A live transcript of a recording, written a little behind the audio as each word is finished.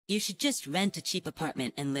You should just rent a cheap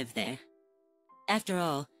apartment and live there. After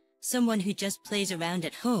all, someone who just plays around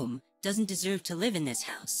at home doesn't deserve to live in this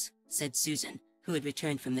house, said Susan, who had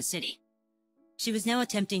returned from the city. She was now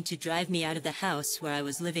attempting to drive me out of the house where I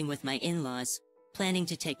was living with my in-laws, planning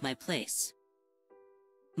to take my place.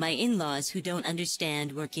 My in-laws, who don't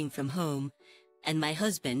understand working from home, and my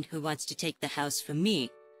husband, who wants to take the house from me,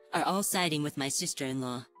 are all siding with my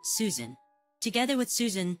sister-in-law, Susan. Together with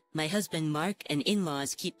Susan, my husband Mark and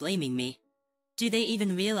in-laws keep blaming me. Do they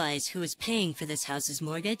even realize who is paying for this house's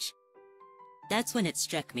mortgage? That's when it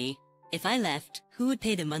struck me. If I left, who would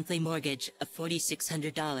pay the monthly mortgage of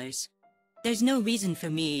 $4,600? There's no reason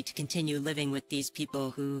for me to continue living with these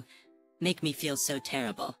people who make me feel so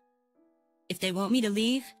terrible. If they want me to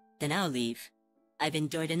leave, then I'll leave. I've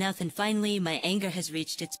endured enough, and finally my anger has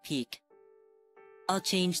reached its peak. I'll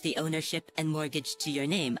change the ownership and mortgage to your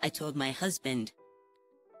name, I told my husband.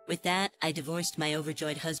 With that, I divorced my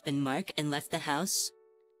overjoyed husband Mark and left the house.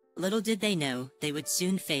 Little did they know, they would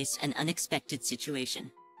soon face an unexpected situation.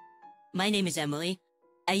 My name is Emily.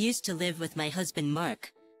 I used to live with my husband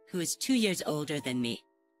Mark, who is 2 years older than me.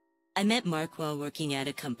 I met Mark while working at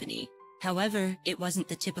a company. However, it wasn't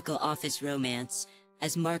the typical office romance,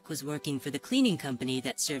 as Mark was working for the cleaning company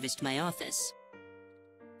that serviced my office.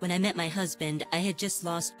 When I met my husband, I had just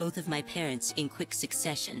lost both of my parents in quick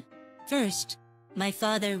succession. First, my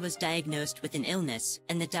father was diagnosed with an illness,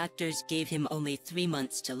 and the doctors gave him only 3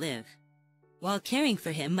 months to live. While caring for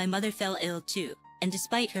him, my mother fell ill too, and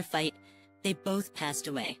despite her fight, they both passed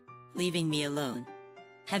away, leaving me alone.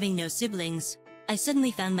 Having no siblings, I suddenly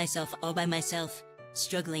found myself all by myself,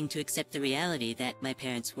 struggling to accept the reality that my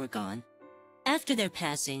parents were gone. After their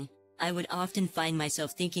passing, I would often find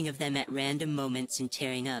myself thinking of them at random moments and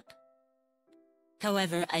tearing up.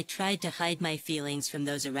 However, I tried to hide my feelings from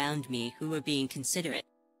those around me who were being considerate.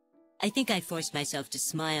 I think I forced myself to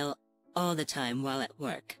smile all the time while at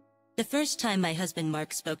work. The first time my husband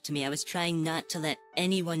Mark spoke to me, I was trying not to let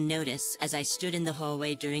anyone notice as I stood in the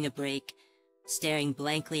hallway during a break, staring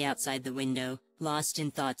blankly outside the window, lost in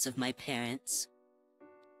thoughts of my parents.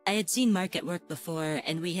 I had seen Mark at work before,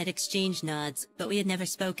 and we had exchanged nods, but we had never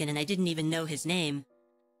spoken, and I didn't even know his name.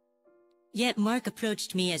 Yet Mark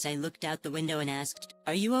approached me as I looked out the window and asked,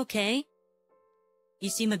 "Are you okay? You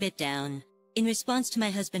seem a bit down." In response to my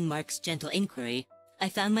husband Mark's gentle inquiry, I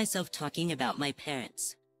found myself talking about my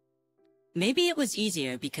parents. Maybe it was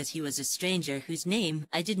easier because he was a stranger whose name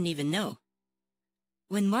I didn't even know.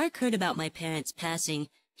 When Mark heard about my parents passing,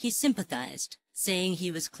 he sympathized, saying he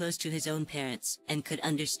was close to his own parents and could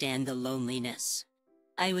understand the loneliness.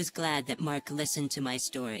 I was glad that Mark listened to my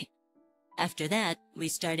story. After that, we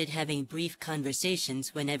started having brief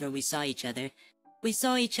conversations whenever we saw each other. We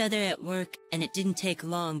saw each other at work, and it didn't take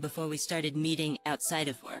long before we started meeting outside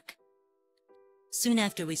of work. Soon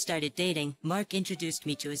after we started dating, Mark introduced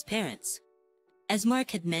me to his parents. As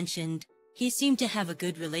Mark had mentioned, he seemed to have a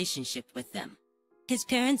good relationship with them. His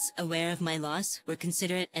parents, aware of my loss, were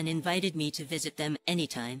considerate and invited me to visit them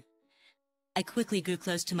anytime. I quickly grew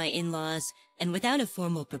close to my in-laws, and without a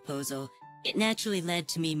formal proposal, it naturally led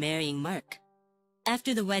to me marrying Mark.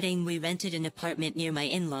 After the wedding, we rented an apartment near my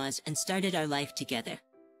in-laws and started our life together.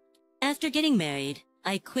 After getting married,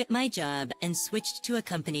 I quit my job and switched to a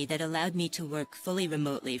company that allowed me to work fully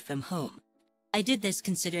remotely from home. I did this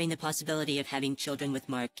considering the possibility of having children with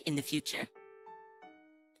Mark in the future.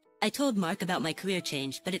 I told Mark about my career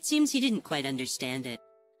change, but it seems he didn't quite understand it.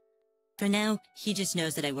 For now, he just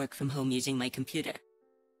knows that I work from home using my computer.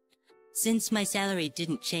 Since my salary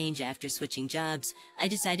didn't change after switching jobs, I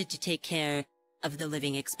decided to take care of the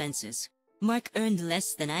living expenses. Mark earned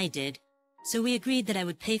less than I did, so we agreed that I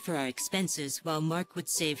would pay for our expenses while Mark would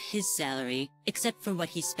save his salary, except for what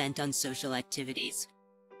he spent on social activities.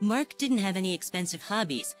 Mark didn't have any expensive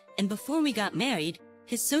hobbies, and before we got married,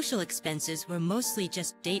 his social expenses were mostly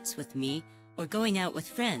just dates with me or going out with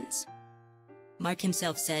friends. Mark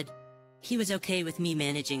himself said he was okay with me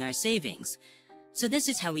managing our savings, so this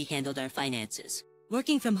is how we handled our finances.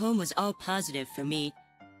 Working from home was all positive for me.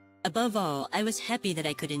 Above all, I was happy that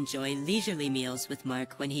I could enjoy leisurely meals with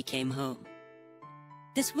Mark when he came home.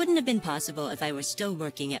 This wouldn't have been possible if I were still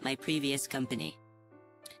working at my previous company.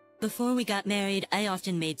 Before we got married, I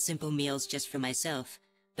often made simple meals just for myself,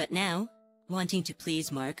 but now, wanting to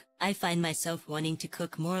please Mark, I find myself wanting to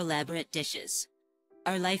cook more elaborate dishes.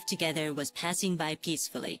 Our life together was passing by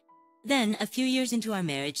peacefully. Then, a few years into our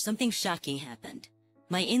marriage, something shocking happened.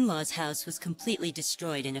 My in-laws' house was completely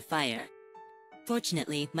destroyed in a fire.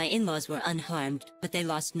 Fortunately, my in-laws were unharmed, but they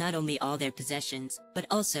lost not only all their possessions, but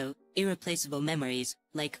also irreplaceable memories,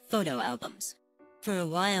 like photo albums. For a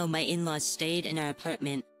while, my in-laws stayed in our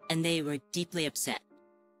apartment, and they were deeply upset.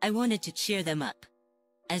 I wanted to cheer them up,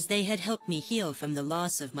 as they had helped me heal from the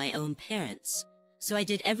loss of my own parents, so I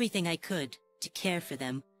did everything I could to care for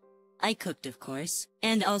them. I cooked, of course,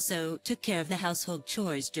 and also took care of the household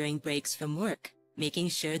chores during breaks from work, making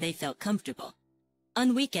sure they felt comfortable.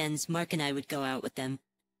 On weekends, Mark and I would go out with them.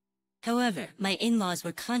 However, my in-laws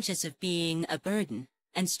were conscious of being a burden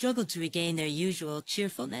and struggled to regain their usual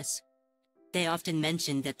cheerfulness. They often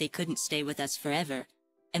mentioned that they couldn't stay with us forever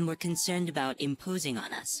and were concerned about imposing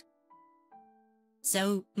on us.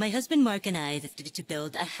 So, my husband Mark and I decided to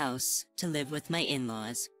build a house to live with my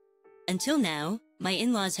in-laws. Until now, my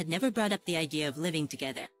in-laws had never brought up the idea of living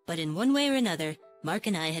together, but in one way or another, Mark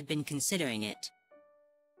and I had been considering it.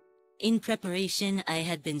 In preparation, I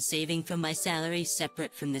had been saving from my salary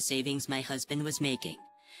separate from the savings my husband was making.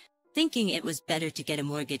 Thinking it was better to get a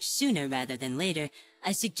mortgage sooner rather than later,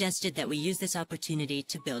 I suggested that we use this opportunity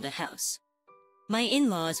to build a house. My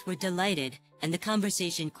in-laws were delighted, and the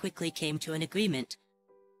conversation quickly came to an agreement.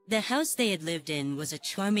 The house they had lived in was a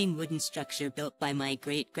charming wooden structure built by my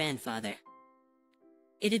great-grandfather.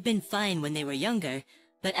 It had been fine when they were younger,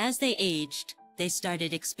 but as they aged, they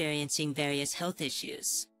started experiencing various health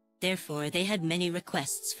issues. Therefore, they had many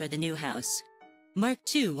requests for the new house. Mark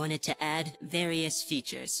too wanted to add various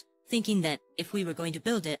features, thinking that if we were going to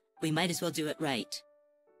build it, we might as well do it right.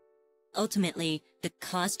 Ultimately, the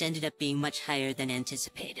cost ended up being much higher than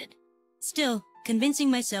anticipated. Still,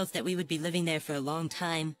 convincing myself that we would be living there for a long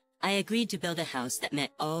time, I agreed to build a house that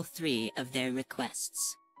met all three of their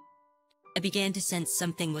requests. I began to sense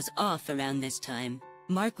something was off around this time.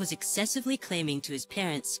 Mark was excessively claiming to his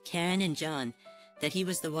parents, Karen and John, that he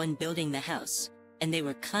was the one building the house, and they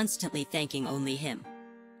were constantly thanking only him.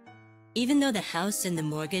 Even though the house and the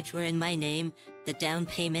mortgage were in my name, the down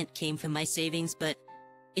payment came from my savings, but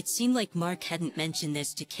it seemed like Mark hadn't mentioned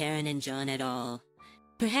this to Karen and John at all.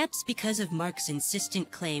 Perhaps because of Mark's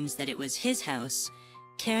insistent claims that it was his house,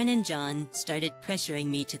 Karen and John started pressuring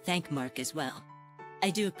me to thank Mark as well.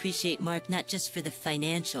 I do appreciate Mark not just for the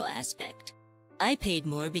financial aspect. I paid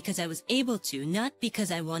more because I was able to, not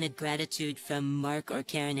because I wanted gratitude from Mark or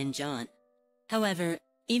Karen and John. However,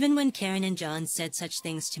 even when Karen and John said such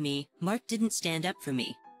things to me, Mark didn't stand up for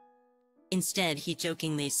me. Instead, he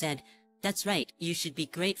jokingly said, "That's right, you should be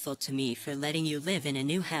grateful to me for letting you live in a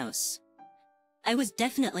new house." I was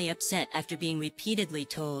definitely upset after being repeatedly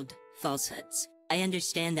told falsehoods. I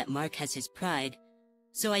understand that Mark has his pride,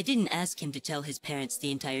 so I didn't ask him to tell his parents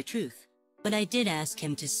the entire truth. But I did ask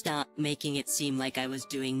him to stop making it seem like I was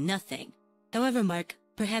doing nothing. However, Mark,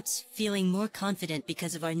 perhaps feeling more confident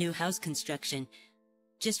because of our new house construction,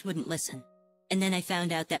 just wouldn't listen. And then I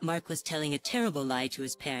found out that Mark was telling a terrible lie to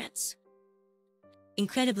his parents.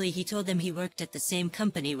 Incredibly, he told them he worked at the same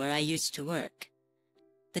company where I used to work.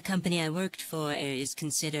 The company I worked for is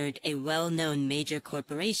considered a well-known major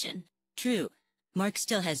corporation. True, Mark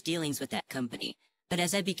still has dealings with that company, but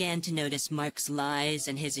as I began to notice Mark's lies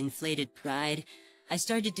and his inflated pride, I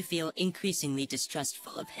started to feel increasingly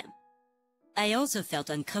distrustful of him. I also felt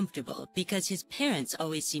uncomfortable because his parents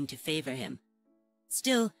always seemed to favor him.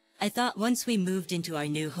 Still, I thought once we moved into our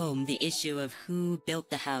new home, the issue of who built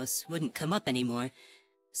the house wouldn't come up anymore,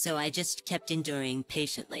 so I just kept enduring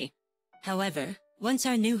patiently. However, once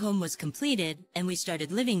our new home was completed and we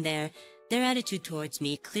started living there, their attitude towards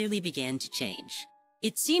me clearly began to change.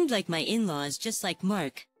 It seemed like my in-laws, just like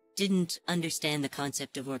Mark, didn't understand the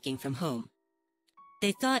concept of working from home.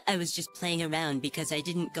 They thought I was just playing around because I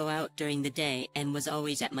didn't go out during the day and was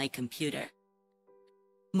always at my computer.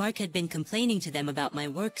 Mark had been complaining to them about my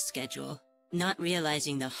work schedule, not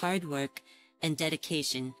realizing the hard work and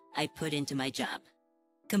dedication I put into my job.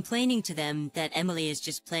 Complaining to them that Emily is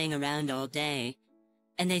just playing around all day,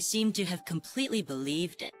 and they seemed to have completely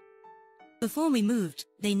believed it. Before we moved,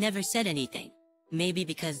 they never said anything, maybe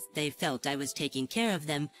because they felt I was taking care of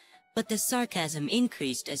them, but the sarcasm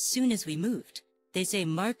increased as soon as we moved. They say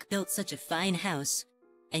Mark built such a fine house,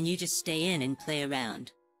 and you just stay in and play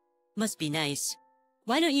around. Must be nice.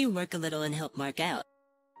 Why don't you work a little and help Mark out?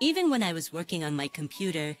 Even when I was working on my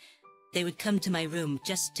computer, they would come to my room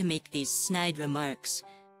just to make these snide remarks.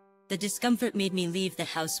 The discomfort made me leave the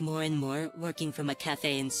house more and more, working from a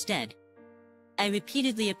cafe instead. I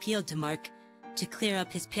repeatedly appealed to Mark to clear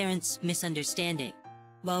up his parents' misunderstanding.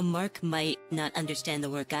 While Mark might not understand the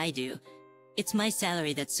work I do, it's my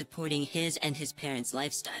salary that's supporting his and his parents'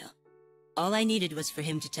 lifestyle. All I needed was for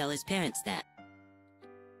him to tell his parents that.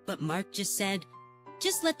 But Mark just said,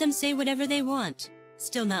 "Just let them say whatever they want,"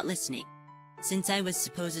 still not listening. Since I was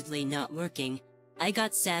supposedly not working, I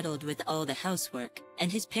got saddled with all the housework,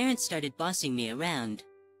 and his parents started bossing me around.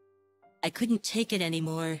 I couldn't take it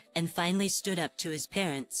anymore and finally stood up to his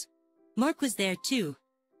parents. Mark was there too,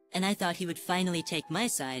 and I thought he would finally take my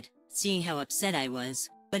side, seeing how upset I was,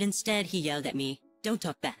 but instead he yelled at me, "Don't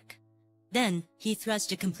talk back." Then, he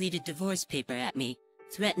thrust a completed divorce paper at me,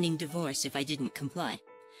 threatening divorce if I didn't comply.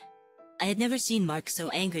 I had never seen Mark so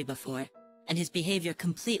angry before, and his behavior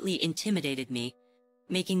completely intimidated me,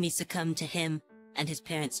 making me succumb to him and his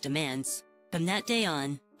parents' demands. From that day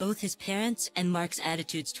on, both his parents and Mark's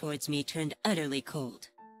attitudes towards me turned utterly cold.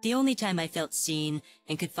 The only time I felt seen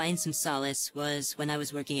and could find some solace was when I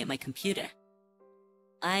was working at my computer.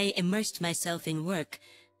 I immersed myself in work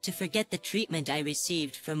to forget the treatment I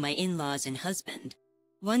received from my in-laws and husband.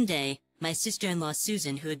 One day, my sister-in-law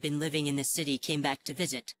Susan, who had been living in the city, came back to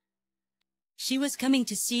visit. She was coming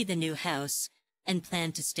to see the new house and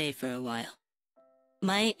planned to stay for a while.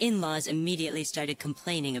 My in-laws immediately started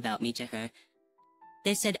complaining about me to her.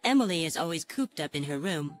 They said Emily is always cooped up in her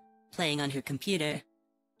room, playing on her computer.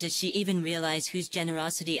 Does she even realize whose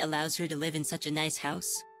generosity allows her to live in such a nice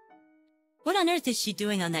house? What on earth is she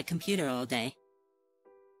doing on that computer all day?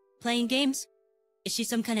 Playing games? Is she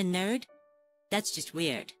some kind of nerd? That's just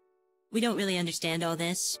weird. We don't really understand all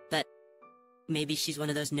this, but maybe she's one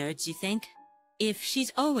of those nerds, you think? If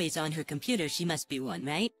she's always on her computer, she must be one,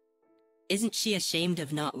 right? Isn't she ashamed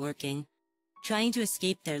of not working? Trying to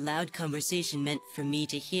escape their loud conversation meant for me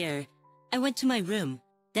to hear. I went to my room.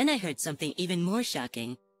 Then I heard something even more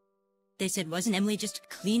shocking. They said, wasn't Emily just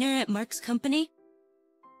a cleaner at Mark's company?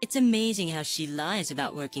 It's amazing how she lies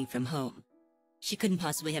about working from home. She couldn't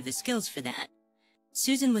possibly have the skills for that.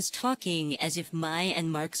 Susan was talking as if my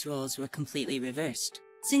and Mark's roles were completely reversed.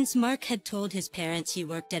 Since Mark had told his parents he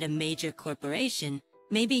worked at a major corporation,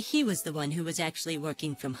 maybe he was the one who was actually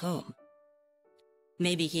working from home.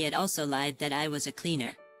 Maybe he had also lied that I was a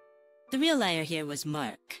cleaner. The real liar here was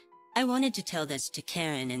Mark. I wanted to tell this to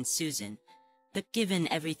Karen and Susan, but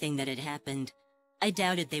given everything that had happened, I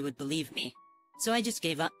doubted they would believe me, so I just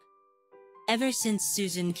gave up. Ever since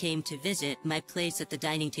Susan came to visit, my place at the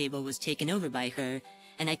dining table was taken over by her,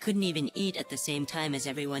 and I couldn't even eat at the same time as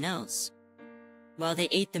everyone else. While they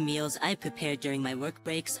ate the meals I prepared during my work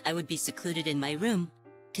breaks, I would be secluded in my room,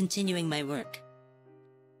 continuing my work.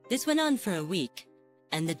 This went on for a week,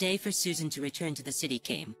 and the day for Susan to return to the city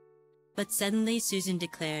came. But suddenly Susan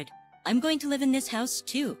declared, "I'm going to live in this house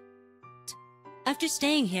too." After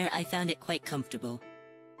staying here, I found it quite comfortable.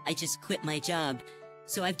 I just quit my job,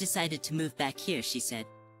 so I've decided to move back here, she said.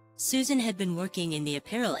 Susan had been working in the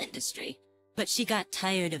apparel industry, but she got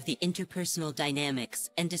tired of the interpersonal dynamics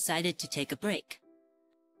and decided to take a break.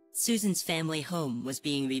 Susan's family home was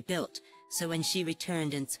being rebuilt, so when she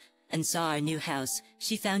returned and saw our new house,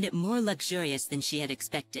 she found it more luxurious than she had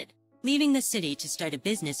expected. Leaving the city to start a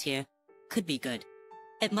business here could be good.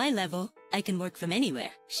 At my level, I can work from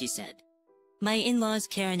anywhere, she said. My in-laws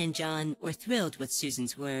Karen and John were thrilled with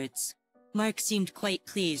Susan's words. Mark seemed quite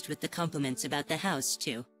pleased with the compliments about the house,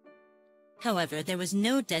 too. However, there was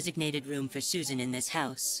no designated room for Susan in this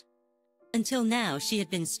house. Until now, she had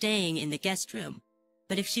been staying in the guest room,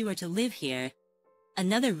 but if she were to live here,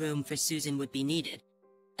 another room for Susan would be needed,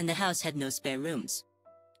 and the house had no spare rooms.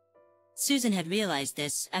 Susan had realized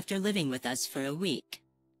this after living with us for a week.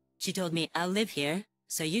 She told me, "I'll live here,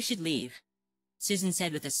 so you should leave," Susan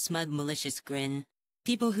said with a smug, malicious grin.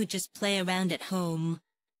 "People who just play around at home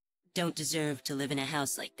don't deserve to live in a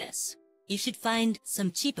house like this. You should find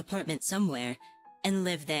some cheap apartment somewhere and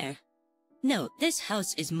live there. No, this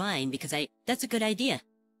house is mine because that's a good idea.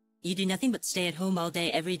 You do nothing but stay at home all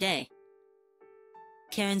day every day."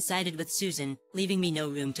 Karen sided with Susan, leaving me no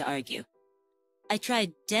room to argue. I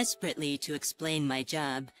tried desperately to explain my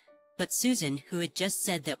job, but Susan, who had just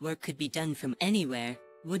said that work could be done from anywhere,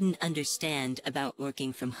 wouldn't understand about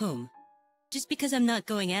working from home. Just because I'm not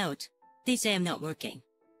going out, they say I'm not working.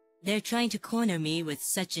 They're trying to corner me with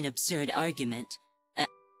such an absurd argument.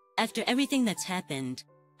 After everything that's happened,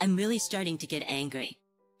 I'm really starting to get angry.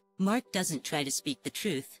 Mark doesn't try to speak the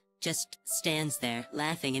truth, just stands there,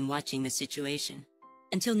 laughing and watching the situation.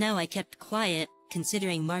 Until now I kept quiet,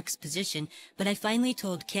 considering Mark's position, but I finally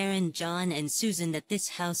told Karen, John, and Susan that this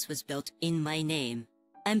house was built in my name.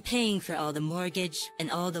 I'm paying for all the mortgage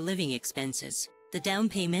and all the living expenses. The down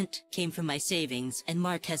payment came from my savings, and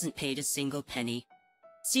Mark hasn't paid a single penny.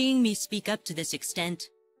 Seeing me speak up to this extent,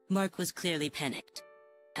 Mark was clearly panicked.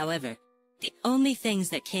 However, the only things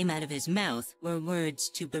that came out of his mouth were words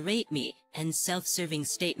to berate me and self-serving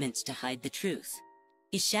statements to hide the truth.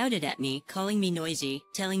 He shouted at me, calling me noisy,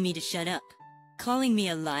 telling me to shut up. Calling me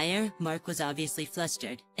a liar, Mark was obviously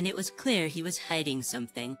flustered, and it was clear he was hiding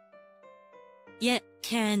something. Yet,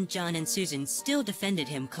 Karen, John, and Susan still defended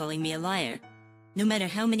him, calling me a liar. No matter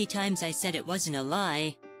how many times I said it wasn't a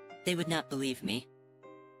lie, they would not believe me.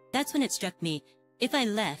 That's when it struck me, If I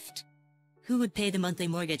left, who would pay the monthly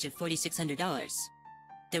mortgage of $4,600?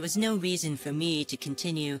 There was no reason for me to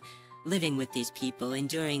continue living with these people,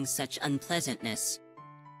 enduring such unpleasantness.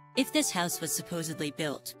 If this house was supposedly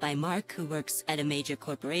built by Mark, who works at a major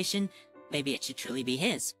corporation, maybe it should truly be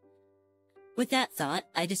his. With that thought,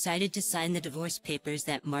 I decided to sign the divorce papers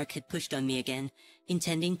that Mark had pushed on me again,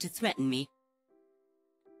 intending to threaten me.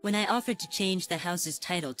 When I offered to change the house's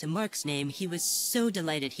title to Mark's name, he was so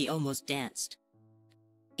delighted he almost danced.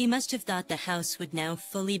 He must have thought the house would now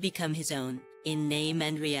fully become his own, in name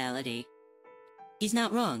and reality. He's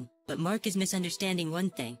not wrong, but Mark is misunderstanding one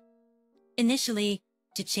thing. Initially,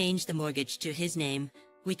 to change the mortgage to his name,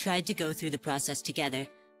 we tried to go through the process together,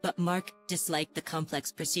 but Mark disliked the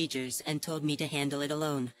complex procedures and told me to handle it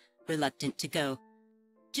alone, reluctant to go.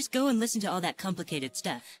 "Just go and listen to all that complicated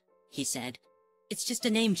stuff," he said. "It's just a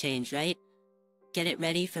name change, right? Get it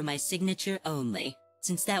ready for my signature only."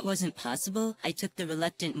 Since that wasn't possible, I took the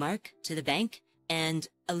reluctant Mark to the bank and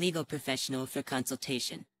a legal professional for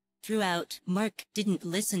consultation. Throughout, Mark didn't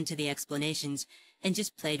listen to the explanations and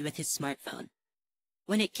just played with his smartphone.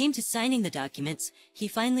 When it came to signing the documents, he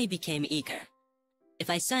finally became eager. "If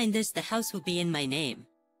I sign this, the house will be in my name,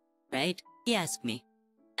 right?" he asked me.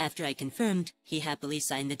 After I confirmed, he happily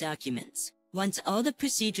signed the documents. Once all the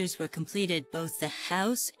procedures were completed, both the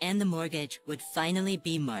house and the mortgage would finally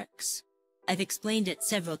be Mark's. I've explained it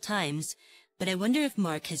several times, but I wonder if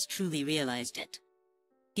Mark has truly realized it.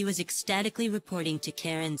 He was ecstatically reporting to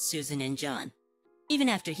Karen, Susan, and John. Even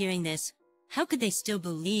after hearing this, how could they still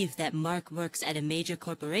believe that Mark works at a major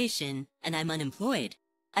corporation and I'm unemployed?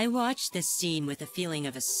 I watched this scene with a feeling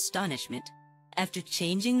of astonishment. After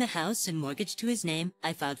changing the house and mortgage to his name,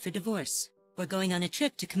 I filed for divorce. "We're going on a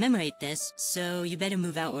trip to commemorate this, so you better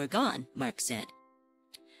move out or gone," Mark said.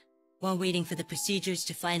 While waiting for the procedures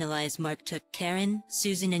to finalize, Mark took Karen,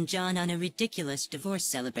 Susan, and John on a ridiculous divorce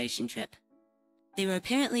celebration trip. They were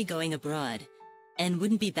apparently going abroad, and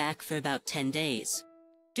wouldn't be back for about 10 days.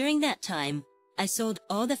 During that time, I sold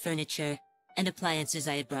all the furniture and appliances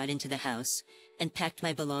I had brought into the house, and packed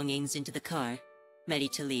my belongings into the car, ready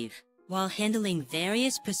to leave. While handling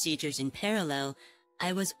various procedures in parallel,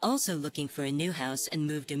 I was also looking for a new house and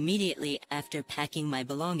moved immediately after packing my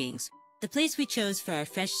belongings. The place we chose for our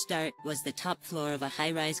fresh start was the top floor of a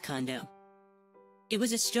high-rise condo. It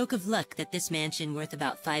was a stroke of luck that this mansion worth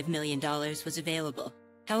about $5 million was available.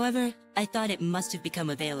 However, I thought it must have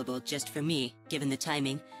become available just for me, given the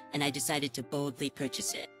timing, and I decided to boldly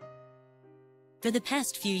purchase it. For the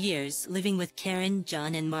past few years, living with Karen,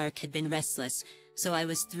 John, and Mark had been restless, so I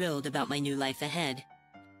was thrilled about my new life ahead.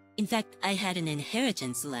 In fact, I had an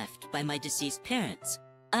inheritance left by my deceased parents.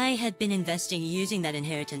 I had been investing using that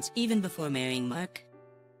inheritance even before marrying Mark.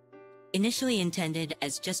 Initially intended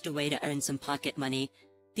as just a way to earn some pocket money,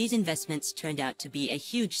 these investments turned out to be a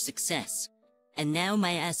huge success, and now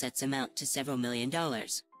my assets amount to several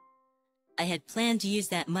 $1,000,000. I had planned to use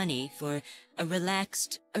that money for a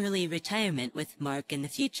relaxed, early retirement with Mark in the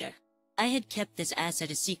future. I had kept this asset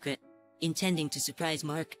a secret, intending to surprise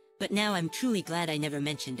Mark, but now I'm truly glad I never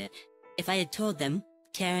mentioned it. If I had told them,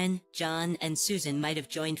 Karen, John, and Susan might have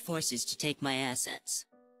joined forces to take my assets.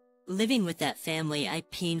 Living with that family, I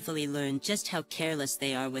painfully learned just how careless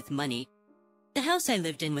they are with money. The house I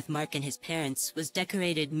lived in with Mark and his parents was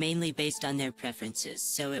decorated mainly based on their preferences,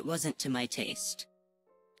 so it wasn't to my taste.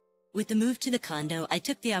 With the move to the condo, I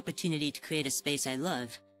took the opportunity to create a space I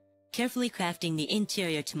love, carefully crafting the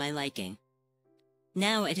interior to my liking.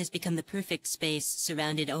 Now it has become the perfect space,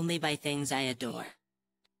 surrounded only by things I adore.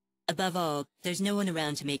 Above all, there's no one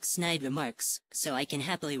around to make snide remarks, so I can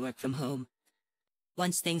happily work from home.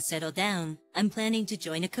 Once things settle down, I'm planning to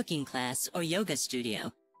join a cooking class or yoga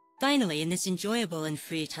studio. Finally, in this enjoyable and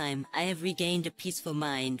free time, I have regained a peaceful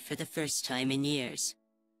mind for the first time in years.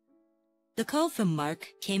 The call from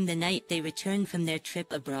Mark came the night they returned from their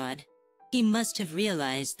trip abroad. He must have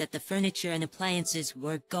realized that the furniture and appliances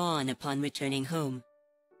were gone upon returning home.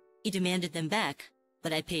 He demanded them back,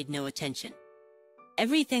 but I paid no attention.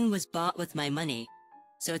 Everything was bought with my money,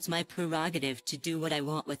 so it's my prerogative to do what I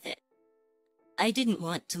want with it. I didn't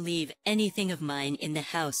want to leave anything of mine in the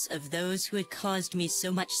house of those who had caused me so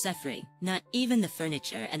much suffering, not even the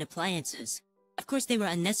furniture and appliances. Of course, they were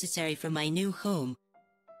unnecessary for my new home.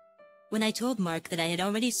 When I told Mark that I had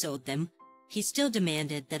already sold them, he still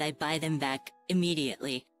demanded that I buy them back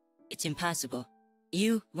immediately. It's impossible.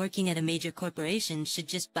 You, working at a major corporation, should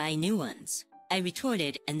just buy new ones, I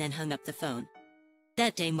retorted and then hung up the phone.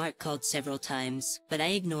 That day Mark called several times, but I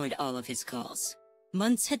ignored all of his calls.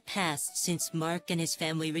 Months had passed since Mark and his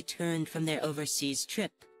family returned from their overseas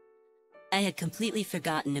trip. I had completely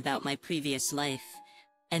forgotten about my previous life,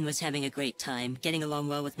 and was having a great time, getting along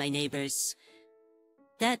well with my neighbors.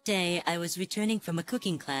 That day, I was returning from a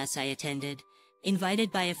cooking class I attended,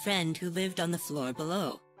 invited by a friend who lived on the floor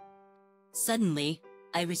below. Suddenly,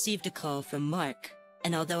 I received a call from Mark,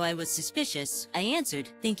 and although I was suspicious, I answered,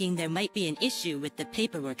 thinking there might be an issue with the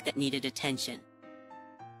paperwork that needed attention.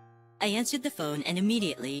 I answered the phone, and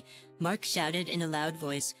immediately, Mark shouted in a loud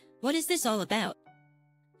voice, "What is this all about?"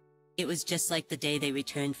 It was just like the day they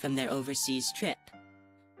returned from their overseas trip.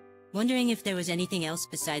 Wondering if there was anything else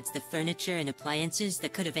besides the furniture and appliances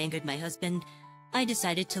that could have angered my husband, I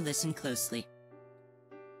decided to listen closely.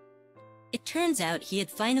 It turns out he had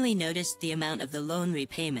finally noticed the amount of the loan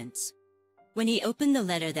repayments. When he opened the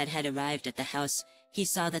letter that had arrived at the house, he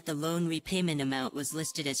saw that the loan repayment amount was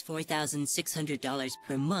listed as $4,600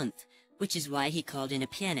 per month, which is why he called in a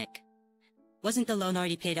panic. "Wasn't the loan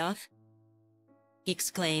already paid off?" He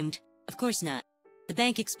exclaimed, "Of course not. The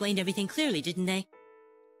bank explained everything clearly, didn't they?"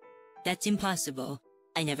 "That's impossible.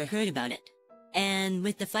 I never heard about it. And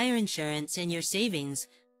with the fire insurance and your savings,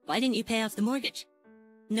 why didn't you pay off the mortgage?"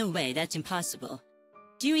 "No way, that's impossible.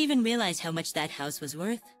 Do you even realize how much that house was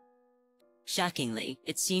worth?" Shockingly,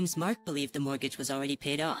 it seems Mark believed the mortgage was already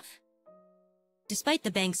paid off. Despite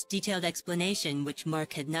the bank's detailed explanation, which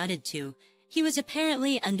Mark had nodded to, he was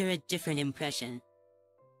apparently under a different impression.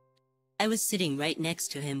 I was sitting right next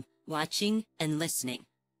to him, watching and listening,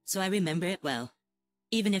 so I remember it well.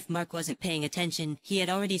 Even if Mark wasn't paying attention, he had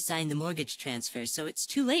already signed the mortgage transfer, so it's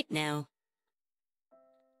too late now.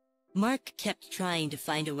 Mark kept trying to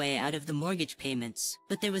find a way out of the mortgage payments,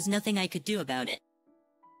 but there was nothing I could do about it.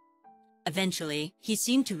 Eventually, he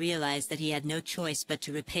seemed to realize that he had no choice but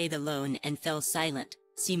to repay the loan and fell silent,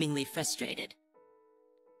 seemingly frustrated.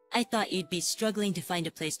 "I thought you'd be struggling to find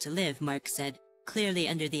a place to live," Mark said, clearly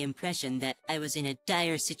under the impression that I was in a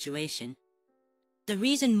dire situation. The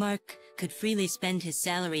reason Mark could freely spend his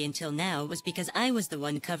salary until now was because I was the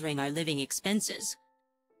one covering our living expenses.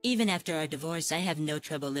 Even after our divorce, I have no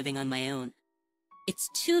trouble living on my own. It's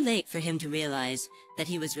too late for him to realize that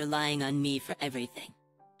he was relying on me for everything.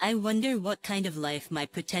 I wonder what kind of life my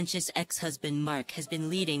pretentious ex-husband Mark has been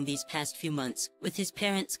leading these past few months with his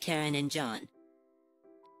parents Karen and John.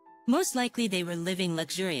 Most likely they were living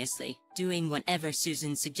luxuriously, doing whatever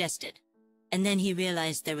Susan suggested. And then he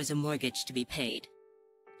realized there was a mortgage to be paid.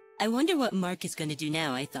 I wonder what Mark is going to do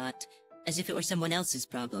now, I thought, as if it were someone else's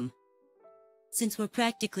problem. Since we're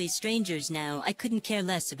practically strangers now, I couldn't care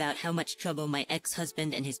less about how much trouble my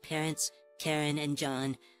ex-husband and his parents, Karen and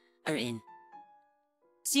John, are in.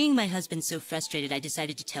 Seeing my husband so frustrated, I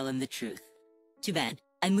decided to tell him the truth. Too bad.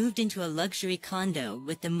 I moved into a luxury condo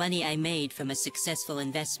with the money I made from a successful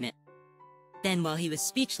investment. Then, while he was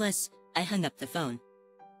speechless, I hung up the phone.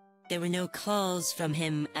 There were no calls from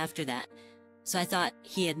him after that, so I thought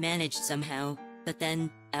he had managed somehow, but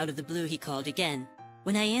then, out of the blue, he called again.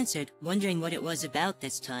 When I answered, wondering what it was about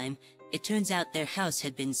this time, it turns out their house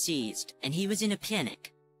had been seized, and he was in a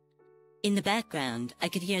panic. In the background, I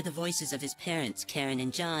could hear the voices of his parents, Karen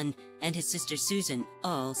and John, and his sister Susan,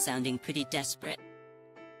 all sounding pretty desperate.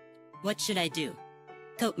 What should I do?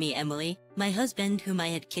 "Help me, Emily," my husband, whom I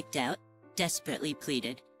had kicked out, desperately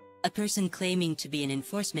pleaded. A person claiming to be an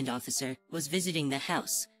enforcement officer was visiting the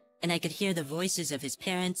house, and I could hear the voices of his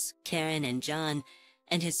parents, Karen and John,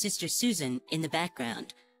 and his sister Susan in the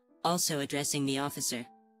background, also addressing the officer.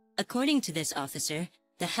 According to this officer,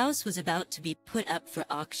 the house was about to be put up for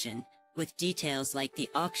auction, with details like the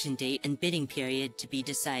auction date and bidding period to be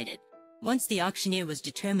decided. Once the auctioneer was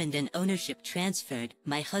determined and ownership transferred,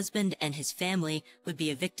 my husband and his family would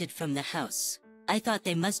be evicted from the house. I thought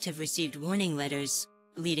they must have received warning letters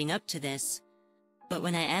leading up to this, but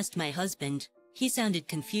when I asked my husband, he sounded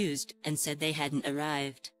confused and said they hadn't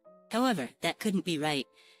arrived. However, that couldn't be right,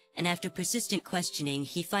 and after persistent questioning,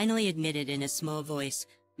 he finally admitted in a small voice,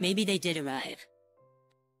 maybe they did arrive.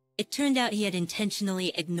 It turned out he had intentionally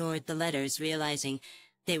ignored the letters, realizing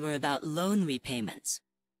they were about loan repayments.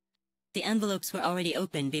 The envelopes were already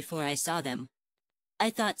open before I saw them. I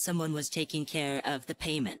thought someone was taking care of the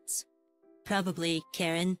payments. Probably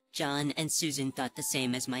Karen, John, and Susan thought the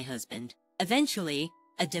same as my husband. Eventually,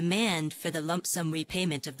 a demand for the lump sum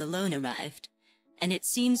repayment of the loan arrived, and it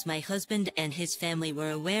seems my husband and his family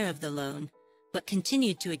were aware of the loan, but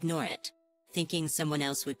continued to ignore it, thinking someone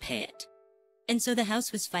else would pay it. And so the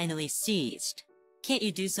house was finally seized. Can't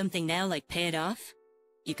you do something now, like pay it off?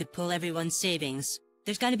 You could pull everyone's savings.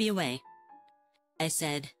 There's gotta be a way, I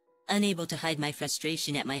said, unable to hide my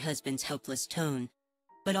frustration at my husband's helpless tone.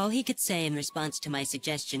 But all he could say in response to my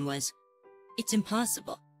suggestion was, "It's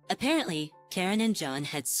impossible." Apparently, Karen and John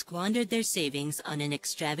had squandered their savings on an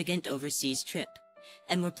extravagant overseas trip,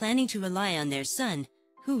 and were planning to rely on their son,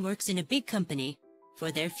 who works in a big company,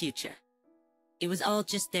 for their future. It was all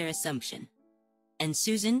just their assumption. And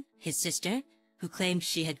Susan, his sister, who claimed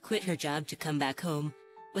she had quit her job to come back home,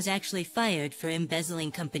 was actually fired for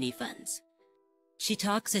embezzling company funds. She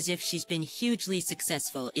talks as if she's been hugely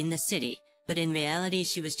successful in the city, but in reality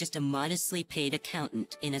she was just a modestly paid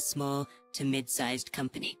accountant in a small to mid-sized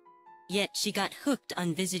company. Yet she got hooked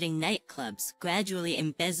on visiting nightclubs, gradually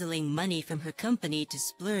embezzling money from her company to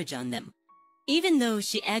splurge on them. Even though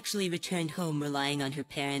she actually returned home relying on her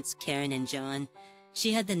parents, Karen and John,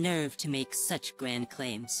 she had the nerve to make such grand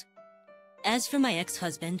claims. As for my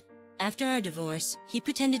ex-husband, after our divorce, he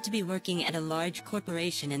pretended to be working at a large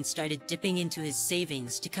corporation and started dipping into his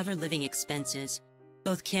savings to cover living expenses.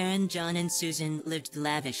 Both Karen, John, and Susan lived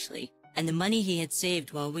lavishly, and the money he had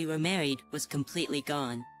saved while we were married was completely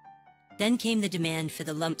gone. Then came the demand for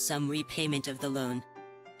the lump sum repayment of the loan.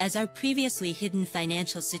 As our previously hidden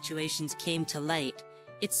financial situations came to light,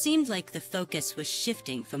 it seemed like the focus was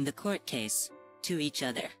shifting from the court case to each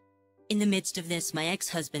other. In the midst of this, my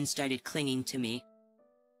ex-husband started clinging to me.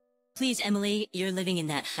 "Please, Emily, you're living in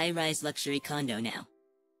that high-rise luxury condo now,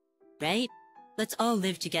 right? Let's all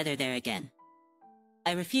live together there again."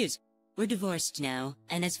 I refuse. We're divorced now,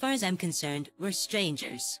 and as far as I'm concerned, we're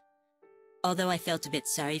strangers. Although I felt a bit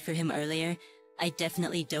sorry for him earlier, I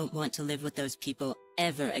definitely don't want to live with those people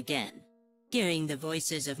ever again. Hearing the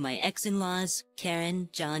voices of my ex-in-laws, Karen,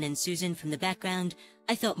 John, and Susan from the background,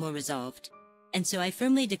 I felt more resolved, and so I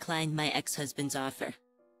firmly declined my ex-husband's offer.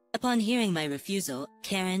 Upon hearing my refusal,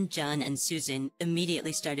 Karen, John, and Susan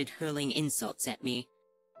immediately started hurling insults at me.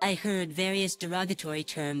 I heard various derogatory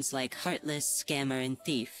terms like heartless, scammer, and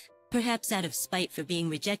thief. Perhaps out of spite for being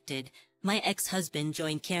rejected, my ex-husband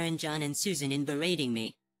joined Karen, John, and Susan in berating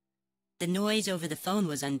me. The noise over the phone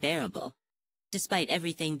was unbearable. Despite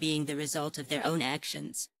everything being the result of their own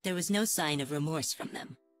actions, there was no sign of remorse from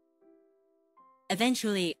them.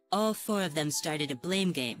 Eventually, all four of them started a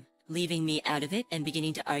blame game, leaving me out of it and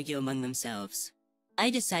beginning to argue among themselves.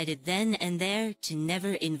 I decided then and there to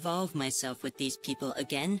never involve myself with these people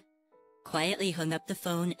again, quietly hung up the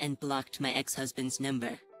phone and blocked my ex-husband's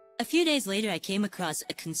number. A few days later, I came across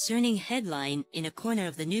a concerning headline in a corner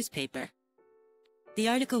of the newspaper. The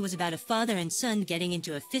article was about a father and son getting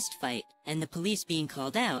into a fist fight and the police being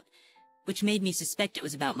called out, which made me suspect it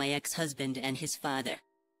was about my ex-husband and his father.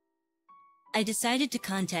 I decided to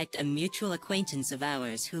contact a mutual acquaintance of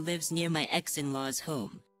ours who lives near my ex-in-law's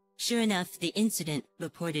home. Sure enough, the incident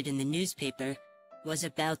reported in the newspaper was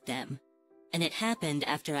about them, and it happened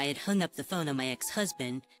after I had hung up the phone on my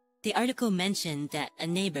ex-husband. The article mentioned that a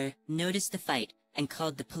neighbor noticed the fight and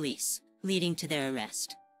called the police, leading to their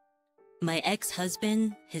arrest. My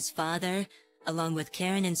ex-husband, his father, along with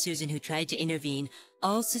Karen and Susan who tried to intervene,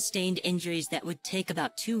 all sustained injuries that would take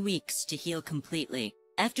about 2 weeks to heal completely.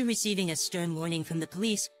 After receiving a stern warning from the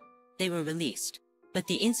police, they were released. But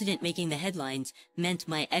the incident making the headlines meant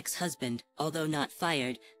my ex-husband, although not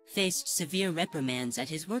fired, faced severe reprimands at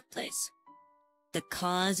his workplace. The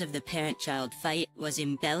cause of the parent-child fight was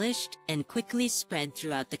embellished and quickly spread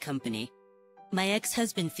throughout the company. My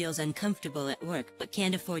ex-husband feels uncomfortable at work but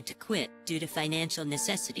can't afford to quit due to financial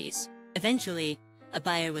necessities. Eventually, a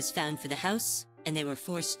buyer was found for the house, and they were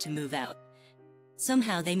forced to move out.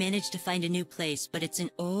 Somehow they managed to find a new place, but it's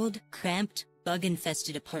an old, cramped,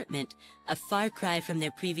 bug-infested apartment, a far cry from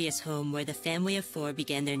their previous home where the family of 4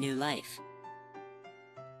 began their new life.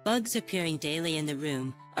 Bugs appearing daily in the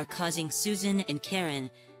room are causing Susan and Karen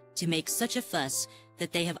to make such a fuss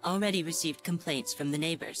that they have already received complaints from the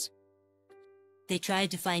neighbors. They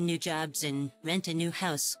tried to find new jobs and rent a new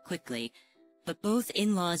house quickly, but both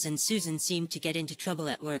in-laws and Susan seemed to get into trouble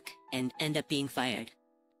at work and end up being fired.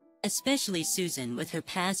 Especially Susan, with her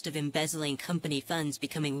past of embezzling company funds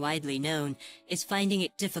becoming widely known, is finding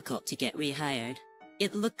it difficult to get rehired.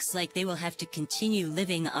 It looks like they will have to continue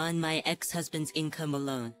living on my ex-husband's income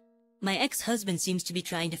alone. My ex-husband seems to be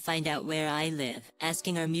trying to find out where I live,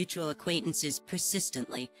 asking our mutual acquaintances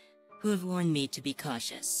persistently, who have warned me to be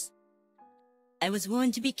cautious. I was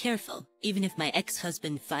warned to be careful, even if my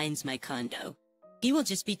ex-husband finds my condo. He will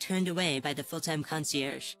just be turned away by the full-time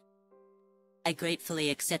concierge. I gratefully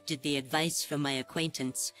accepted the advice from my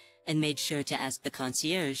acquaintance and made sure to ask the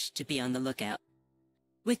concierge to be on the lookout.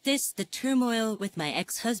 With this, the turmoil with my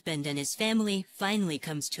ex-husband and his family finally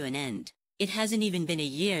comes to an end. It hasn't even been a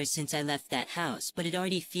year since I left that house, but it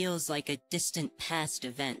already feels like a distant past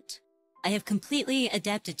event. I have completely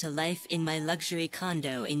adapted to life in my luxury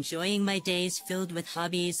condo, enjoying my days filled with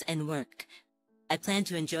hobbies and work. I plan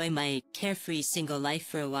to enjoy my carefree single life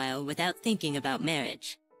for a while without thinking about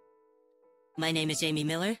marriage. My name is Amy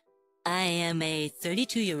Miller. I am a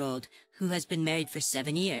 32-year-old who has been married for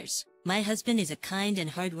 7 years. My husband is a kind and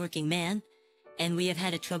hard-working man, and we have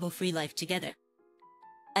had a trouble-free life together.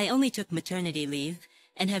 I only took maternity leave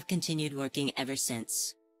and have continued working ever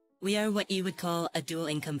since. We are what you would call a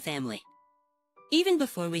dual-income family. Even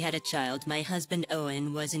before we had a child, my husband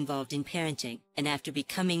Owen was involved in parenting, and after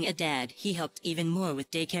becoming a dad, he helped even more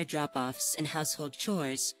with daycare drop-offs and household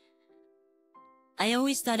chores. I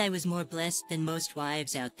always thought I was more blessed than most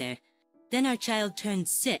wives out there. Then our child turned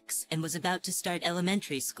 6 and was about to start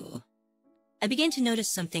elementary school. I began to notice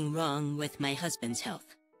something wrong with my husband's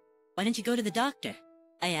health. "Why didn't you go to the doctor?"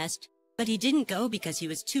 I asked, but he didn't go because he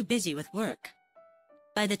was too busy with work.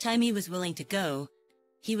 By the time he was willing to go,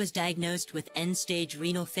 he was diagnosed with end-stage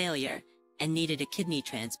renal failure and needed a kidney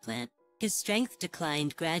transplant. His strength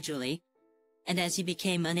declined gradually, and as he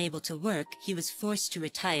became unable to work, he was forced to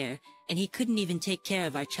retire, and he couldn't even take care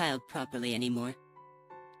of our child properly anymore.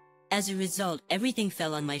 As a result, everything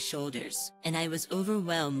fell on my shoulders, and I was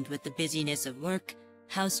overwhelmed with the busyness of work,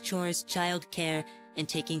 house chores, child care, and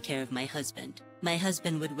taking care of my husband. My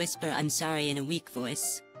husband would whisper, "I'm sorry," in a weak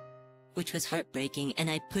voice, which was heartbreaking, and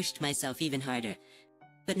I pushed myself even harder.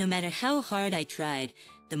 But no matter how hard I tried,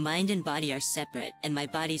 the mind and body are separate, and my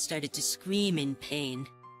body started to scream in pain.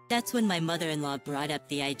 That's when my mother-in-law brought up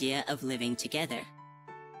the idea of living together.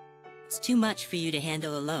 "It's too much for you to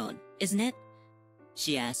handle alone, isn't it?"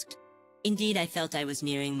 she asked. Indeed, I felt I was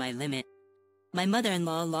nearing my limit. My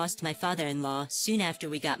mother-in-law lost my father-in-law soon after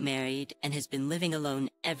we got married and has been living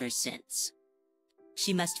alone ever since.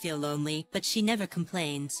 She must feel lonely, but she never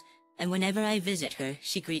complains, and whenever I visit her,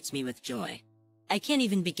 she greets me with joy. I can't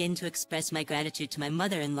even begin to express my gratitude to my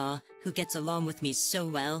mother-in-law, who gets along with me so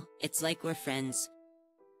well. It's like we're friends.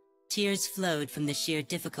 Tears flowed from the sheer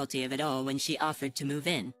difficulty of it all when she offered to move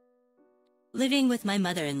in. Living with my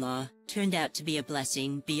mother-in-law turned out to be a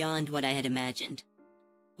blessing beyond what I had imagined.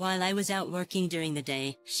 While I was out working during the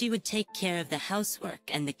day, she would take care of the housework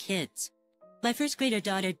and the kids. My first-grader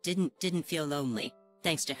daughter didn't feel lonely,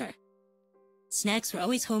 thanks to her. Snacks were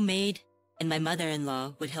always homemade, and my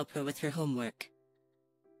mother-in-law would help her with her homework.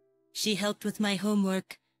 She helped with my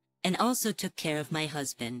homework and also took care of my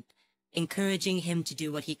husband, encouraging him to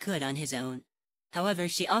do what he could on his own. However,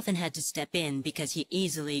 she often had to step in because he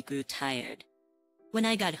easily grew tired. When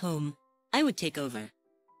I got home, I would take over.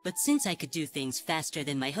 But since I could do things faster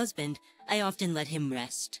than my husband, I often let him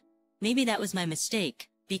rest. Maybe that was my mistake,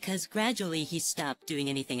 because gradually he stopped doing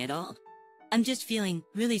anything at all. I'm just feeling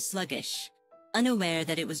really sluggish. Unaware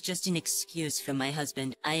that it was just an excuse from my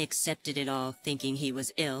husband, I accepted it all, thinking he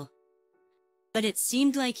was ill. But it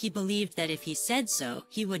seemed like he believed that if he said so,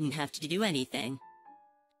 he wouldn't have to do anything.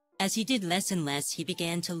 As he did less and less, he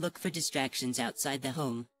began to look for distractions outside the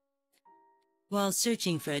home. While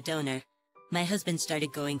searching for a donor, my husband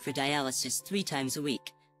started going for dialysis 3 times a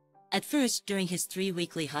week. At first, during his 3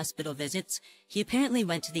 weekly hospital visits, he apparently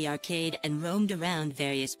went to the arcade and roamed around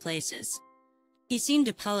various places. He seemed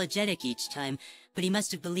apologetic each time, but he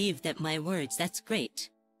must have believed that my words, "That's great.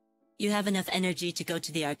 You have enough energy to go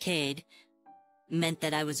to the arcade," meant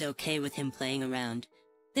that I was okay with him playing around.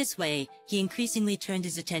 This way, he increasingly turned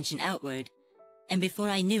his attention outward, and before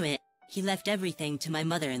I knew it, he left everything to my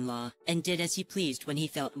mother-in-law and did as he pleased when he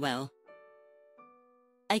felt well.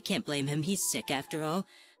 I can't blame him, he's sick after all.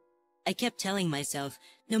 I kept telling myself,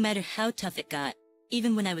 no matter how tough it got,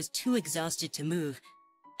 even when I was too exhausted to move,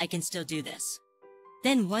 I can still do this.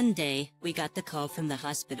 Then one day, we got the call from the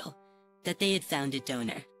hospital that they had found a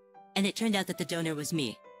donor, and it turned out that the donor was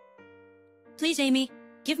me. "Please, Amy,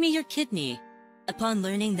 give me your kidney." Upon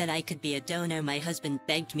learning that I could be a donor, my husband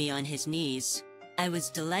begged me on his knees. I was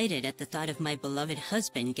delighted at the thought of my beloved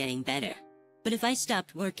husband getting better. But if I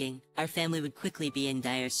stopped working, our family would quickly be in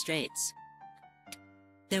dire straits.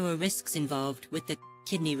 There were risks involved with the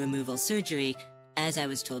kidney removal surgery, as I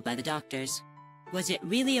was told by the doctors. Was it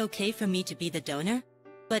really okay for me to be the donor?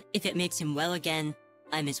 But if it makes him well again,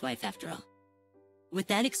 I'm his wife after all. With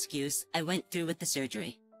that excuse, I went through with the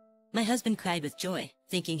surgery. My husband cried with joy,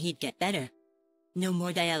 thinking he'd get better. No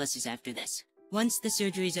more dialysis after this. Once the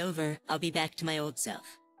surgery's over, I'll be back to my old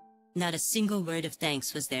self. Not a single word of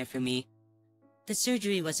thanks was there for me. The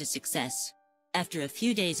surgery was a success. After a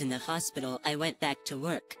few days in the hospital, I went back to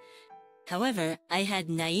work. However, I had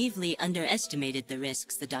naively underestimated the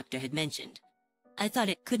risks the doctor had mentioned. I thought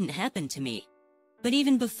it couldn't happen to me. But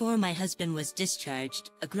even before my husband was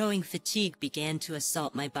discharged, a growing fatigue began to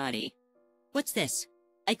assault my body. What's this?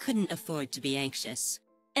 I couldn't afford to be anxious.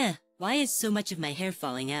 Why is so much of my hair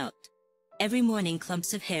falling out? Every morning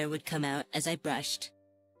clumps of hair would come out as I brushed.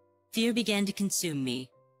 Fear began to consume me.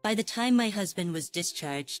 By the time my husband was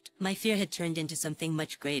discharged, my fear had turned into something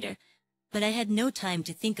much greater. but I had no time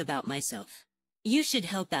to think about myself. You should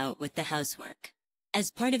help out with the housework.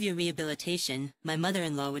 As part of your rehabilitation, my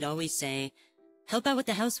mother-in-law would always say, help out with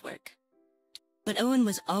the housework. But Owen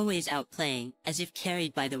was always out playing, as if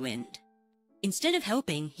carried by the wind. Instead of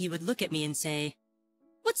helping, he would look at me and say,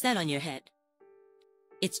 what's that on your head?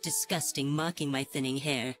 It's disgusting, mocking my thinning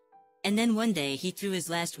hair. And then one day he threw his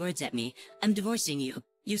last words at me. I'm divorcing you,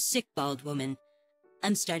 you sick bald woman.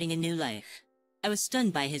 I'm starting a new life. I was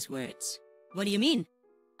stunned by his words. What do you mean?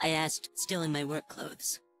 I asked, still in my work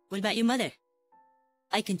clothes. What about your mother?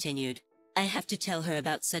 I continued. I have to tell her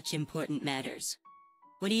about such important matters.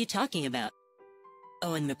 What are you talking about?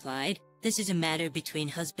 Owen replied, this is a matter between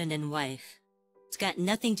husband and wife. It's got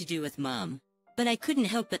nothing to do with Mom. But I couldn't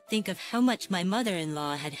help but think of how much my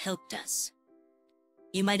mother-in-law had helped us.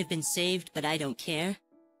 You might have been saved, but I don't care.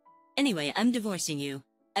 Anyway, I'm divorcing you.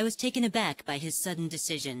 I was taken aback by his sudden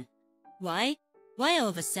decision. Why? Why all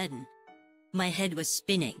of a sudden? My head was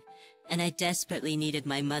spinning, and I desperately needed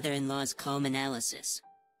my mother-in-law's calm analysis.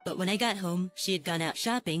 But when I got home, she had gone out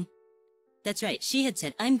shopping. That's right, she had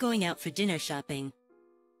said, I'm going out for dinner shopping.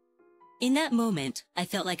 In that moment, I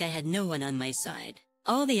felt like I had no one on my side.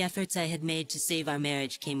 All the efforts I had made to save our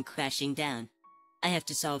marriage came crashing down. I have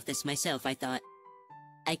to solve this myself, I thought.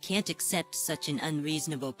 I can't accept such an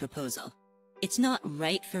unreasonable proposal. It's not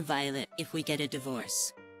right for Violet if we get a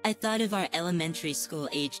divorce. I thought of our elementary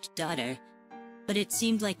school-aged daughter, but it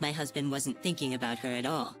seemed like my husband wasn't thinking about her at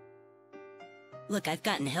all. Look, I've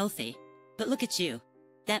gotten healthy, but look at you.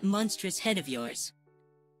 That monstrous head of yours.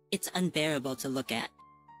 It's unbearable to look at,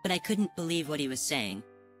 but I couldn't believe what he was saying.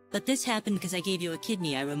 But this happened because I gave you a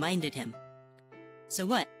kidney, I reminded him. So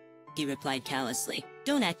what? He replied callously.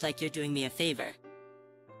 Don't act like you're doing me a favor.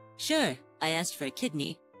 Sure, I asked for a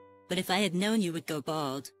kidney, but if I had known you would go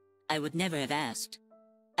bald, I would never have asked.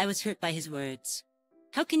 I was hurt by his words.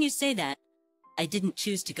 How can you say that? I didn't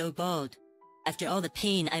choose to go bald, after all the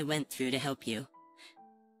pain I went through to help you.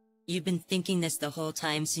 You've been thinking this the whole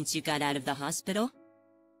time since you got out of the hospital?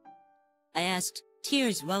 I asked,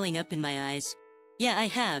 tears welling up in my eyes. Yeah, I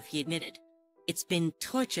have, he admitted. It's been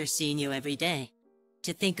torture seeing you every day.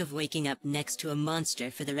 To think of waking up next to a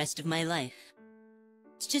monster for the rest of my life.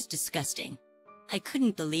 It's just disgusting. I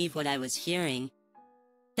couldn't believe what I was hearing.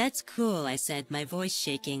 That's cruel, I said, my voice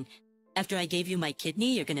shaking. After I gave you my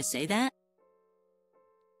kidney, you're gonna say that?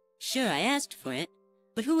 Sure, I asked for it,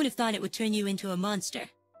 but who would have thought it would turn you into a monster?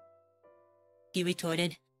 He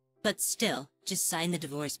retorted, but still, just sign the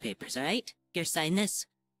divorce papers, alright? Here, sign this.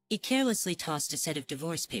 He carelessly tossed a set of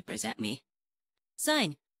divorce papers at me.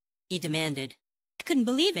 Sign, he demanded. I couldn't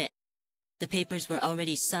believe it. The papers were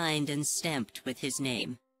already signed and stamped with his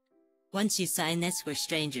name. Once you sign this, we're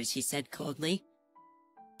strangers, he said coldly.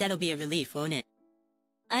 That'll be a relief, won't it?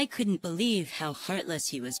 I couldn't believe how heartless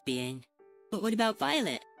he was being. But what about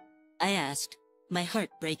Violet? I asked, my heart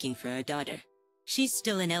breaking for our daughter. She's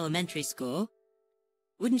still in elementary school.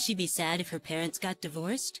 Wouldn't she be sad if her parents got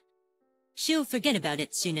divorced? She'll forget about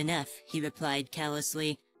it soon enough, he replied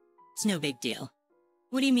callously. It's no big deal.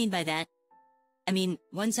 What do you mean by that? I mean,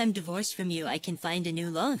 once I'm divorced from you, I can find a new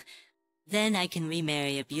love. Then I can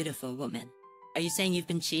remarry a beautiful woman. Are you saying you've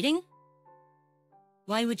been cheating?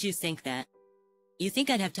 Why would you think that? You think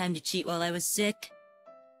I'd have time to cheat while I was sick?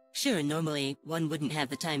 Sure, normally one wouldn't have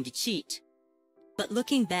the time to cheat. But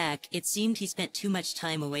looking back, it seemed he spent too much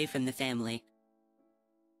time away from the family.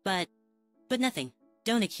 But nothing.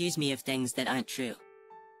 Don't accuse me of things that aren't true.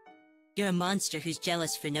 You're a monster who's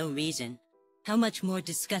jealous for no reason. How much more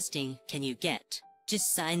disgusting can you get?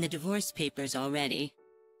 Just sign the divorce papers already.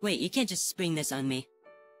 Wait, you can't just spring this on me.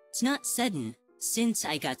 It's not sudden. Since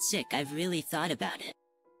I got sick, I've really thought about it.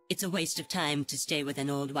 It's a waste of time to stay with an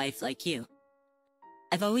old wife like you.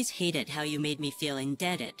 I've always hated how you made me feel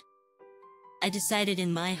indebted. I decided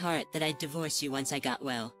in my heart that I'd divorce you once I got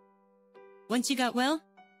well. Once you got well?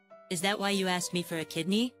 Is that why you asked me for a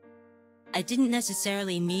kidney? I didn't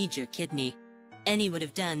necessarily need your kidney. Any would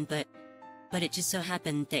have done, but it just so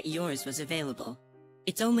happened that yours was available.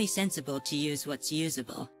 It's only sensible to use what's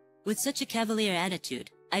usable. With such a cavalier attitude,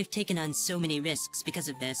 I've taken on so many risks because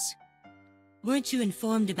of this. Weren't you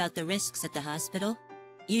informed about the risks at the hospital?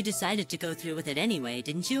 You decided to go through with it anyway,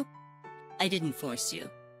 didn't you? I didn't force you.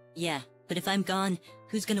 Yeah, but if I'm gone,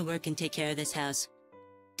 who's gonna work and take care of this house?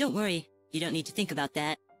 Don't worry, you don't need to think about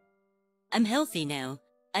that. I'm healthy now.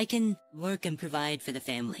 I can work and provide for the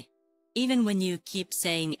family. Even when you keep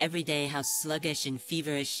saying every day how sluggish and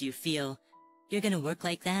feverish you feel, you're gonna work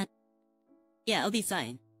like that? Yeah, I'll be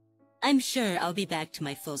fine. I'm sure I'll be back to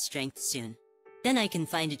my full strength soon. Then I can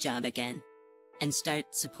find a job again, and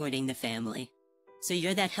start supporting the family. So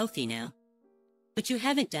you're that healthy now? But you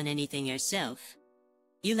haven't done anything yourself.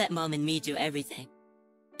 You let Mom and me do everything.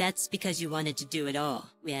 That's because you wanted to do it all,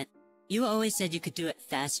 yet you always said you could do it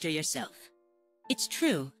faster yourself. It's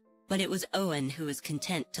true, but it was Owen who was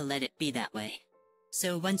content to let it be that way.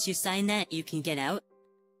 So once you sign that, you can get out?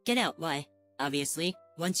 Get out, why? Obviously,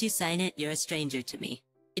 once you sign it, you're a stranger to me.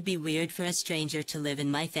 It'd be weird for a stranger to live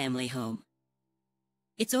in my family home.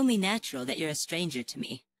 It's only natural that you're a stranger to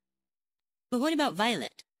me. But what about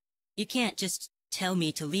Violet? You can't just tell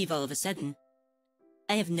me to leave all of a sudden.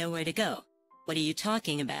 I have nowhere to go. What are you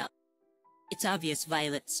talking about? It's obvious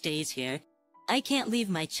Violet stays here. I can't leave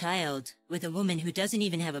my child with a woman who doesn't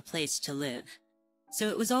even have a place to live. So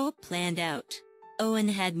it was all planned out. Owen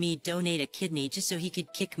had me donate a kidney just so he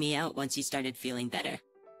could kick me out once he started feeling better.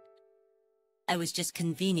 I was just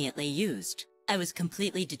conveniently used. I was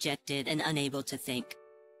completely dejected and unable to think.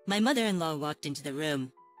 My mother-in-law walked into the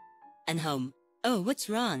room and home. Oh, what's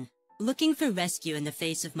wrong? Looking for rescue in the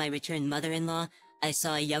face of my returned mother-in-law, I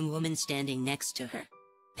saw a young woman standing next to her.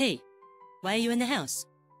 Hey, why are you in the house?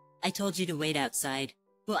 I told you to wait outside.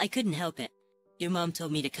 Well, I couldn't help it. Your mom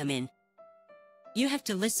told me to come in. You have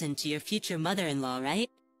to listen to your future mother-in-law, right?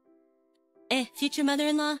 Future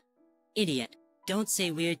mother-in-law? Idiot. Don't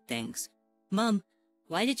say weird things. Mom,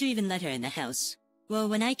 why did you even let her in the house? Well,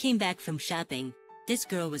 when I came back from shopping, this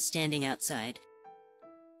girl was standing outside.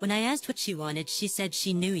 When I asked what she wanted, she said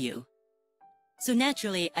she knew you. So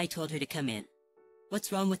naturally, I told her to come in.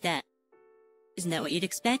 What's wrong with that? Isn't that what you'd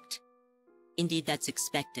expect? Indeed, that's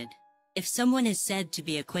expected. If someone is said to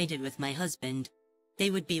be acquainted with my husband, they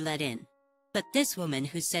would be let in. But this woman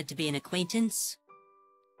who's said to be an acquaintance?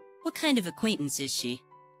 What kind of acquaintance is she?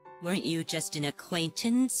 Weren't you just an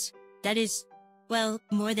acquaintance? That is, well,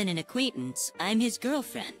 more than an acquaintance. I'm his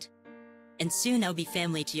girlfriend. And soon I'll be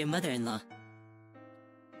family to your mother-in-law.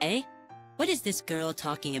 What is this girl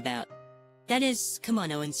talking about? That is, come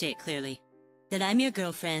on Owen, say it clearly. That I'm your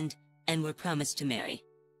girlfriend, and we're promised to marry.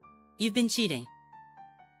 You've been cheating.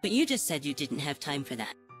 But you just said you didn't have time for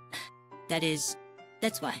that.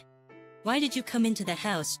 That's why. Why did you come into the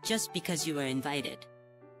house just because you were invited?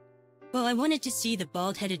 Well, I wanted to see the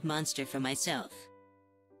bald-headed monster for myself.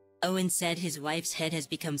 Owen said his wife's head has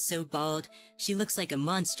become so bald, she looks like a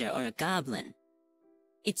monster or a goblin.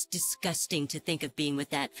 It's disgusting to think of being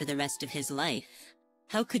with that for the rest of his life.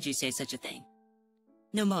 How could you say such a thing?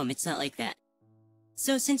 No, Mom, it's not like that.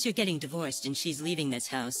 So since you're getting divorced and she's leaving this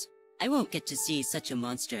house, I won't get to see such a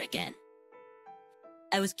monster again.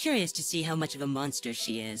 I was curious to see how much of a monster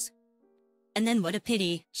she is. And then what a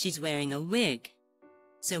pity, she's wearing a wig.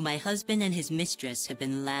 So my husband and his mistress have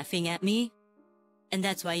been laughing at me? And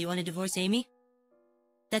that's why you want to divorce Amy?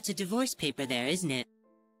 That's a divorce paper there, isn't it?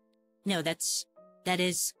 No, that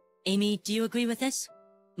is... Amy, do you agree with this?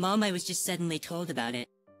 Mom, I was just suddenly told about it.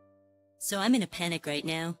 So I'm in a panic right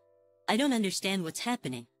now. I don't understand what's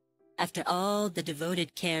happening. After all the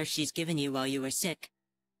devoted care she's given you while you were sick.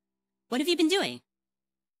 What have you been doing?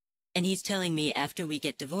 And he's telling me after we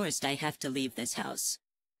get divorced I have to leave this house.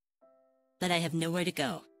 But I have nowhere to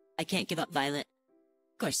go. I can't give up Violet.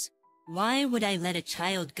 Of course, why would I let a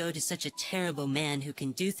child go to such a terrible man who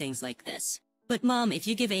can do things like this? But Mom, if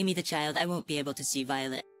you give Amy the child, I won't be able to see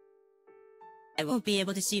Violet. I won't be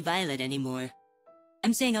able to see Violet anymore.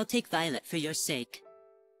 I'm saying I'll take Violet for your sake.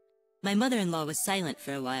 My mother-in-law was silent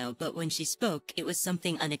for a while, but when she spoke, it was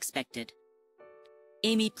something unexpected.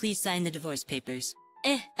 Amy, please sign the divorce papers.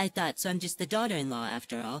 I thought, so I'm just the daughter-in-law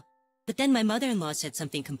after all. But then my mother-in-law said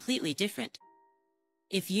something completely different.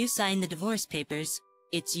 If you sign the divorce papers,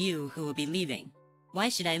 it's you who will be leaving. Why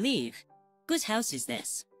should I leave? Whose house is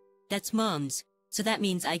this? That's Mom's, so that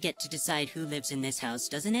means I get to decide who lives in this house,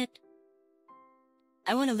 doesn't it?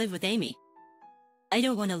 I want to live with Amy. I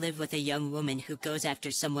don't want to live with a young woman who goes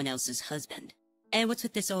after someone else's husband. And what's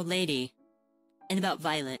with this old lady? And about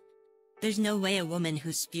Violet? There's no way a woman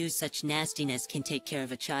who spews such nastiness can take care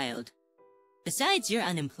of a child. Besides, you're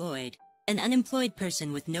unemployed. An unemployed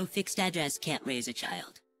person with no fixed address can't raise a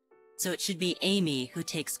child. So it should be Amy who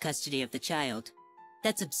takes custody of the child.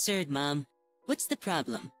 That's absurd, Mom. What's the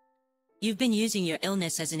problem? You've been using your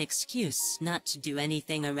illness as an excuse not to do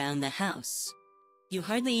anything around the house. You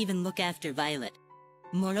hardly even look after Violet.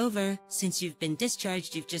 Moreover, since you've been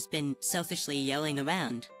discharged, you've just been selfishly yelling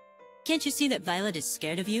around. Can't you see that Violet is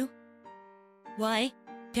scared of you? Why?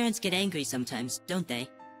 Parents get angry sometimes, don't they?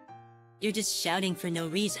 You're just shouting for no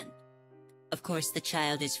reason. Of course, the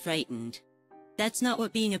child is frightened. That's not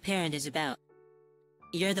what being a parent is about.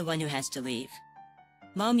 You're the one who has to leave.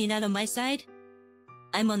 Mom, you're not on my side?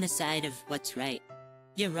 I'm on the side of what's right.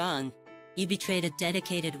 You're wrong. You betrayed a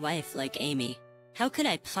dedicated wife like Amy. How could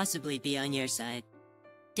I possibly be on your side?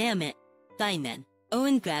 Damn it. Fine then.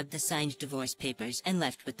 Owen grabbed the signed divorce papers and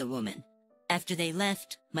left with the woman. After they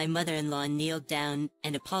left, my mother-in-law kneeled down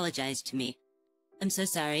and apologized to me. I'm so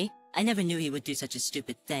sorry. I never knew he would do such a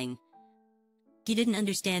stupid thing. He didn't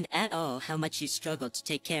understand at all how much you struggled to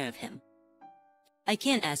take care of him. I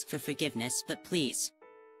can't ask for forgiveness, but please.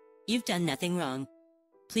 You've done nothing wrong.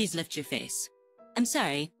 Please lift your face. I'm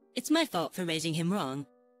sorry. It's my fault for raising him wrong.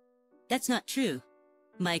 That's not true.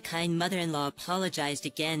 My kind mother-in-law apologized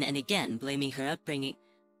again and again, blaming her upbringing.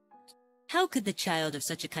 How could the child of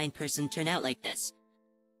such a kind person turn out like this?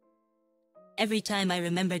 Every time I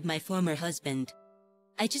remembered my former husband,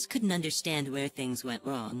 I just couldn't understand where things went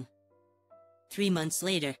wrong. 3 months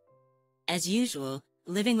later, as usual,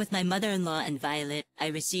 living with my mother-in-law and Violet, I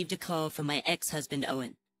received a call from my ex-husband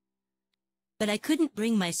Owen. But I couldn't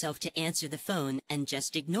bring myself to answer the phone and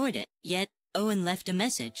just ignored it. Yet, Owen left a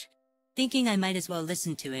message. Thinking I might as well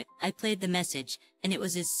listen to it, I played the message, and it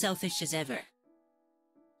was as selfish as ever.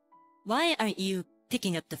 Why aren't you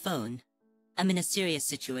picking up the phone? I'm in a serious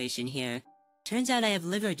situation here. Turns out I have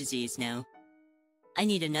liver disease now. I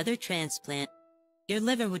need another transplant. Your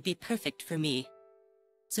liver would be perfect for me.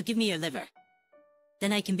 So give me your liver.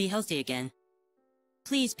 Then I can be healthy again.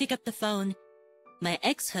 Please pick up the phone. My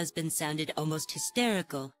ex-husband sounded almost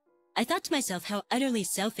hysterical. I thought to myself how utterly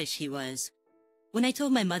selfish he was. When I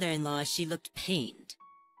told my mother-in-law, she looked pained.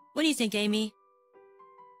 What do you think, Amy?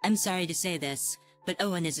 I'm sorry to say this, but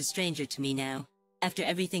Owen is a stranger to me now. After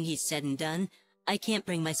everything he's said and done, I can't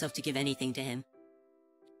bring myself to give anything to him.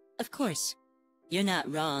 Of course. You're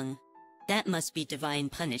not wrong. That must be divine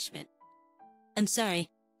punishment. I'm sorry.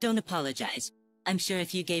 Don't apologize. I'm sure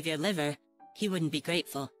if you gave your liver, he wouldn't be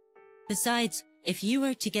grateful. Besides, if you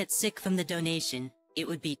were to get sick from the donation, it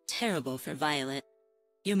would be terrible for Violet.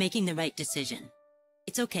 You're making the right decision.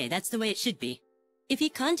 It's okay, that's the way it should be. If he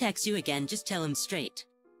contacts you again, just tell him straight.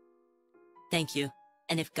 Thank you.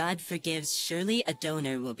 And if God forgives, surely a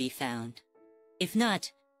donor will be found. If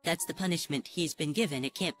not, that's the punishment he's been given.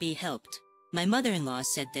 It can't be helped. My mother-in-law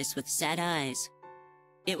said this with sad eyes.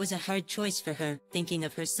 It was a hard choice for her, thinking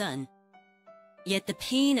of her son. Yet the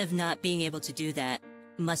pain of not being able to do that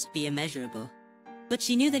must be immeasurable. But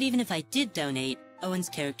she knew that even if I did donate, Owen's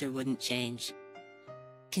character wouldn't change.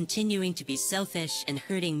 Continuing to be selfish and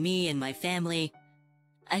hurting me and my family,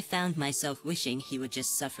 I found myself wishing he would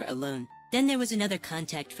just suffer alone. Then there was another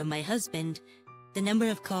contact from my husband. The number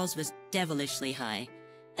of calls was devilishly high,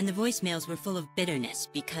 and the voicemails were full of bitterness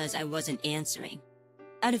because I wasn't answering.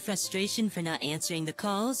 Out of frustration for not answering the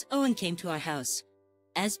calls, Owen came to our house.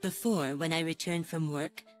 As before, when I returned from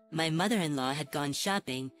work, my mother-in-law had gone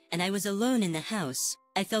shopping, and I was alone in the house.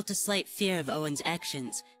 I felt a slight fear of Owen's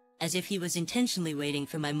actions, as if he was intentionally waiting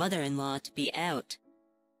for my mother-in-law to be out.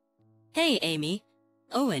 Hey, Amy.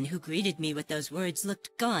 Owen, who greeted me with those words,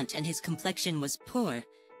 looked gaunt and his complexion was poor.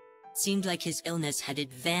 Seemed like his illness had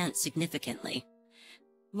advanced significantly.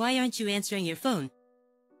 Why aren't you answering your phone?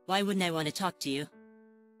 Why wouldn't I want to talk to you?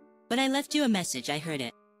 But I left you a message, I heard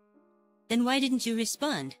it. Then why didn't you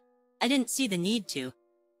respond? I didn't see the need to.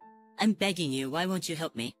 I'm begging you, why won't you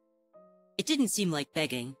help me? It didn't seem like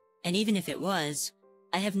begging, and even if it was,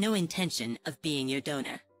 I have no intention of being your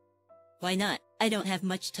donor. Why not? I don't have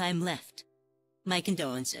much time left. My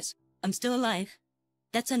condolences. I'm still alive.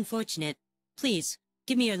 That's unfortunate. Please,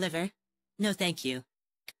 give me your liver. No thank you.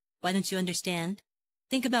 Why don't you understand?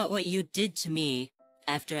 Think about what you did to me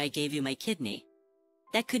after I gave you my kidney.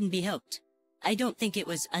 That couldn't be helped. I don't think it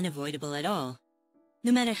was unavoidable at all.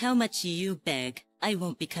 No matter how much you beg, I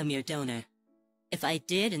won't become your donor. If I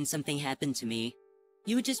did and something happened to me,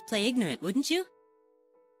 you would just play ignorant, wouldn't you?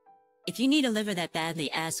 If you need a liver that badly,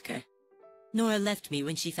 ask her. Nora left me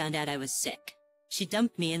when she found out I was sick. She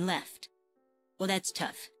dumped me and left. Well, that's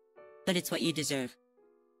tough. But it's what you deserve.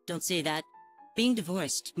 Don't say that. Being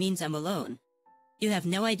divorced means I'm alone. You have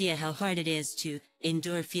no idea how hard it is to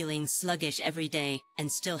endure feeling sluggish every day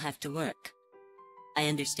and still have to work. I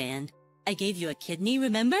understand. I gave you a kidney,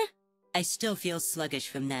 remember? I still feel sluggish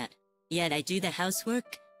from that. Yet I do the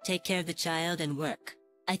housework, take care of the child, and work.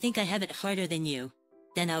 I think I have it harder than you.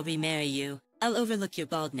 Then I'll remarry you. I'll overlook your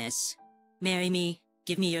baldness. Marry me,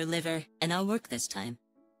 give me your liver, and I'll work this time.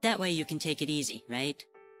 That way you can take it easy, right?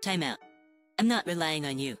 Time out. I'm not relying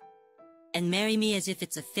on you. And marry me as if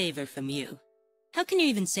it's a favor from you. How can you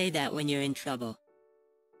even say that when you're in trouble?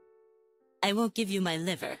 I won't give you my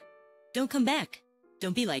liver. Don't come back.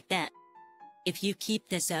 Don't be like that. If you keep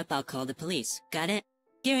this up, I'll call the police. Got it?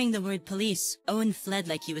 Hearing the word police, Owen fled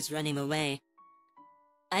like he was running away.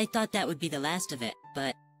 I thought that would be the last of it,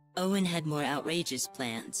 but Owen had more outrageous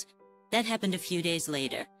plans. That happened a few days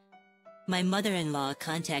later. My mother-in-law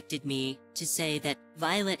contacted me to say that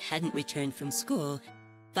Violet hadn't returned from school.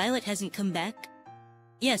 Violet hasn't come back?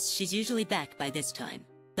 Yes, she's usually back by this time,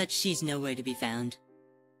 but she's nowhere to be found.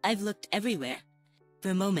 I've looked everywhere.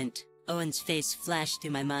 For a moment, Owen's face flashed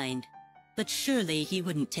through my mind, but surely he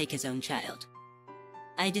wouldn't take his own child.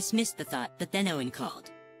 I dismissed the thought, but then Owen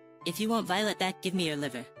called. If you want Violet back, give me your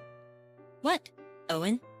liver. What?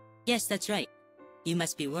 Owen? Yes, that's right. You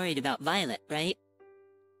must be worried about Violet, right?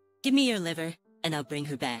 Give me your liver, and I'll bring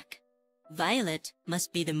her back. Violet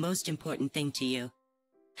must be the most important thing to you.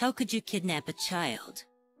 How could you kidnap a child?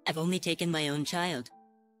 I've only taken my own child.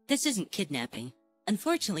 This isn't kidnapping.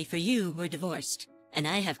 Unfortunately for you, we're divorced, and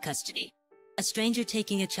I have custody. A stranger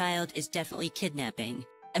taking a child is definitely kidnapping.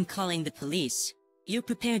 I'm calling the police. You're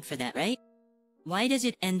prepared for that, right? Why does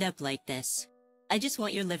it end up like this? I just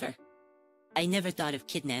want your liver. I never thought of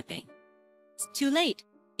kidnapping. It's too late.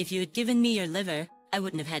 If you had given me your liver, I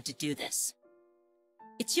wouldn't have had to do this.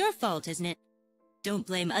 It's your fault, isn't it? Don't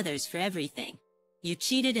blame others for everything. You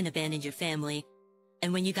cheated and abandoned your family,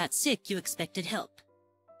 and when you got sick, you expected help.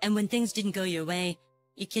 And when things didn't go your way,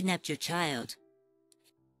 you kidnapped your child.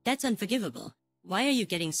 That's unforgivable. Why are you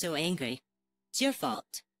getting so angry? It's your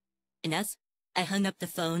fault. Enough? I hung up the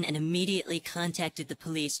phone and immediately contacted the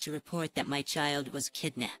police to report that my child was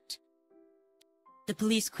kidnapped. The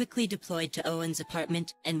police quickly deployed to Owen's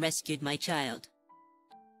apartment and rescued my child.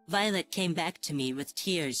 Violet came back to me with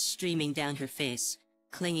tears streaming down her face,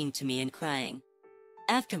 clinging to me and crying.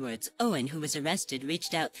 Afterwards, Owen, who was arrested,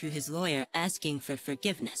 reached out through his lawyer asking for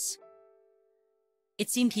forgiveness. It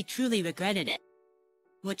seemed he truly regretted it.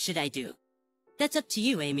 What should I do? That's up to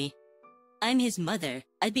you, Amy. I'm his mother.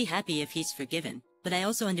 I'd be happy if he's forgiven, but I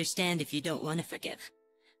also understand if you don't want to forgive.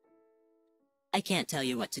 I can't tell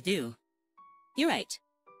you what to do. You're right.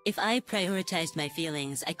 If I prioritized my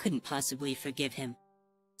feelings, I couldn't possibly forgive him.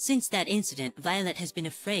 Since that incident, Violet has been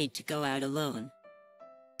afraid to go out alone.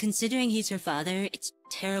 Considering he's her father, it's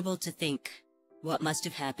terrible to think what must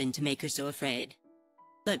have happened to make her so afraid.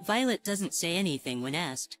 But Violet doesn't say anything when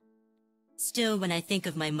asked. Still, when I think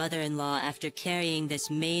of my mother-in-law after carrying this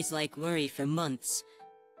maze-like worry for months,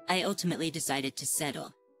 I ultimately decided to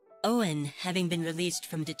settle. Owen, having been released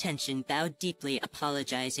from detention, bowed deeply,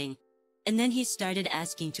 apologizing, and then he started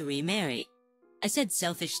asking to remarry. I said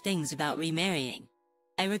selfish things about remarrying.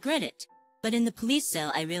 I regret it, but in the police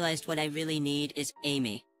cell I realized what I really need is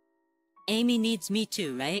Amy. Amy needs me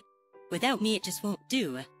too, right? Without me it just won't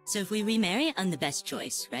do, so if we remarry, I'm the best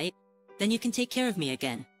choice, right? Then you can take care of me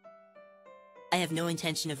again. I have no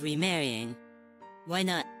intention of remarrying. Why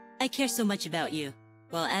not? I care so much about you.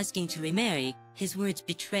 While asking to remarry, his words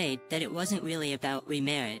betrayed that it wasn't really about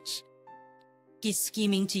remarriage. He's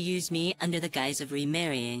scheming to use me under the guise of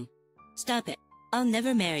remarrying. Stop it. I'll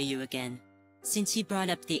never marry you again. Since he brought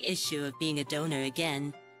up the issue of being a donor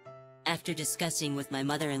again, after discussing with my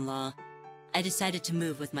mother-in-law, I decided to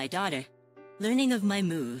move with my daughter. Learning of my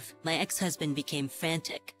move, my ex-husband became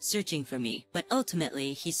frantic, searching for me, but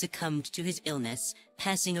ultimately he succumbed to his illness,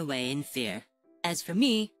 passing away in fear. As for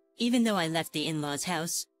me, even though I left the in-laws'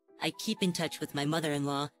 house, I keep in touch with my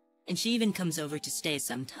mother-in-law, and she even comes over to stay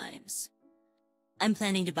sometimes. I'm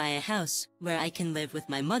planning to buy a house where I can live with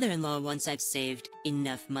my mother-in-law once I've saved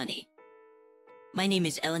enough money. My name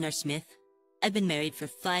is Eleanor Smith. I've been married for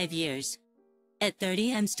 5 years. At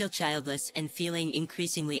 30, I'm still childless and feeling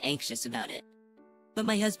increasingly anxious about it. But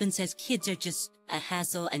my husband says kids are just a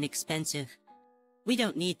hassle and expensive. We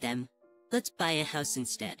don't need them. Let's buy a house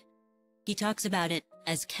instead. He talks about it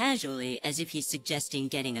as casually as if he's suggesting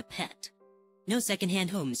getting a pet. No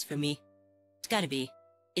second-hand homes for me. It's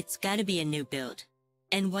gotta be a new build.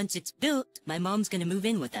 And once it's built, my mom's gonna move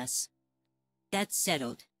in with us. That's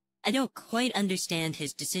settled. I don't quite understand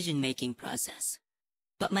his decision-making process.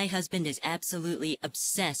 But my husband is absolutely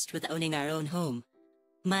obsessed with owning our own home.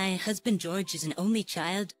 My husband George is an only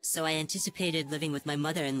child, so I anticipated living with my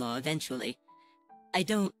mother-in-law eventually. I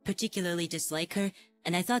don't particularly dislike her,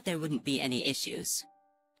 and I thought there wouldn't be any issues.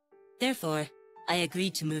 Therefore, I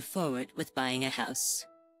agreed to move forward with buying a house.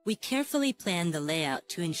 We carefully planned the layout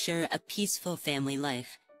to ensure a peaceful family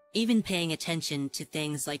life, even paying attention to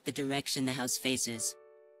things like the direction the house faces.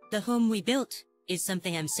 The home we built is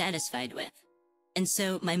something I'm satisfied with. And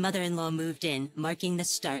so my mother-in-law moved in, marking the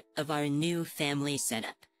start of our new family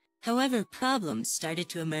setup. However, problems started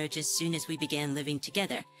to emerge as soon as we began living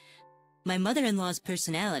together. My mother-in-law's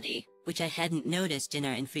personality, which I hadn't noticed in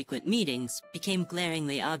our infrequent meetings, became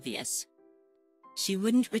glaringly obvious. She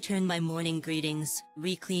wouldn't return my morning greetings,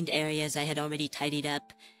 re-cleaned areas I had already tidied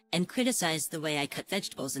up, and criticized the way I cut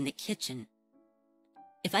vegetables in the kitchen.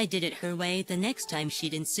 If I did it her way, the next time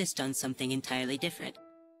she'd insist on something entirely different.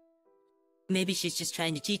 maybe she's just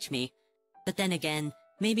trying to teach me. But then again,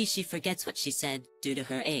 maybe she forgets what she said due to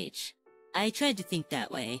her age. I tried to think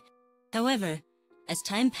that way. However, as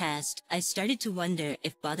time passed, I started to wonder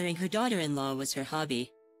if bothering her daughter-in-law was her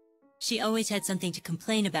hobby. She always had something to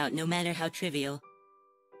complain about, no matter how trivial.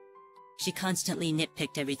 She constantly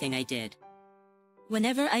nitpicked everything I did.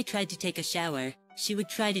 Whenever I tried to take a shower, she would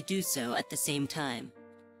try to do so at the same time.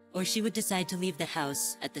 Or she would decide to leave the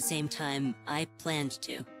house at the same time I planned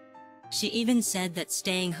to. She even said that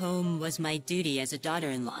staying home was my duty as a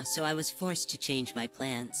daughter-in-law, so I was forced to change my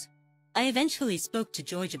plans. I eventually spoke to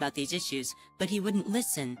George about these issues, but he wouldn't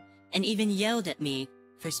listen, and even yelled at me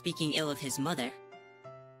for speaking ill of his mother.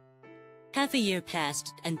 Half a year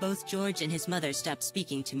passed, and both George and his mother stopped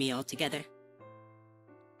speaking to me altogether.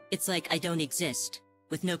 It's like I don't exist,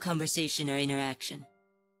 with no conversation or interaction.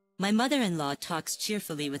 My mother-in-law talks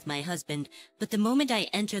cheerfully with my husband, but the moment I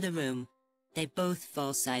enter the room, they both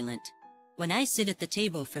fall silent. When I sit at the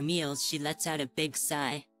table for meals, she lets out a big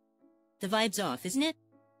sigh. The vibe's off, isn't it?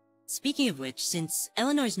 Speaking of which, since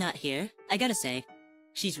Eleanor's not here, I gotta say,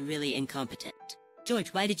 she's really incompetent. George,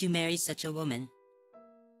 why did you marry such a woman?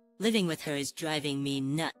 Living with her is driving me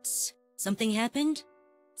nuts. Something happened?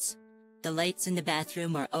 The lights in the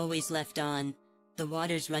bathroom are always left on, the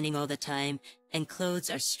water's running all the time, and clothes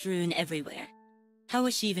are strewn everywhere. How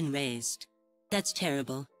was she even raised? That's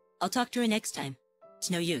terrible. I'll talk to her next time.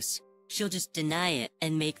 It's no use. She'll just deny it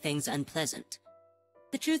and make things unpleasant.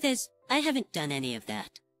 The truth is, I haven't done any of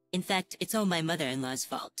that. In fact, it's all my mother-in-law's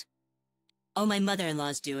fault. All my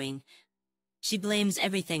mother-in-law's doing. She blames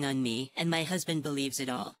everything on me, and my husband believes it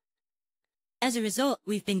all. As a result,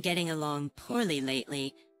 we've been getting along poorly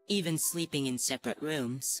lately, even sleeping in separate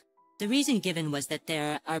rooms. The reason given was that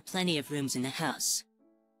there are plenty of rooms in the house.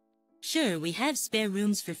 Sure, we have spare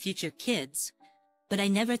rooms for future kids, but I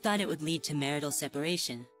never thought it would lead to marital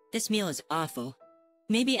separation. This meal is awful.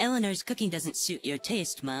 Maybe Eleanor's cooking doesn't suit your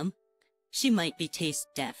taste, Mom. She might be taste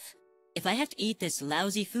deaf. If I have to eat this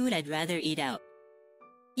lousy food, I'd rather eat out.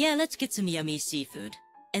 Yeah, let's get some yummy seafood.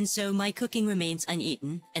 And so my cooking remains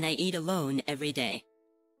uneaten, and I eat alone every day.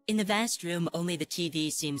 In the vast room, only the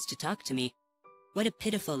TV seems to talk to me. What a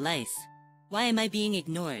pitiful life. Why am I being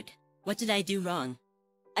ignored? What did I do wrong?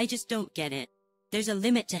 I just don't get it. There's a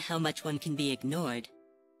limit to how much one can be ignored.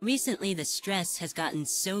 Recently, the stress has gotten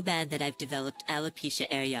so bad that I've developed alopecia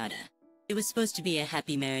areata. It was supposed to be a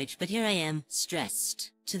happy marriage, but here I am,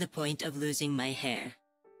 stressed, to the point of losing my hair.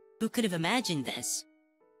 Who could have imagined this?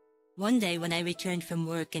 One day when I returned from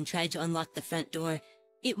work and tried to unlock the front door,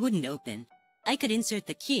 it wouldn't open. I could insert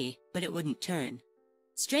the key, but it wouldn't turn.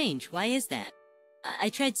 Strange, why is that? I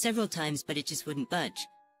tried several times, but it just wouldn't budge.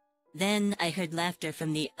 Then I heard laughter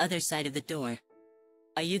from the other side of the door.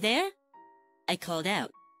 Are you there? I called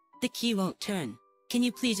out. The key won't turn. Can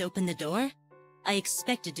you please open the door? I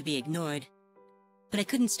expected to be ignored, but I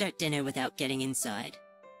couldn't start dinner without getting inside.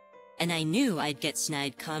 And I knew I'd get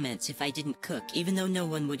snide comments if I didn't cook, even though no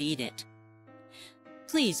one would eat it.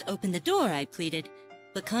 Please open the door, I pleaded,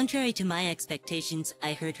 but contrary to my expectations,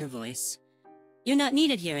 I heard her voice. You're not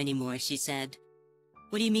needed here anymore, she said.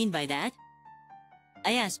 What do you mean by that?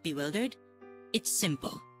 I asked, bewildered. It's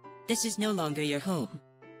simple. This is no longer your home.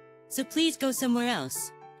 So please go somewhere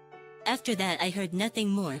else. After that, I heard nothing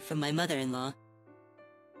more from my mother-in-law.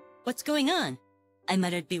 What's going on? I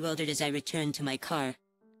muttered, bewildered, as I returned to my car.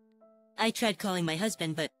 I tried calling my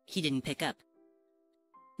husband, but he didn't pick up.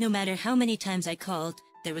 No matter how many times I called,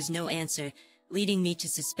 there was no answer, leading me to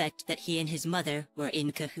suspect that he and his mother were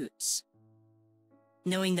in cahoots.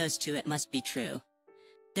 Knowing those two, it must be true.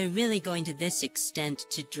 They're really going to this extent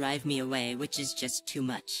to drive me away, which is just too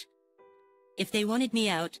much. If they wanted me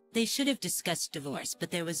out, they should have discussed divorce,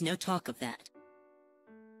 but there was no talk of that.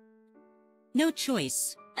 No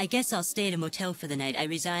choice. I guess I'll stay at a motel for the night. I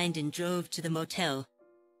resigned and drove to the motel.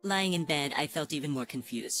 Lying in bed, I felt even more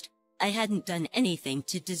confused. I hadn't done anything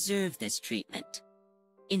to deserve this treatment.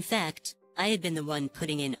 In fact, I had been the one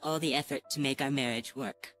putting in all the effort to make our marriage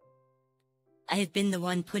work. I had been the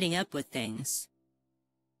one putting up with things.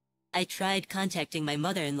 I tried contacting my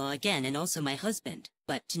mother-in-law again and also my husband,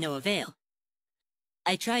 but to no avail.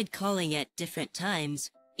 I tried calling at different times,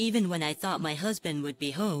 even when I thought my husband would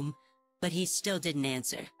be home, but he still didn't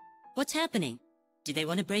answer. What's happening? Do they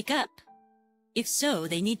want to break up? If so,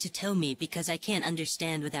 they need to tell me, because I can't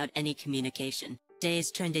understand without any communication.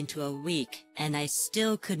 Days turned into a week, and I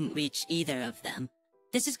still couldn't reach either of them.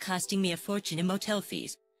 This is costing me a fortune in motel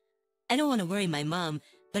fees. I don't want to worry my mom,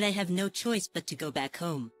 but I have no choice but to go back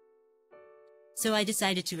home. So I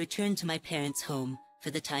decided to return to my parents' home for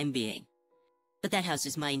the time being. But that house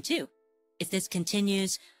is mine too. If this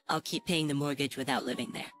continues, I'll keep paying the mortgage without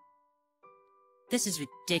living there. This is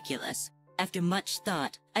ridiculous. After much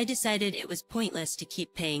thought, I decided it was pointless to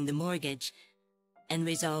keep paying the mortgage and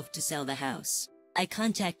resolved to sell the house. I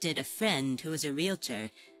contacted a friend who was a realtor,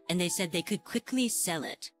 and they said they could quickly sell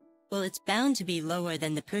it. Well, it's bound to be lower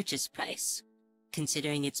than the purchase price,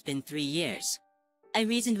 considering it's been 3 years. I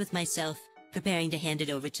reasoned with myself, preparing to hand it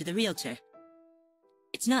over to the realtor.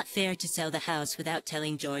 It's not fair to sell the house without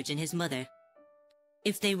telling George and his mother.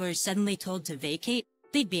 If they were suddenly told to vacate,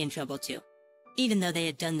 they'd be in trouble too. Even though they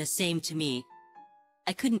had done the same to me,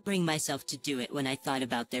 I couldn't bring myself to do it when I thought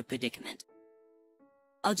about their predicament.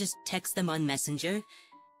 I'll just text them on Messenger,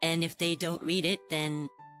 and if they don't read it, then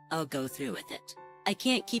I'll go through with it. I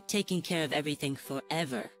can't keep taking care of everything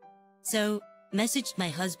forever. So, messaged my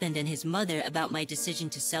husband and his mother about my decision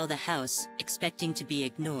to sell the house, expecting to be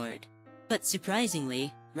ignored. But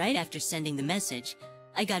surprisingly, right after sending the message,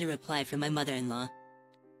 I got a reply from my mother-in-law.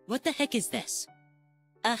 "What the heck is this?"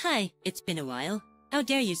 Hi, it's been a while. How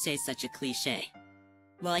dare you say such a cliché?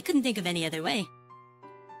 Well, I couldn't think of any other way.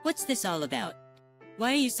 What's this all about?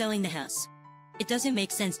 Why are you selling the house? It doesn't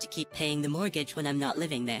make sense to keep paying the mortgage when I'm not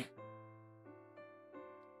living there.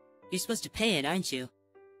 You're supposed to pay it, aren't you?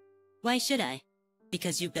 Why should I?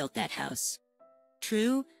 Because you built that house.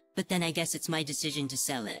 True, but then I guess it's my decision to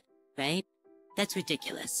sell it, right? That's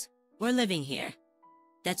ridiculous. We're living here.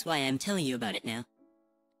 That's why I'm telling you about it now.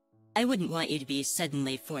 I wouldn't want you to be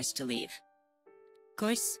suddenly forced to leave. Of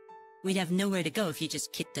course, we'd have nowhere to go if you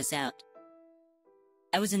just kicked us out.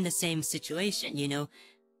 I was in the same situation, you know.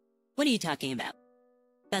 What are you talking about?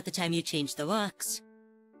 About the time you changed the locks.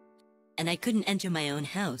 And I couldn't enter my own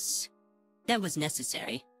house. That was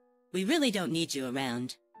necessary. We really don't need you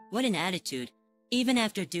around. What an attitude. Even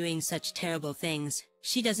after doing such terrible things,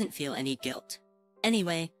 she doesn't feel any guilt.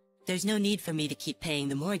 Anyway, there's no need for me to keep paying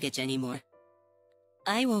the mortgage anymore.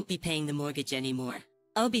 I won't be paying the mortgage anymore.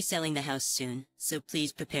 I'll be selling the house soon, so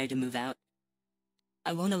please prepare to move out.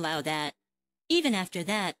 I won't allow that. Even after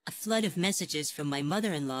that, a flood of messages from my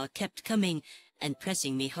mother-in-law kept coming and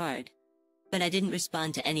pressing me hard. But I didn't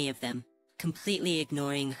respond to any of them, completely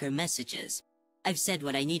ignoring her messages. I've said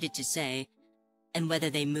what I needed to say, and whether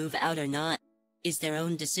they move out or not is their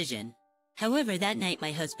own decision. However, that night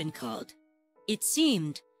my husband called. It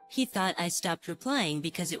seemed he thought I stopped replying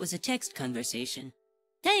because it was a text conversation.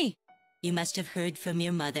 Hey, you must have heard from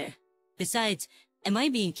your mother. Besides, am I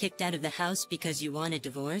being kicked out of the house because you want a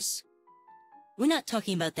divorce? We're not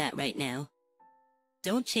talking about that right now.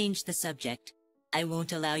 Don't change the subject. I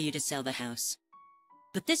won't allow you to sell the house.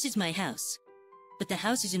 But this is my house. But the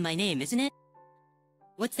house is in my name, isn't it?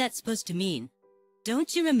 What's that supposed to mean?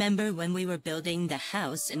 Don't you remember when we were building the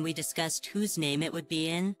house and we discussed whose name it would be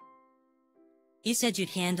in? You said you'd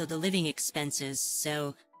handle the living expenses,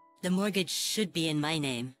 so the mortgage should be in my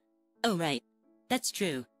name. Oh, right. That's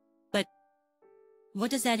true. But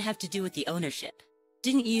what does that have to do with the ownership?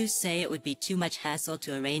 Didn't you say it would be too much hassle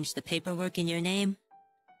to arrange the paperwork in your name?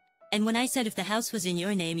 And when I said if the house was in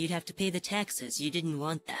your name, you'd have to pay the taxes, you didn't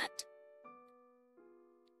want that.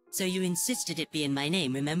 So you insisted it be in my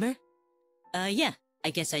name, remember? Yeah,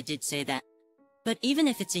 I guess I did say that. But even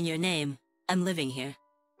if it's in your name, I'm living here.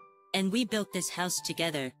 And we built this house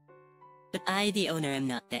together. But I, the owner, am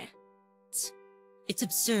not there. It's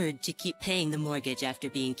absurd to keep paying the mortgage after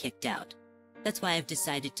being kicked out. That's why I've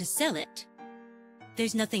decided to sell it.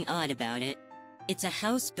 There's nothing odd about it. It's a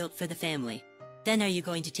house built for the family. Then are you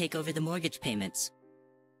going to take over the mortgage payments?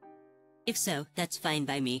 If so, that's fine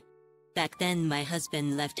by me. Back then, my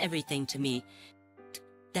husband left everything to me.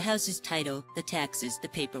 The house's title, the taxes, the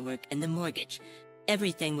paperwork, and the mortgage.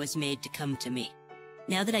 Everything was made to come to me.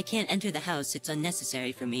 Now that I can't enter the house, it's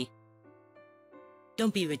unnecessary for me.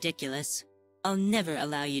 Don't be ridiculous. I'll never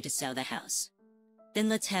allow you to sell the house. Then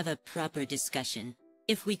let's have a proper discussion.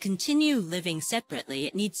 If we continue living separately,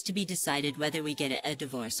 it needs to be decided whether we get a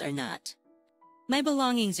divorce or not. My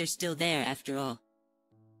belongings are still there, after all.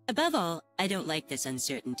 Above all, I don't like this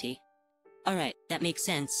uncertainty. Alright, that makes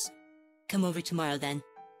sense. Come over tomorrow then.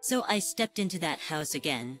 So I stepped into that house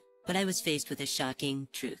again, but I was faced with a shocking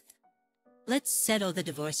truth. Let's settle the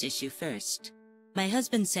divorce issue first. My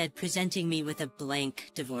husband said presenting me with a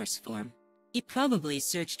blank divorce form. He probably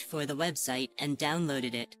searched for the website and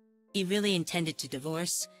downloaded it. He really intended to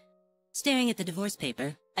divorce. Staring at the divorce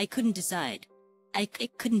paper, I couldn't decide. I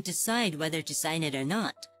couldn't decide whether to sign it or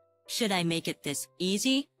not. Should I make it this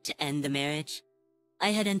easy to end the marriage? I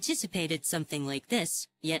had anticipated something like this,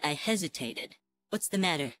 yet I hesitated. What's the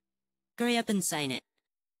matter? Hurry up and sign it.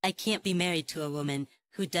 I can't be married to a woman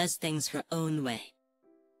who does things her own way.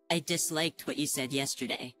 I disliked what you said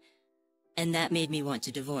yesterday, and that made me want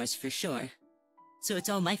to divorce for sure. So it's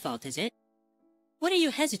all my fault, is it? What are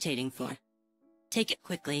you hesitating for? Take it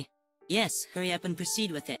quickly. Yes, hurry up and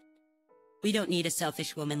proceed with it. We don't need a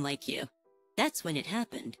selfish woman like you. That's when it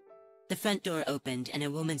happened. The front door opened and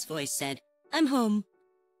a woman's voice said, "I'm home."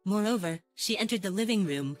 Moreover, she entered the living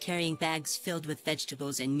room carrying bags filled with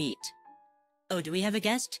vegetables and meat. "Oh, do we have a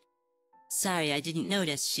guest?" "Sorry, I didn't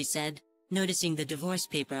notice," she said, noticing the divorce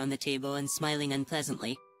paper on the table and smiling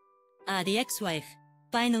unpleasantly. "Ah, the ex-wife.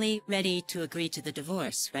 Finally ready to agree to the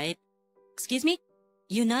divorce, right?" "Excuse me?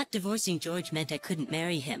 You not divorcing George meant I couldn't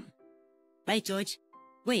marry him. Right, George?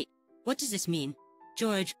 Wait, what does this mean?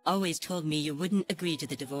 George always told me you wouldn't agree to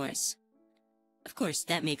the divorce." "Of course,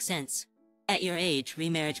 that makes sense. At your age,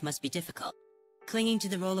 remarriage must be difficult. Clinging to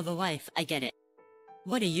the role of a wife, I get it."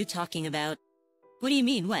 "What are you talking about?" "What do you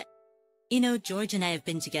mean, what? You know, George and I have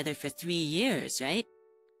been together for 3 years, right?"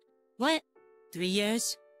 "What? 3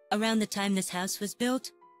 years? Around the time this house was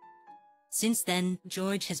built?" "Since then,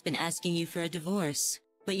 George has been asking you for a divorce,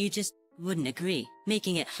 but you just wouldn't agree,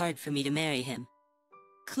 making it hard for me to marry him.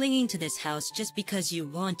 Clinging to this house just because you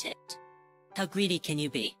want it. How greedy can you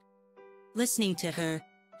be?" Listening to her,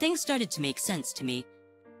 things started to make sense to me.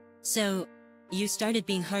 "So, you started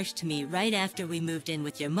being harsh to me right after we moved in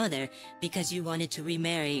with your mother because you wanted to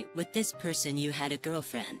remarry with this person you had a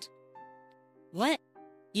girlfriend." "What?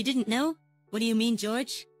 You didn't know? What do you mean,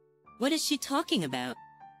 George? What is she talking about?"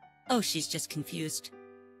 "Oh, she's just confused.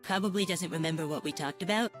 Probably doesn't remember what we talked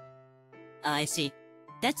about." "Ah, I see.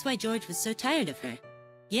 That's why George was so tired of her."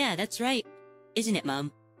 "Yeah, that's right. Isn't it,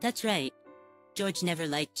 Mom? That's right. George never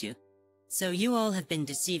liked you. So you all have been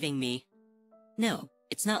deceiving me." "No,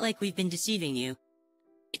 it's not like we've been deceiving you.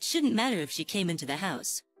 It shouldn't matter if she came into the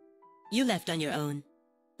house. You left on your own."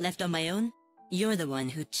 "Left on my own? You're the one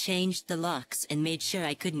who changed the locks and made sure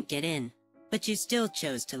I couldn't get in. But you still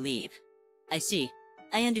chose to leave." "I see.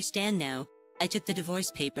 I understand now. I took the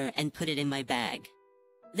divorce paper and put it in my bag.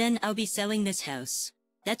 Then I'll be selling this house."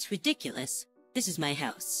 "That's ridiculous. This is my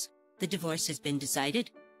house. The divorce has been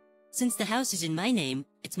decided. Since the house is in my name,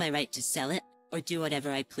 it's my right to sell it or do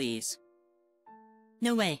whatever I please."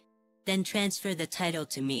 "No way. Then transfer the title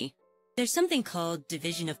to me. There's something called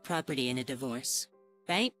division of property in a divorce,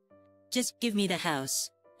 right? Just give me the house,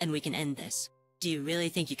 and we can end this. Do you really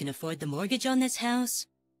think you can afford the mortgage on this house?"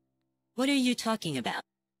 "What are you talking about?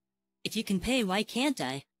 If you can pay, why can't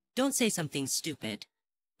I? Don't say something stupid."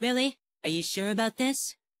 "Really? Are you sure about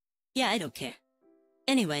this?" "Yeah, I don't care.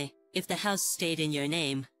 Anyway, if the house stayed in your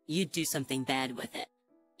name, you'd do something bad with it.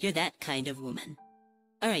 You're that kind of woman."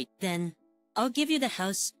 "Alright, then. I'll give you the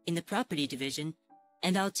house in the property division,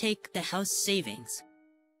 and I'll take the house savings.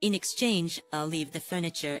 In exchange, I'll leave the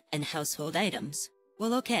furniture and household items."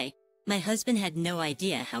 "Well, okay. My husband had no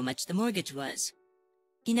idea how much the mortgage was.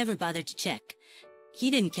 He never bothered to check. He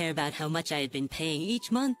didn't care about how much I had been paying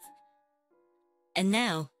each month. And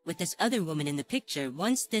now, with this other woman in the picture,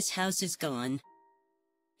 once this house is gone,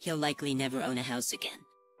 he'll likely never own a house again.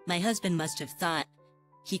 My husband must have thought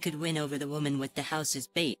he could win over the woman with the house as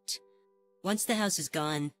bait. Once the house is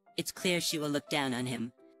gone, it's clear she will look down on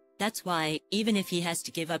him. That's why, even if he has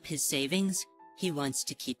to give up his savings, he wants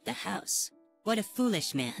to keep the house. What a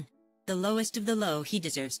foolish man. The lowest of the low, he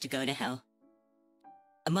deserves to go to hell."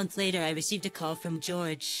 A month later, I received a call from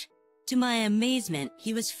George. To my amazement,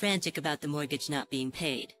 he was frantic about the mortgage not being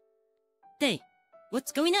paid. "Hey,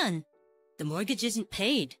 what's going on? The mortgage isn't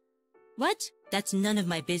paid." "What? That's none of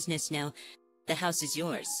my business now. The house is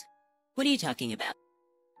yours." "What are you talking about?"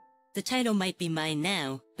 "The title might be mine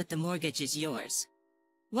now, but the mortgage is yours."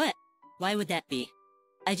 "What? Why would that be?"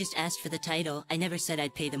 "I just asked for the title. I never said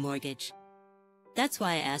I'd pay the mortgage." "That's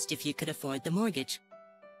why I asked if you could afford the mortgage."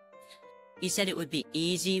 "You said it would be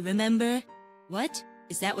easy, remember?" "What?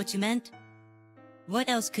 Is that what you meant?" "What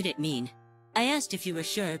else could it mean? I asked if you were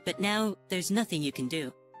sure, but now there's nothing you can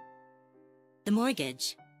do." "The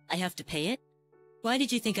mortgage? I have to pay it? Why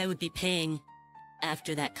did you think I would be paying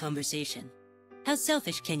after that conversation? How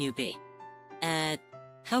selfish can you be?"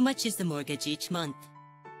 How much is the mortgage each month?"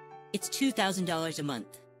 "It's $2,000 a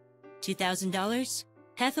month." $2,000?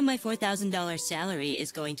 Half of my $4,000 salary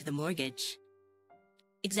is going to the mortgage."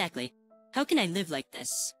 "Exactly. How can I live like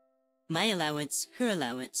this? My allowance, her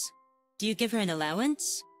allowance. Do you give her an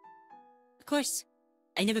allowance?" "Of course.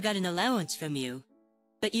 I never got an allowance from you."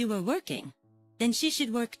 "But you were working. Then she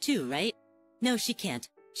should work too, right?" "No, she can't.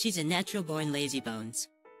 She's a natural-born lazybones.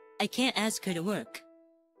 I can't ask her to work."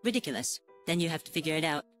 "Ridiculous. Then you have to figure it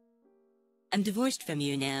out." "I'm divorced from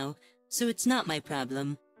you now, so it's not my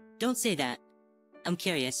problem." "Don't say that. I'm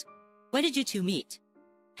curious. Why did you two meet?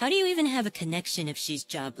 How do you even have a connection if she's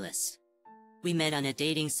jobless?" "We met on a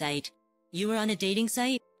dating site." "You were on a dating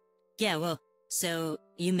site?" "Yeah, well, so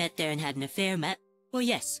you met there and had an affair, Matt?" "Well,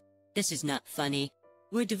 yes. This is not funny.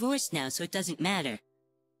 We're divorced now, so it doesn't matter.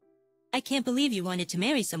 I can't believe you wanted to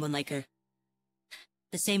marry someone like her.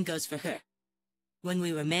 The same goes for her. When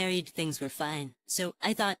we were married, things were fine, so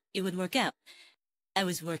I thought it would work out. I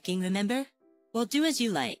was working, remember? Well, do as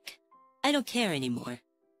you like. I don't care anymore.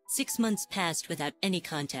 6 months passed without any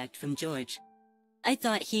contact from George. I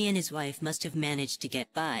thought he and his wife must have managed to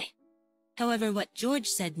get by. However, what George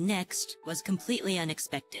said next was completely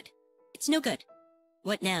unexpected. It's no good.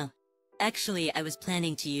 What now? Actually, I was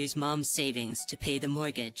planning to use Mom's savings to pay the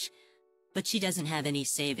mortgage, but she doesn't have any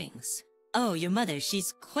savings. Oh, your mother,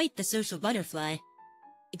 she's quite the social butterfly.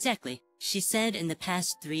 Exactly. She said in the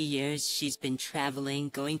past 3 years she's been traveling,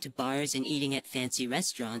 going to bars and eating at fancy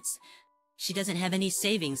restaurants. She doesn't have any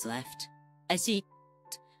savings left. I see.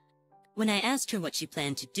 When I asked her what she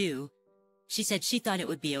planned to do, she said she thought it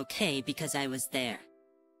would be okay because I was there.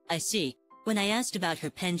 I see. When I asked about her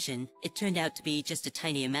pension, it turned out to be just a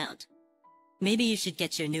tiny amount. Maybe you should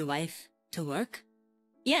get your new wife to work?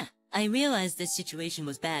 Yeah, I realized this situation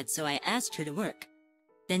was bad, so I asked her to work.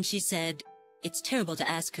 Then she said, it's terrible to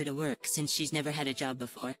ask her to work since she's never had a job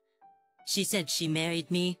before. She said she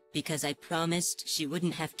married me because I promised she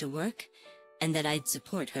wouldn't have to work and that I'd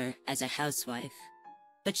support her as a housewife.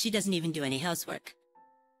 But she doesn't even do any housework.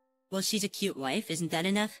 Well, she's a cute wife, isn't that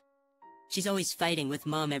enough? She's always fighting with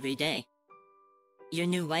Mom every day. Your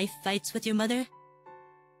new wife fights with your mother?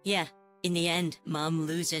 Yeah, in the end, Mom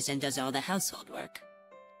loses and does all the household work.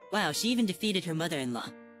 Wow, she even defeated her mother-in-law.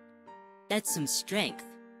 That's some strength.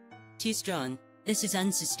 Too strong. This is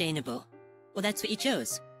unsustainable. Well, that's what you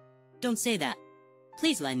chose. Don't say that.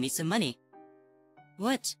 Please lend me some money.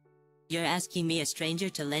 What? You're asking me, a stranger,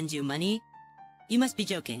 to lend you money? You must be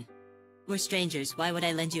joking. We're strangers, why would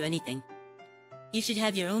I lend you anything? You should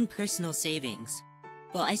have your own personal savings.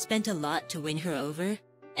 Well, I spent a lot to win her over,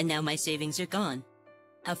 and now my savings are gone.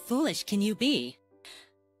 How foolish can you be?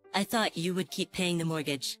 I thought you would keep paying the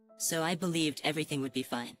mortgage, so I believed everything would be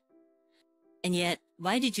fine. And yet,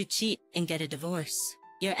 why did you cheat and get a divorce?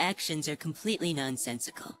 Your actions are completely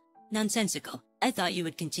nonsensical. Nonsensical. I thought you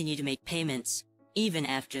would continue to make payments, even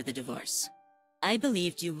after the divorce. I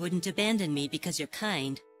believed you wouldn't abandon me because you're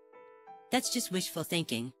kind. That's just wishful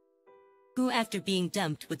thinking. Who, after being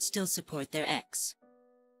dumped, would still support their ex?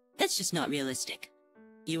 That's just not realistic.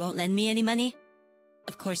 You won't lend me any money?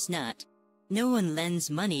 Of course not. No one lends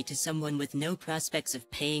money to someone with no prospects of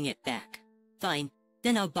paying it back. Fine,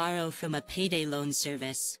 then I'll borrow from a payday loan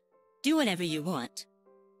service. Do whatever you want.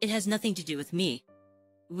 It has nothing to do with me.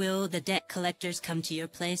 Will the debt collectors come to your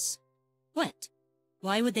place? What?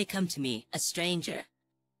 Why would they come to me, a stranger?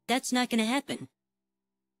 That's not gonna happen.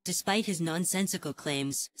 Despite his nonsensical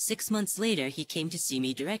claims, 6 months later he came to see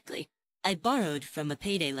me directly. I borrowed from a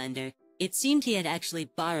payday lender. It seemed he had actually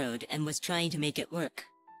borrowed and was trying to make it work.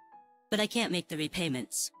 But I can't make the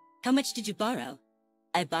repayments. How much did you borrow?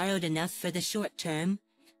 I borrowed enough for the short term,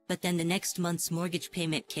 but then the next month's mortgage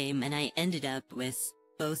payment came and I ended up with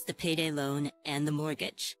both the payday loan and the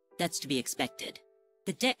mortgage. That's to be expected.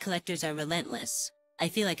 The debt collectors are relentless. I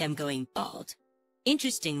feel like I'm going bald.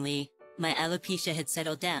 Interestingly, my alopecia had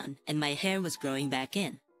settled down and my hair was growing back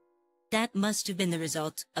in. That must have been the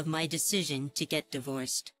result of my decision to get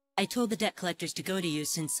divorced. I told the debt collectors to go to you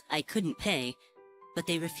since I couldn't pay, but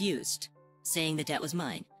they refused, saying the debt was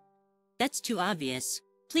mine. That's too obvious.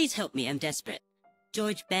 Please help me, I'm desperate.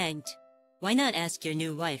 George begged. Why not ask your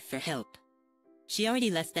new wife for help? She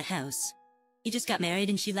already left the house. You just got married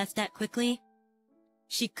and she left that quickly?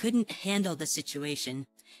 She couldn't handle the situation,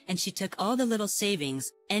 and she took all the little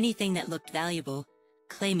savings, anything that looked valuable,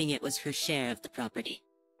 claiming it was her share of the property.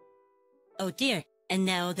 Oh dear, and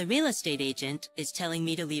now the real estate agent is telling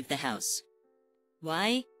me to leave the house.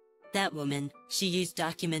 Why? That woman, she used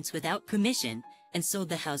documents without permission and sold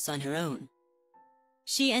the house on her own.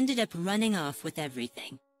 She ended up running off with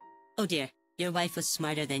everything. Oh dear, your wife was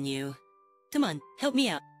smarter than you. Come on, help me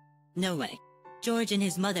out. No way. George and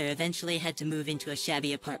his mother eventually had to move into a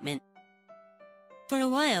shabby apartment. For a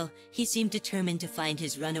while, he seemed determined to find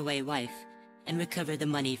his runaway wife and recover the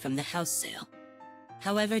money from the house sale.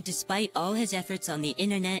 However, despite all his efforts on the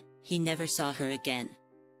internet, he never saw her again.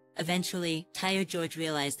 Eventually, tired George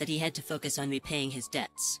realized that he had to focus on repaying his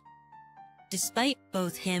debts. Despite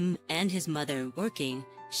both him and his mother working,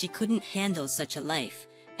 she couldn't handle such a life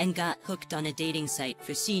and got hooked on a dating site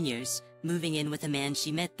for seniors, moving in with a man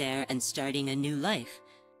she met there and starting a new life.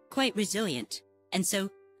 Quite resilient. And so,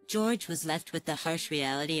 George was left with the harsh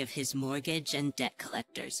reality of his mortgage and debt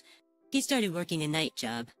collectors. He started working a night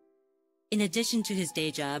job. In addition to his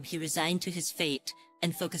day job, he resigned to his fate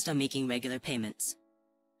and focused on making regular payments.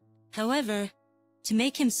 However, to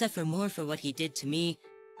make him suffer more for what he did to me,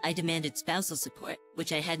 I demanded spousal support,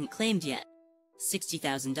 which I hadn't claimed yet.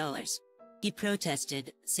 $60,000. He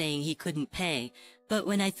protested, saying he couldn't pay, but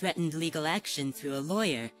when I threatened legal action through a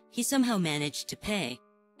lawyer, he somehow managed to pay.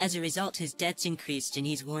 As a result, his debts increased and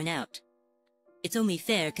he's worn out. It's only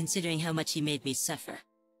fair considering how much he made me suffer.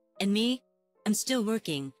 And me? I'm still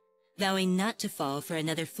working, vowing not to fall for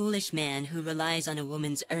another foolish man who relies on a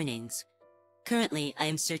woman's earnings. Currently, I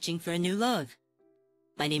am searching for a new love.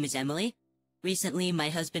 My name is Emily. Recently, my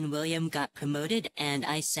husband William got promoted and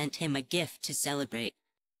I sent him a gift to celebrate.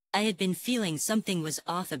 I had been feeling something was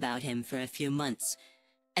off about him for a few months,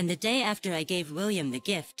 and the day after I gave William the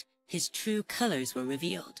gift, his true colors were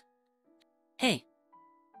revealed. Hey,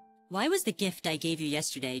 why was the gift I gave you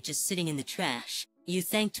yesterday just sitting in the trash? You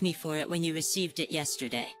thanked me for it when you received it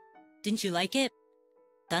yesterday. Didn't you like it?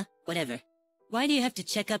 Huh? Whatever. Why do you have to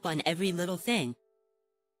check up on every little thing?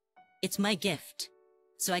 It's my gift,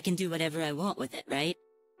 so I can do whatever I want with it, right?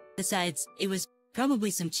 Besides, it was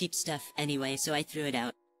probably some cheap stuff anyway, so I threw it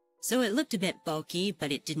out. So it looked a bit bulky,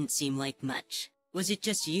 but it didn't seem like much. Was it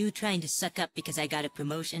just you trying to suck up because I got a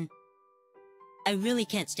promotion? I really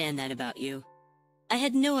can't stand that about you. I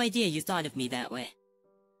had no idea you thought of me that way.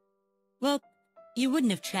 Well, you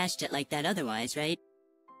wouldn't have trashed it like that otherwise, right?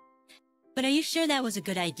 But are you sure that was a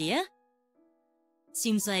good idea?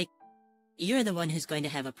 Seems like you're the one who's going to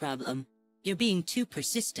have a problem. You're being too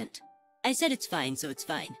persistent. I said it's fine, so it's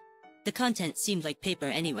fine. The content seemed like paper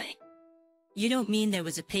anyway. You don't mean there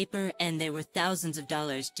was a paper and there were thousands of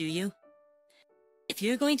dollars, do you? If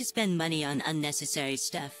you're going to spend money on unnecessary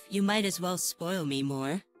stuff, you might as well spoil me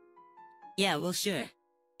more. Yeah, well sure.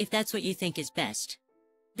 If that's what you think is best.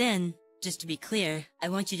 Then, just to be clear, I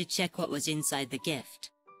want you to check what was inside the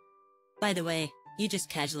gift. By the way, you just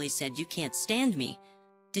casually said you can't stand me.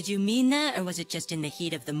 Did you mean that, or was it just in the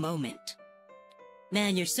heat of the moment?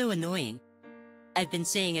 Man, you're so annoying. I've been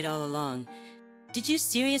saying it all along. Did you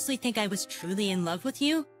seriously think I was truly in love with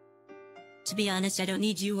you? To be honest, I don't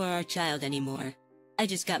need you or our child anymore. I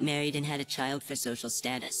just got married and had a child for social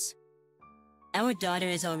status. Our daughter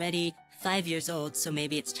is already 5 years old, so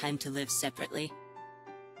maybe it's time to live separately.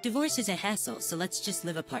 Divorce is a hassle, so let's just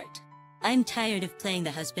live apart. I'm tired of playing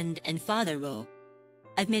the husband and father role.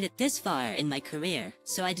 I've made it this far in my career,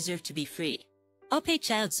 so I deserve to be free. I'll pay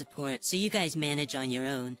child support so you guys manage on your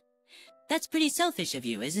own. That's pretty selfish of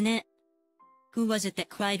you, isn't it? Who was it that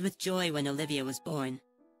cried with joy when Olivia was born?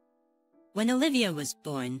 When Olivia was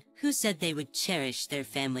born, who said they would cherish their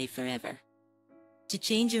family forever? To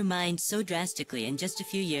change your mind so drastically in just a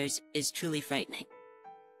few years is truly frightening.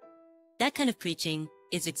 That kind of preaching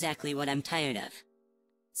is exactly what I'm tired of.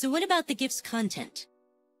 So what about the gift's content?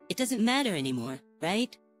 It doesn't matter anymore,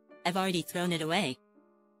 right? I've already thrown it away.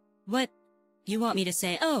 What? You want me to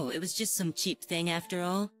say, oh, it was just some cheap thing after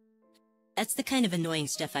all? That's the kind of annoying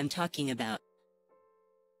stuff I'm talking about.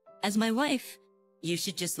 As my wife, you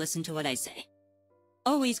should just listen to what I say.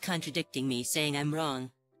 Always contradicting me, saying I'm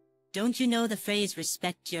wrong. Don't you know the phrase,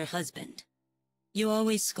 respect your husband? You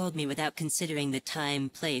always scold me without considering the time,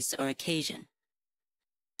 place, or occasion.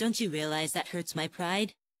 Don't you realize that hurts my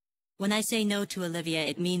pride? When I say no to Olivia,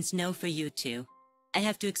 it means no for you too. I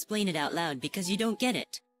have to explain it out loud because you don't get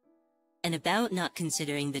it. And about not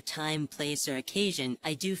considering the time, place, or occasion,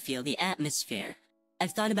 I do feel the atmosphere.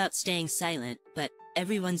 I've thought about staying silent, but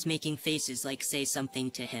everyone's making faces like say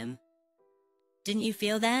something to him. Didn't you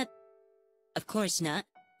feel that? Of course not.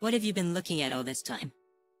 What have you been looking at all this time?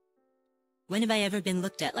 When have I ever been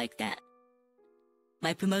looked at like that?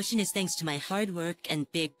 My promotion is thanks to my hard work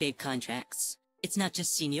and big contracts. It's not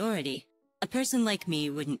just seniority. A person like me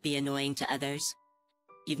wouldn't be annoying to others.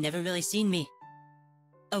 You've never really seen me.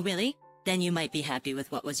 Oh really? Then you might be happy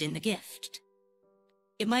with what was in the gift.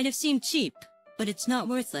 It might have seemed cheap, but it's not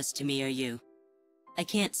worthless to me or you. I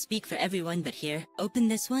can't speak for everyone, but here, open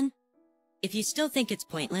this one. If you still think it's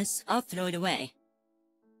pointless, I'll throw it away.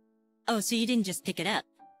 Oh, so you didn't just pick it up?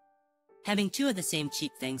 Having two of the same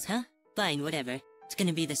cheap things, huh? Fine, whatever. It's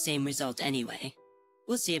gonna be the same result anyway.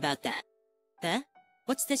 We'll see about that. Huh?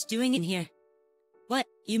 What's this doing in here? What,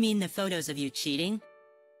 you mean the photos of you cheating?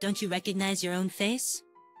 Don't you recognize your own face?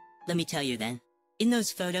 Let me tell you then. In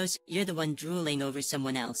those photos, you're the one drooling over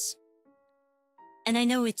someone else. And I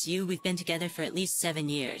know it's you. We've been together for at least 7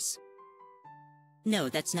 years. No,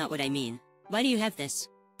 that's not what I mean. Why do you have this?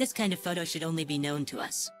 This kind of photo should only be known to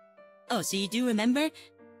us. Oh, so you do remember?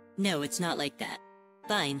 No, it's not like that.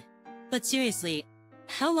 Fine. But seriously,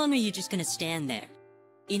 how long are you just gonna stand there?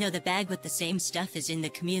 You know the bag with the same stuff is in the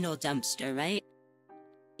communal dumpster, right?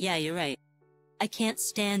 Yeah, you're right. I can't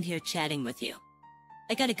stand here chatting with you.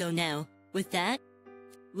 I gotta go now. With that,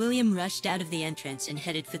 William rushed out of the entrance and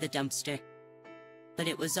headed for the dumpster. but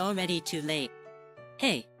it was already too late.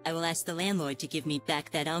 Hey, I will ask the landlord to give me back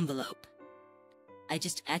that envelope. I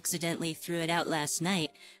just accidentally threw it out last night,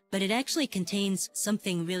 but it actually contains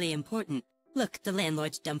something really important. Look, the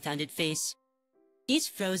landlord's dumbfounded face. He's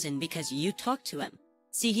frozen because you talked to him.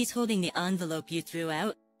 See, he's holding the envelope you threw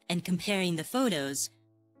out and comparing the photos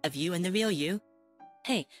of you and the real you.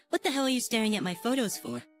 Hey, what the hell are you staring at my photos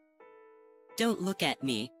for? Don't look at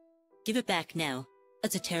me. Give it back now.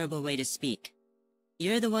 That's a terrible way to speak.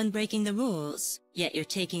 You're the one breaking the rules, yet you're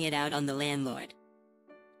taking it out on the landlord.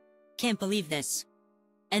 Can't believe this.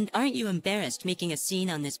 And aren't you embarrassed making a scene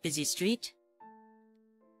on this busy street?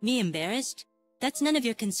 Me embarrassed? That's none of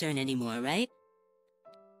your concern anymore, right?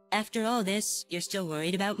 After all this, you're still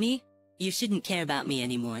worried about me? You shouldn't care about me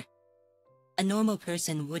anymore. A normal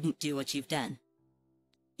person wouldn't do what you've done.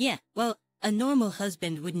 Yeah, well, a normal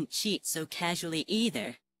husband wouldn't cheat so casually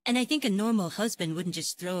either. And I think a normal husband wouldn't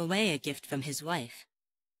just throw away a gift from his wife.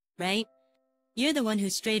 Right? You're the one who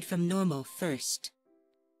strayed from normal first.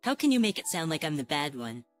 How can you make it sound like I'm the bad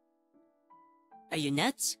one? Are you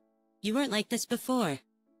nuts? You weren't like this before.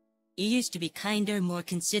 You used to be kinder, more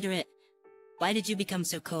considerate. Why did you become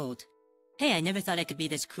so cold? Hey, I never thought I could be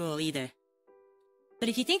this cruel either. But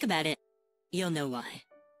if you think about it, you'll know why.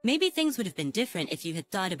 Maybe things would have been different if you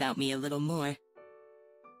had thought about me a little more.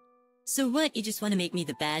 So what, you just want to make me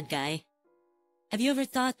the bad guy? Have you ever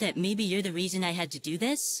thought that maybe you're the reason I had to do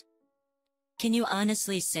this? Can you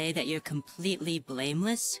honestly say that you're completely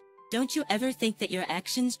blameless? Don't you ever think that your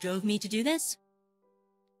actions drove me to do this?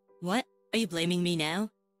 What? Are you blaming me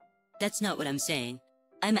now? That's not what I'm saying.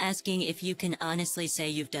 I'm asking if you can honestly say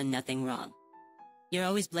you've done nothing wrong. You're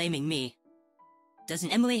always blaming me.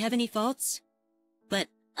 Doesn't Emily have any faults? But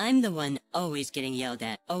I'm the one always getting yelled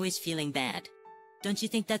at, always feeling bad. Don't you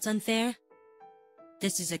think that's unfair?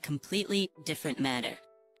 This is a completely different matter.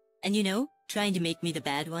 And you know, trying to make me the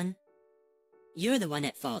bad one? You're the one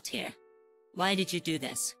at fault here. Why did you do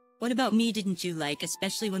this? What about me didn't you like,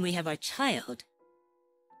 especially when we have our child?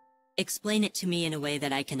 Explain it to me in a way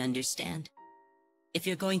that I can understand. If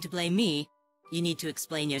you're going to blame me, you need to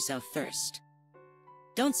explain yourself first.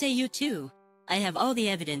 Don't say you too. I have all the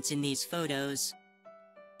evidence in these photos.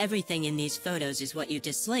 Everything in these photos is what you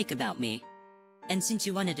dislike about me. And since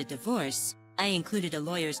you wanted a divorce, I included a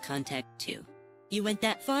lawyer's contact too. You went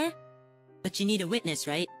that far? But you need a witness,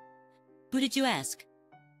 right? Who did you ask?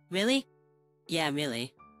 Really? Yeah,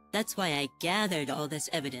 really. That's why I gathered all this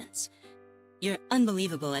evidence. You're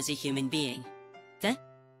unbelievable as a human being. Huh?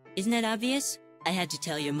 Isn't that obvious? I had to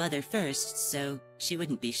tell your mother first, so she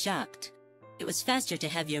wouldn't be shocked. It was faster to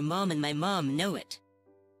have your mom and my mom know it.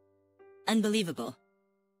 Unbelievable.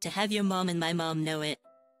 To have your mom and my mom know it.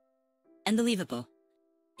 Unbelievable.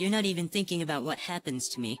 You're not even thinking about what happens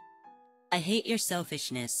to me. I hate your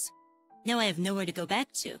selfishness. Now I have nowhere to go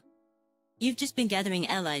back to. You've just been gathering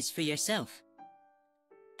allies for yourself.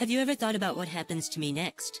 Have you ever thought about what happens to me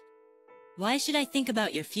next? Why should I think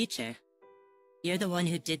about your future? You're the one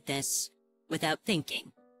who did this, without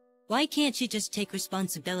thinking. Why can't you just take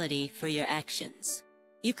responsibility for your actions?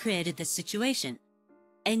 You created this situation.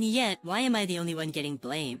 And yet, why am I the only one getting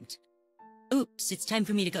blamed? Oops, it's time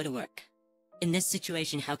for me to go to work. In this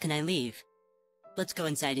situation, how can I leave? Let's go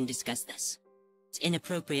inside and discuss this. It's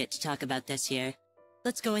inappropriate to talk about this here.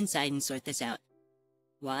 Let's go inside and sort this out.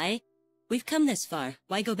 Why? We've come this far.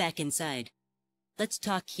 Why go back inside? Let's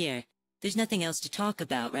talk here. There's nothing else to talk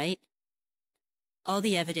about, right? All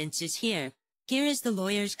the evidence is here. Here is the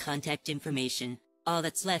lawyer's contact information. All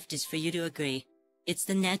that's left is for you to agree. It's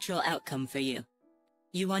the natural outcome for you.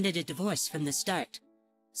 You wanted a divorce from the start.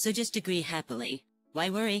 So just agree happily. Why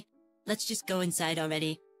worry? Let's just go inside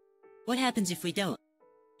already. What happens if we don't?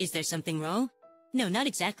 Is there something wrong? No, not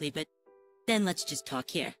exactly, but then let's just talk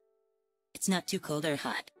here. It's not too cold or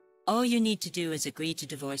hot. All you need to do is agree to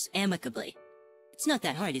divorce amicably. It's not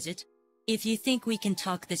that hard, is it? If you think we can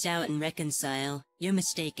talk this out and reconcile, you're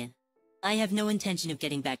mistaken. I have no intention of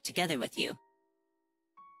getting back together with you.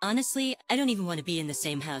 Honestly, I don't even want to be in the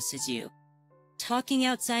same house as you. Talking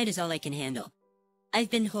outside is all I can handle. I've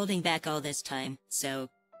been holding back all this time, so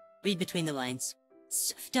read between the lines.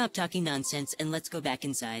 Stop talking nonsense and let's go back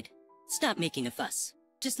inside. Stop making a fuss.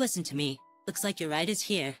 Just listen to me. Looks like your ride is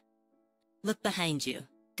here. Look behind you.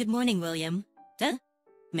 Good morning, William. Huh?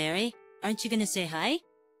 Mary, aren't you gonna say hi?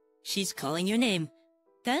 She's calling your name.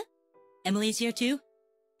 Huh? Emily's here too?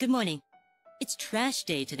 Good morning. It's trash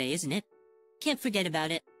day today, isn't it? Can't forget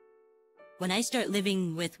about it. When I start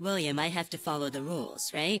living with William, I have to follow the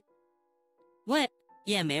rules, right? What?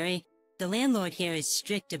 Yeah, Mary. The landlord here is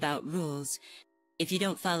strict about rules. If you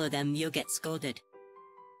don't follow them, you'll get scolded.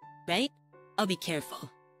 Right? I'll be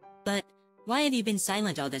careful. But Why have you been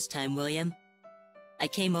silent all this time, William? I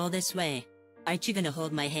came all this way. Aren't you gonna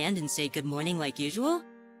hold my hand and say good morning like usual?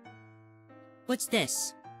 What's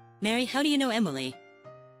this? Mary, how do you know Emily?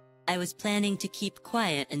 I was planning to keep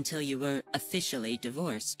quiet until you were officially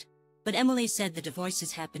divorced. But Emily said the divorce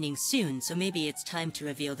is happening soon, so maybe it's time to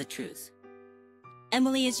reveal the truth.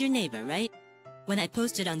 Emily is your neighbor, right? When I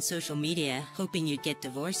posted on social media, hoping you'd get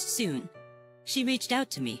divorced soon, she reached out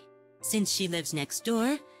to me. Since she lives next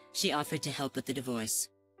door, she offered to help with the divorce.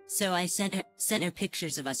 So I sent her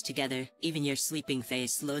pictures of us together, even your sleeping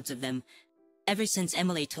face, loads of them. Ever since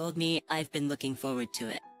Emily told me, I've been looking forward to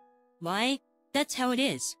it. Why? That's how it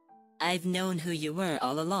is. I've known who you were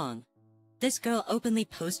all along. This girl openly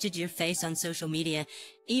posted your face on social media,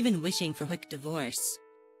 even wishing for a quick divorce.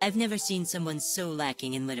 I've never seen someone so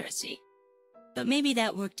lacking in literacy. But maybe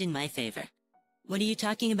that worked in my favor. What are you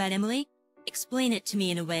talking about, Emily? Explain it to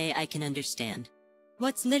me in a way I can understand.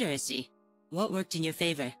 What's literacy? What worked in your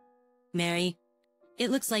favor? Mary, it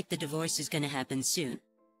looks like the divorce is gonna happen soon.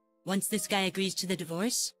 Once this guy agrees to the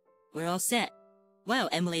divorce, we're all set. Wow,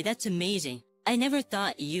 Emily, that's amazing. I never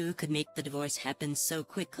thought you could make the divorce happen so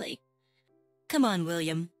quickly. Come on,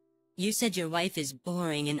 William. You said your wife is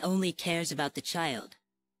boring and only cares about the child.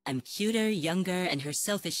 I'm cuter, younger, and her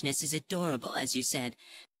selfishness is adorable, as you said.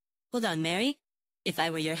 Hold on, Mary. If I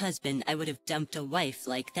were your husband, I would have dumped a wife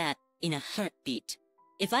like that in a heartbeat.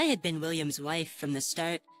 If I had been William's wife from the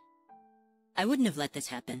start, I wouldn't have let this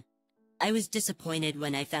happen. I was disappointed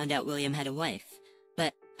when I found out William had a wife,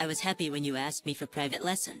 but I was happy when you asked me for private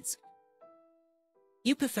lessons.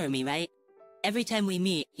 You prefer me, right? Every time we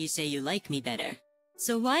meet, you say you like me better.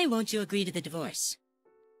 So why won't you agree to the divorce?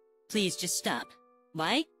 Please just stop.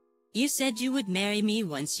 Why? You said you would marry me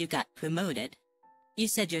once you got promoted. You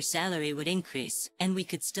said your salary would increase, and we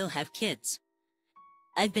could still have kids.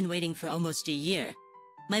 I've been waiting for almost a year.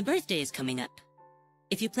 My birthday is coming up.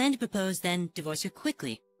 If you plan to propose, then divorce her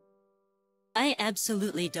quickly. I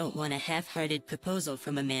absolutely don't want a half-hearted proposal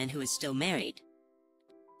from a man who is still married.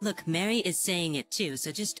 Look, Mary is saying it too,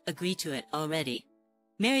 so just agree to it already.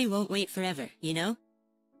 Mary won't wait forever, you know?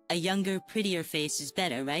 A younger, prettier face is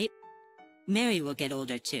better, right? Mary will get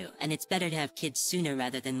older too, and it's better to have kids sooner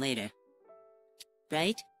rather than later.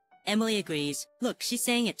 Right? Emily agrees. Look, she's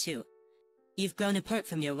saying it too. You've grown apart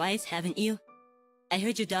from your wife, haven't you? I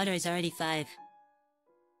heard your daughter is already 5.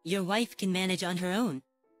 Your wife can manage on her own.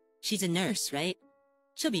 She's a nurse, right?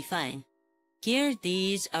 She'll be fine. Here,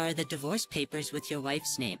 these are the divorce papers with your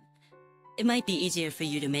wife's name. It might be easier for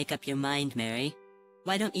you to make up your mind, Mary.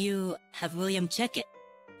 Why don't you have William check it?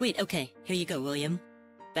 Wait, okay, here you go, William.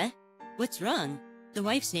 Beth? What's wrong? The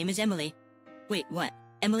wife's name is Emily. Wait, what?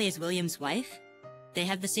 Emily is William's wife? They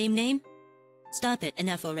have the same name? Stop it,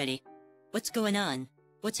 enough already. What's going on?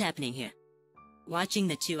 What's happening here? Watching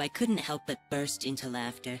the two, I couldn't help but burst into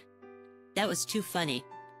laughter. That was too funny.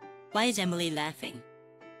 Why is Emily laughing?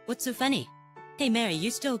 What's so funny? Hey Mary, you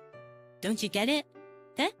still... Don't you get it?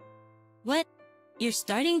 Huh? What? You're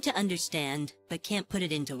starting to understand, but can't put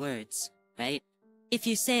it into words, right? If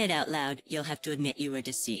you say it out loud, you'll have to admit you were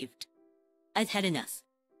deceived. I've had enough.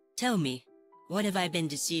 Tell me, what have I been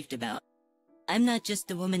deceived about? I'm not just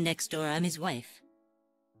the woman next door, I'm his wife.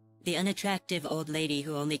 The unattractive old lady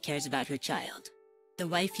who only cares about her child. The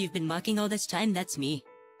wife you've been mocking all this time, that's me.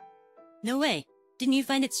 No way. Didn't you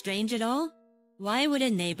find it strange at all? Why would a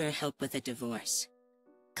neighbor help with a divorce?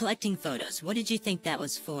 Collecting photos, what did you think that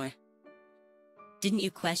was for? Didn't you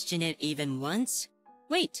question it even once?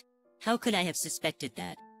 Wait, how could I have suspected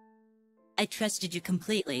that? I trusted you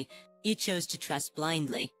completely. You chose to trust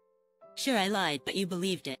blindly. Sure, I lied, but you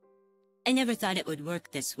believed it. I never thought it would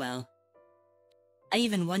work this well. I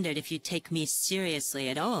even wondered if you'd take me seriously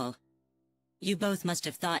at all. You both must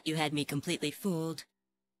have thought you had me completely fooled.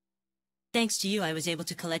 Thanks to you, I was able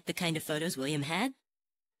to collect the kind of photos William had.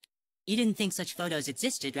 You didn't think such photos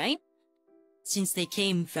existed, right? Since they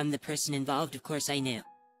came from the person involved, of course I knew.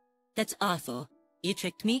 That's awful. You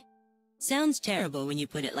tricked me? Sounds terrible when you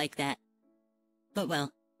put it like that. But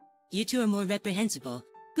well, you two are more reprehensible.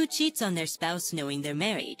 Who cheats on their spouse knowing they're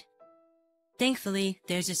married? Thankfully,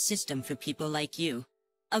 there's a system for people like you.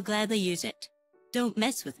 I'll gladly use it. Don't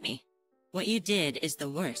mess with me. What you did is the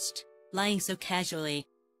worst. Lying so casually.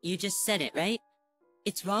 You just said it, right?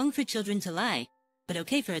 It's wrong for children to lie, but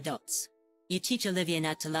okay for adults. You teach Olivia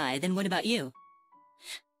not to lie, then what about you?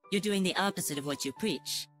 You're doing the opposite of what you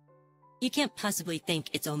preach. You can't possibly think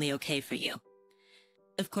it's only okay for you.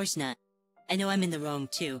 Of course not. I know I'm in the wrong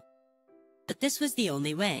too. But this was the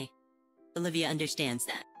only way. Olivia understands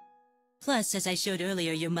that. Plus, as I showed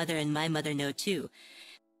earlier, your mother and my mother know too.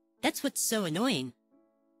 That's what's so annoying.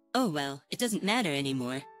 Oh well, it doesn't matter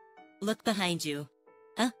anymore. Look behind you.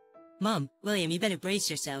 Huh? Mom, William, you better brace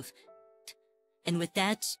yourself. And with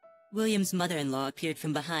that, William's mother-in-law appeared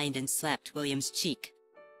from behind and slapped William's cheek.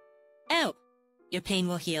 Ow! Your pain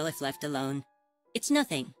will heal if left alone. It's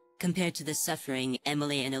nothing, compared to the suffering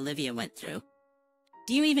Emily and Olivia went through.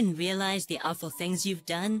 Do you even realize the awful things you've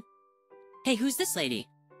done? Hey, who's this lady?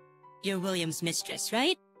 You're William's mistress,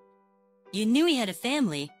 right? You knew he had a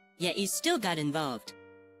family, yet you still got involved.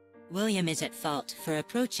 William is at fault for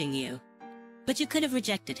approaching you, but you could have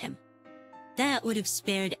rejected him. That would have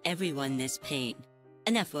spared everyone this pain.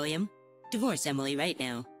 Enough, William. Divorce Emily right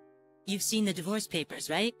now. You've seen the divorce papers,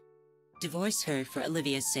 right? Divorce her for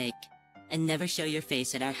Olivia's sake, and never show your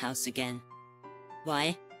face at our house again.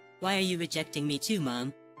 Why? Why are you rejecting me too,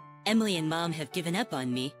 Mom? Emily and Mom have given up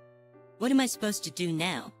on me. What am I supposed to do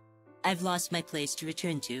now? I've lost my place to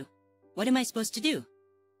return to. What am I supposed to do?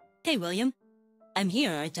 Hey, William. I'm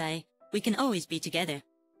here, aren't I? We can always be together.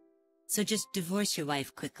 So just divorce your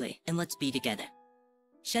wife quickly, and let's be together.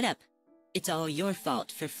 Shut up. It's all your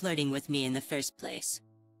fault for flirting with me in the first place.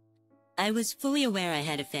 I was fully aware I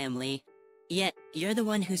had a family, yet you're the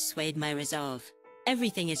one who swayed my resolve.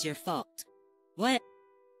 Everything is your fault. What?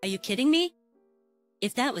 Are you kidding me?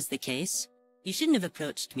 If that was the case, you shouldn't have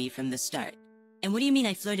approached me from the start. And what do you mean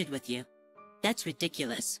I flirted with you? That's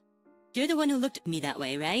ridiculous. You're the one who looked at me that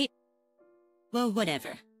way, right? Well,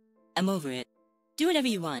 whatever. I'm over it. Do whatever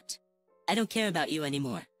you want. I don't care about you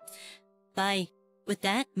anymore. Bye. With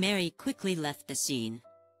that, Mary quickly left the scene.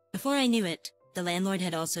 Before I knew it, the landlord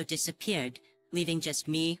had also disappeared, leaving just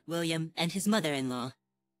me, William, and his mother-in-law.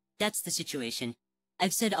 That's the situation.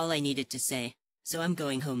 I've said all I needed to say, so I'm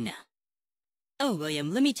going home now. Oh,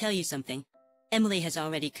 William, let me tell you something. Emily has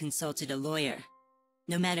already consulted a lawyer.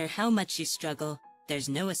 No matter how much you struggle, there's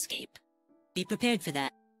no escape. Be prepared for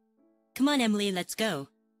that. Come on, Emily, let's go.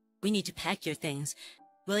 We need to pack your things.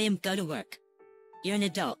 William, go to work. You're an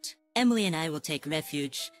adult. Emily and I will take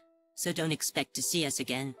refuge, so don't expect to see us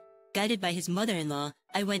again. Guided by his mother-in-law,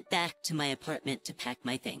 I went back to my apartment to pack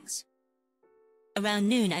my things. Around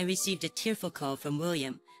noon, I received a tearful call from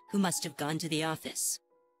William, who must have gone to the office.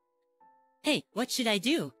 Hey, what should I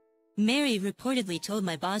do? Mary reportedly told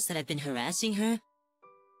my boss that I've been harassing her.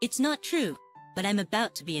 It's not true, but I'm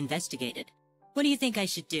about to be investigated. What do you think I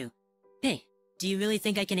should do? Hey, do you really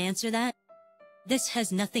think I can answer that? This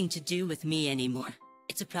has nothing to do with me anymore.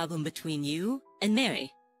 It's a problem between you and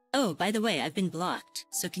Mary. Oh, by the way, I've been blocked,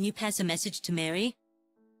 so can you pass a message to Mary?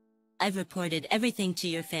 I've reported everything to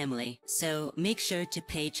your family, so make sure to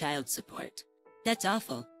pay child support. That's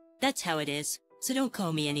awful. That's how it is, so don't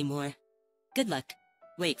call me anymore. Good luck.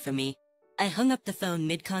 Wait for me. I hung up the phone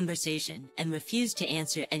mid-conversation and refused to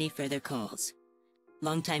answer any further calls.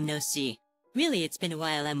 Long time no see. Really, it's been a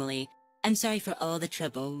while, Emily. I'm sorry for all the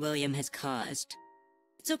trouble William has caused.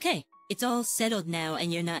 It's okay. It's all settled now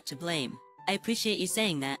and you're not to blame. I appreciate you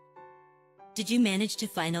saying that. Did you manage to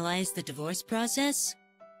finalize the divorce process?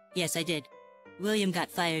 Yes, I did. William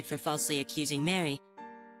got fired for falsely accusing Mary.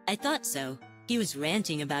 I thought so. He was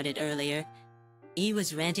ranting about it earlier. He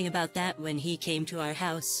was ranting about that when he came to our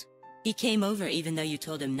house. He came over even though you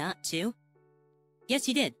told him not to. Yes,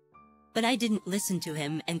 he did. But I didn't listen to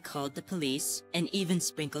him and called the police and even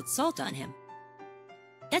sprinkled salt on him.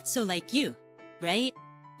 That's so like you, right?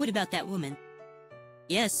 What about that woman?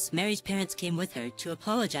 Yes, Mary's parents came with her to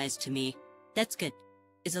apologize to me. That's good.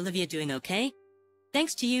 Is Olivia doing okay?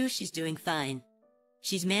 Thanks to you, she's doing fine.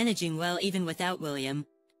 She's managing well even without William.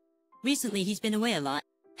 Recently, he's been away a lot,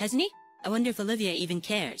 hasn't he? I wonder if Olivia even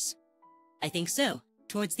cares. I think so.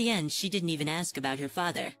 Towards the end, she didn't even ask about her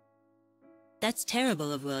father. That's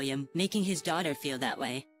terrible of William, making his daughter feel that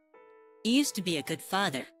way. He used to be a good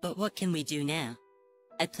father, but what can we do now?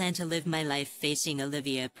 I plan to live my life facing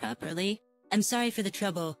Olivia properly. I'm sorry for the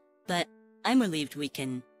trouble, but I'm relieved we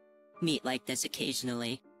can meet like this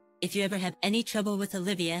occasionally. If you ever have any trouble with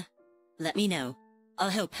Olivia, let me know. I'll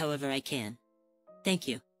help however I can. Thank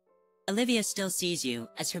you. Olivia still sees you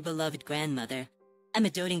as her beloved grandmother. I'm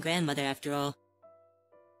a doting grandmother after all.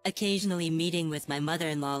 Occasionally meeting with my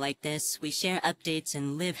mother-in-law like this, we share updates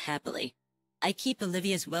and live happily. I keep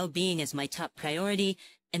Olivia's well-being as my top priority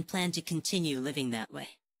and plan to continue living that way.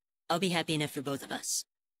 I'll be happy enough for both of us.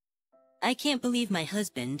 I can't believe my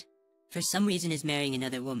husband, for some reason, is marrying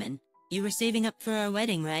another woman. You were saving up for our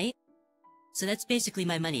wedding, right? So that's basically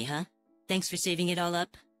my money, huh? Thanks for saving it all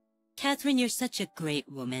up. Catherine, you're such a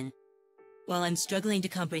great woman. While I'm struggling to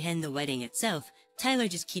comprehend the wedding itself, Tyler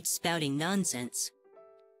just keeps spouting nonsense.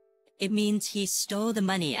 It means he stole the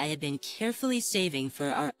money I had been carefully saving for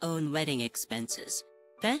our own wedding expenses.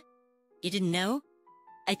 Huh? You didn't know?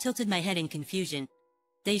 I tilted my head in confusion.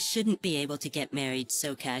 They shouldn't be able to get married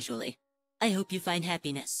so casually. I hope you find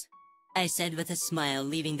happiness, I said with a smile,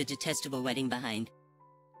 leaving the detestable wedding behind.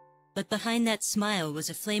 But behind that smile was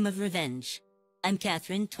a flame of revenge. I'm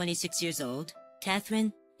Catherine, 26 years old.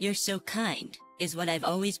 Catherine, you're so kind, is what I've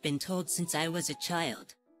always been told since I was a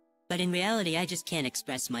child. But in reality, I just can't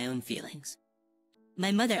express my own feelings.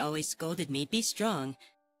 My mother always scolded me, be strong.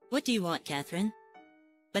 What do you want, Catherine?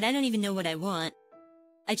 But I don't even know what I want.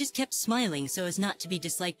 I just kept smiling so as not to be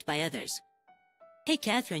disliked by others. Hey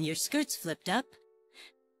Catherine, your skirt's flipped up.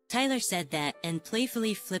 Tyler said that and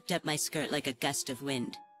playfully flipped up my skirt like a gust of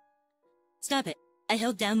wind. Stop it. I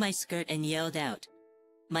held down my skirt and yelled out.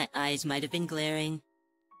 My eyes might have been glaring.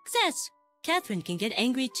 Success! Catherine can get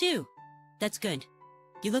angry too. That's good.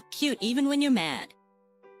 You look cute even when you're mad,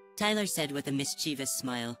 Tyler said with a mischievous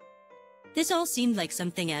smile. This all seemed like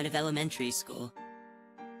something out of elementary school.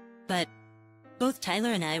 But both Tyler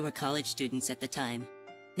and I were college students at the time.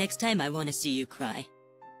 Next time I want to see you cry.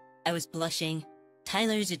 I was blushing.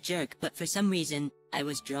 Tyler's a jerk, but for some reason, I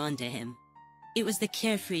was drawn to him. It was the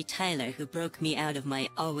carefree Tyler who broke me out of my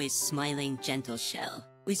always smiling, gentle shell.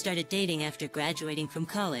 We started dating after graduating from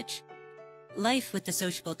college. Life with the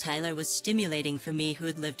sociable Tyler was stimulating for me who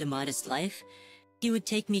had lived a modest life. He would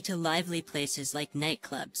take me to lively places like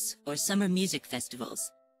nightclubs or summer music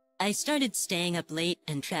festivals. I started staying up late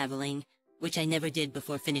and traveling, which I never did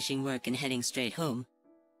before finishing work and heading straight home.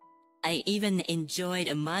 I even enjoyed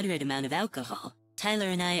a moderate amount of alcohol. Tyler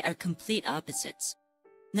and I are complete opposites.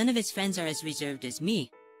 None of his friends are as reserved as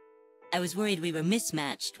me. I was worried we were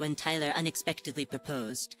mismatched when Tyler unexpectedly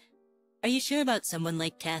proposed. Are you sure about someone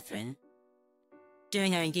like Catherine?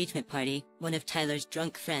 During our engagement party, one of Tyler's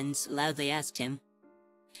drunk friends loudly asked him.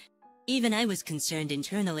 Even I was concerned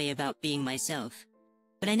internally about being myself,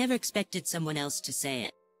 but I never expected someone else to say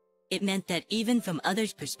it. It meant that even from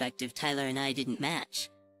others' perspective, Tyler and I didn't match.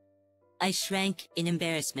 I shrank in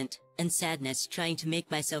embarrassment and sadness, trying to make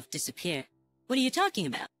myself disappear. What are you talking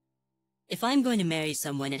about? If I'm going to marry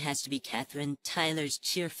someone, it has to be Catherine. Tyler's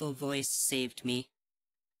cheerful voice saved me.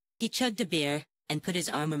 He chugged a beer and put his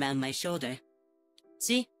arm around my shoulder.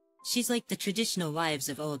 See, she's like the traditional wives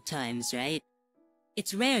of old times, right?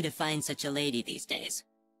 It's rare to find such a lady these days.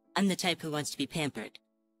 I'm the type who wants to be pampered.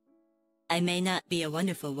 I may not be a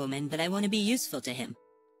wonderful woman, but I want to be useful to him.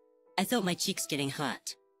 I felt my cheeks getting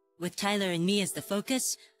hot. With Tyler and me as the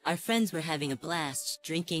focus, our friends were having a blast,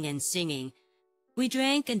 drinking and singing. We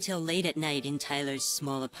drank until late at night in Tyler's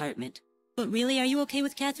small apartment. But really, are you okay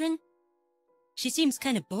with Catherine? She seems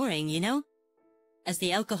kind of boring, you know? As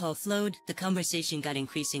the alcohol flowed, the conversation got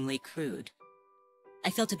increasingly crude.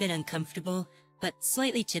 I felt a bit uncomfortable, but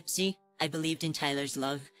slightly tipsy. I believed in Tyler's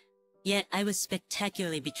love. Yet I was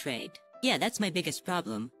spectacularly betrayed. Yeah, that's my biggest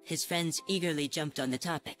problem. His friends eagerly jumped on the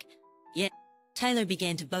topic. Yet Tyler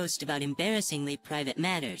began to boast about embarrassingly private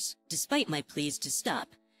matters, despite my pleas to stop.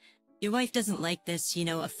 Your wife doesn't like this, you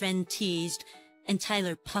know, a friend teased, and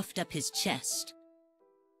Tyler puffed up his chest.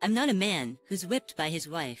 I'm not a man who's whipped by his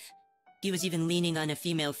wife. He was even leaning on a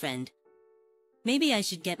female friend. Maybe I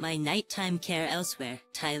should get my nighttime care elsewhere.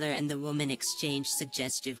 Tyler and the woman exchanged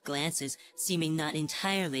suggestive glances, seeming not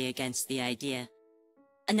entirely against the idea.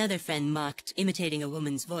 Another friend mocked, imitating a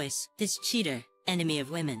woman's voice. This cheater, enemy of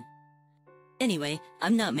women. Anyway,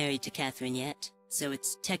 I'm not married to Catherine yet, so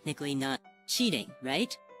it's technically not cheating,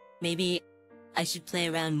 right? Maybe I should play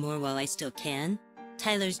around more while I still can?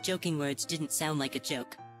 Tyler's joking words didn't sound like a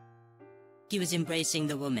joke. He was embracing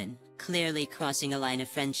the woman, clearly crossing a line of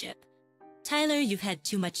friendship. Tyler, you've had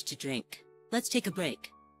too much to drink. Let's take a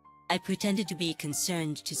break. I pretended to be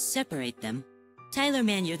concerned to separate them. Tyler,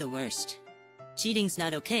 man, you're the worst. Cheating's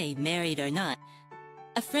not okay, married or not.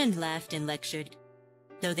 A friend laughed and lectured.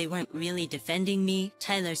 Though they weren't really defending me,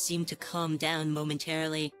 Tyler seemed to calm down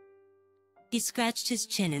momentarily. He scratched his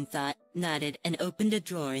chin in thought, nodded, and opened a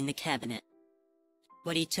drawer in the cabinet.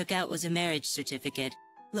 What he took out was a marriage certificate.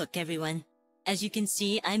 Look, everyone. As you can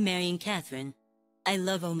see, I'm marrying Catherine. I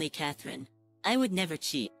love only Catherine. I would never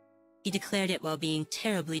cheat. He declared it while being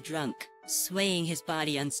terribly drunk, swaying his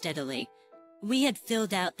body unsteadily. We had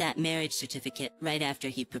filled out that marriage certificate right after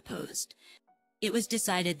he proposed. It was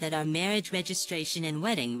decided that our marriage registration and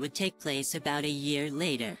wedding would take place about a year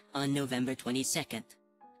later, on November 22nd.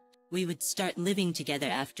 We would start living together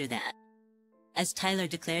after that. As Tyler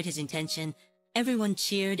declared his intention, everyone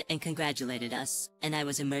cheered and congratulated us, and I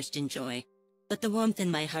was immersed in joy. But the warmth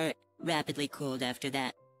in my heart rapidly cooled after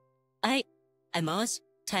that. I'm Oz.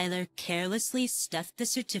 Tyler carelessly stuffed the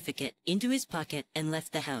certificate into his pocket and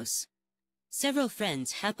left the house. Several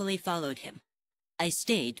friends happily followed him. I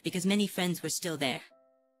stayed because many friends were still there.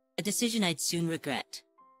 A decision I'd soon regret.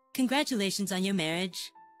 Congratulations on your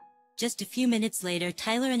marriage. Just a few minutes later,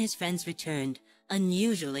 Tyler and his friends returned,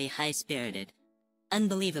 unusually high-spirited.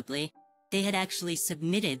 Unbelievably, they had actually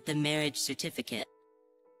submitted the marriage certificate.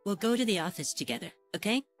 We'll go to the office together,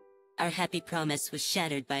 okay? Our happy promise was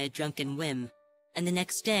shattered by a drunken whim, and the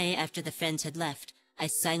next day, after the friends had left, I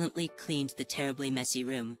silently cleaned the terribly messy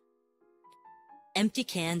room. Empty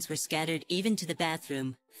cans were scattered even to the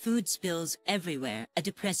bathroom, food spills everywhere, a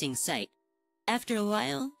depressing sight. After a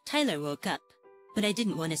while, Tyler woke up, but I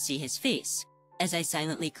didn't want to see his face. As I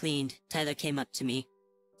silently cleaned, Tyler came up to me,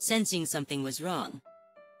 sensing something was wrong.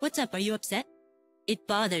 "What's up, are you upset?" It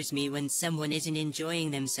bothers me when someone isn't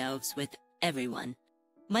enjoying themselves with everyone.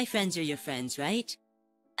 My friends are your friends, right?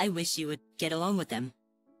 I wish you would get along with them.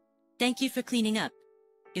 Thank you for cleaning up.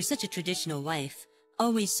 You're such a traditional wife,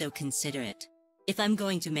 always so considerate. If I'm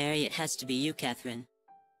going to marry, it has to be you, Catherine.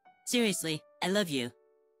 Seriously, I love you.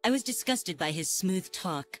 I was disgusted by his smooth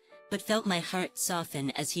talk, but felt my heart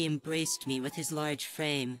soften as he embraced me with his large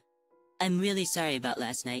frame. I'm really sorry about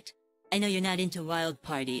last night. I know you're not into wild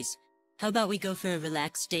parties. How about we go for a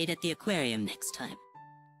relaxed date at the aquarium next time?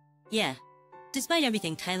 Yeah. Despite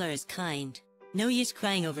everything, Tyler is kind. No use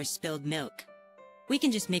crying over spilled milk. We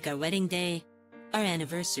can just make our wedding day our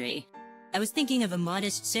anniversary. I was thinking of a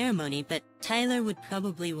modest ceremony, but Tyler would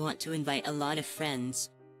probably want to invite a lot of friends.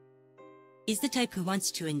 He's the type who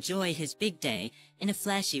wants to enjoy his big day in a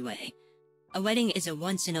flashy way. A wedding is a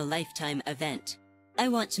once-in-a-lifetime event. I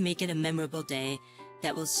want to make it a memorable day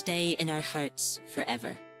that will stay in our hearts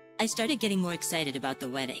forever. I started getting more excited about the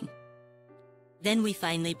wedding. Then we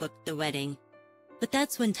finally booked the wedding. But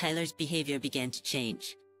that's when Tyler's behavior began to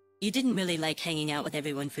change. You didn't really like hanging out with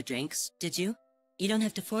everyone for drinks, did you? You don't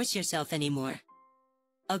have to force yourself anymore.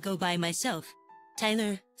 I'll go by myself.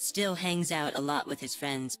 Tyler still hangs out a lot with his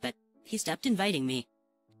friends, but he stopped inviting me.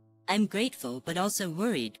 I'm grateful, but also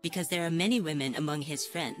worried because there are many women among his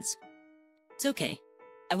friends. It's okay.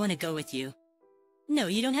 I want to go with you. No,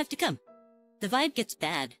 you don't have to come. The vibe gets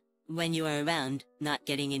bad when you are around, not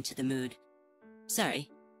getting into the mood. Sorry,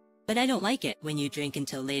 but I don't like it when you drink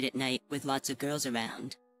until late at night with lots of girls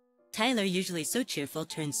around. Tyler, usually so cheerful,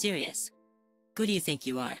 turns serious. Who do you think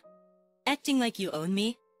you are? Acting like you own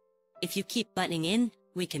me? If you keep butting in,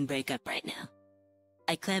 we can break up right now.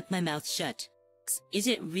 I clamped my mouth shut. Is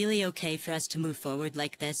it really okay for us to move forward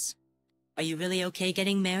like this? Are you really okay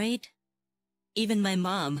getting married? Even my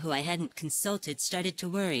mom, who I hadn't consulted, started to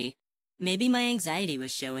worry. Maybe my anxiety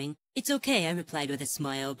was showing. It's okay, I replied with a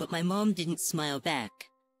smile, but my mom didn't smile back.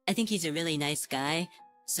 I think he's a really nice guy,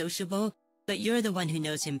 sociable, but you're the one who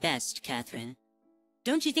knows him best, Catherine.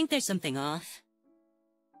 Don't you think there's something off?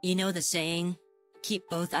 You know the saying, keep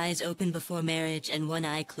both eyes open before marriage and one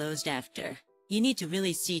eye closed after. You need to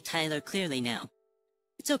really see Tyler clearly now.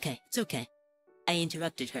 It's okay, it's okay. I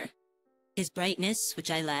interrupted her. His brightness, which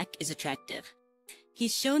I lack, is attractive.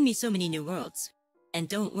 He's shown me so many new worlds. And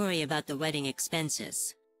don't worry about the wedding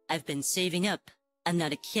expenses. I've been saving up. I'm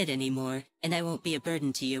not a kid anymore, and I won't be a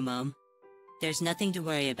burden to you, Mom. There's nothing to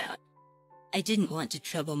worry about. I didn't want to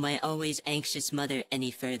trouble my always anxious mother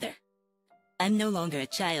any further. I'm no longer a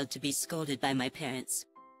child to be scolded by my parents.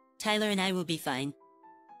 Tyler and I will be fine.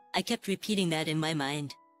 I kept repeating that in my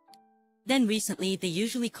mind. Then recently, the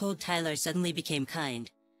usually cold Tyler suddenly became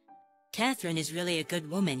kind. Catherine is really a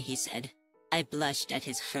good woman, he said. I blushed at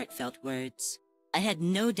his heartfelt words. I had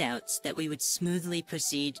no doubts that we would smoothly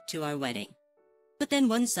proceed to our wedding. But then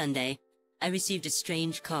one Sunday, I received a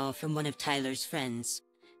strange call from one of Tyler's friends.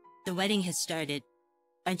 The wedding has started.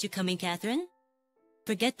 Aren't you coming, Catherine?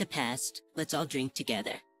 Forget the past, let's all drink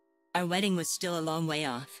together. Our wedding was still a long way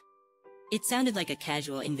off. It sounded like a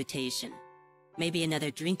casual invitation. Maybe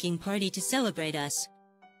another drinking party to celebrate us.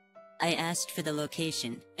 I asked for the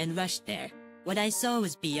location and rushed there. What I saw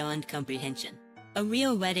was beyond comprehension. A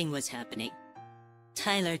real wedding was happening.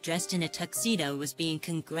 Tyler, dressed in a tuxedo, was being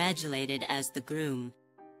congratulated as the groom.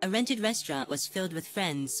 A rented restaurant was filled with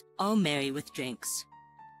friends, all merry with drinks.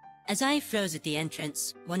 As I froze at the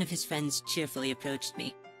entrance, one of his friends cheerfully approached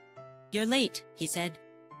me. You're late, he said.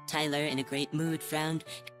 Tyler, in a great mood, frowned.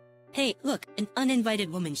 Hey, look, an uninvited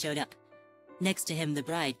woman showed up. Next to him, the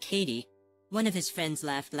bride, Katie. One of his friends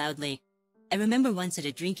laughed loudly. I remember once at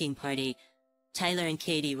a drinking party, Tyler and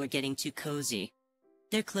Katie were getting too cozy.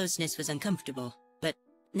 Their closeness was uncomfortable, but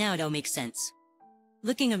now it all makes sense.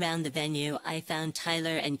 Looking around the venue, I found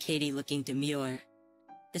Tyler and Katie looking demure.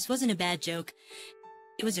 This wasn't a bad joke.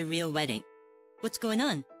 It was a real wedding. What's going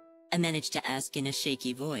on? I managed to ask in a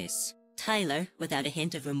shaky voice. Tyler, without a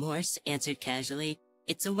hint of remorse, answered casually,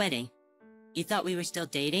 It's a wedding. You thought we were still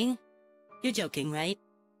dating? You're joking, right?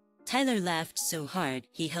 Tyler laughed so hard,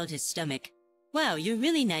 he held his stomach. Wow, you're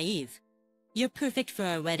really naive. You're perfect for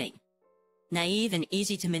our wedding. Naive and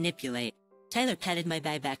easy to manipulate. Tyler patted my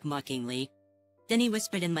back mockingly. Then he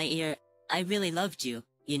whispered in my ear, I really loved you,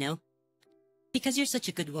 you know? Because you're such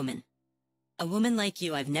a good woman. A woman like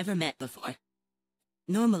you I've never met before.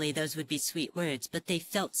 Normally those would be sweet words, but they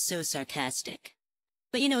felt so sarcastic.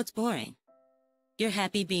 But you know, it's boring. You're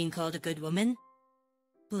happy being called a good woman?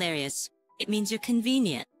 Hilarious. It means you're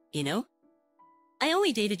convenient, you know? I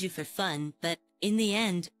only dated you for fun, but in the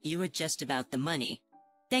end, you were just about the money.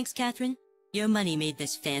 Thanks, Catherine. Your money made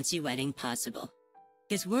this fancy wedding possible.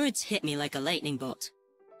 His words hit me like a lightning bolt.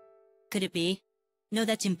 Could it be? No,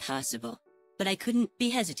 that's impossible. But I couldn't be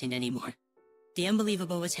hesitant anymore. The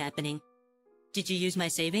unbelievable was happening. Did you use my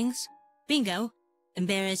savings? Bingo.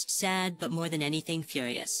 Embarrassed, sad, but more than anything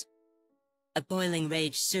furious. A boiling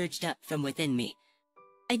rage surged up from within me.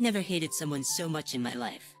 I'd never hated someone so much in my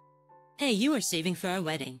life. Hey, you were saving for our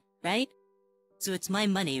wedding, right? So it's my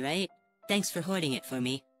money, right? Thanks for hoarding it for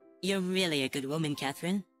me. You're really a good woman,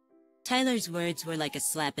 Catherine. Tyler's words were like a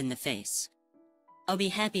slap in the face. I'll be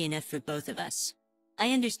happy enough for both of us.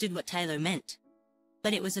 I understood what Tyler meant.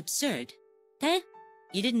 But it was absurd. Huh?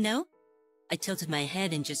 You didn't know? I tilted my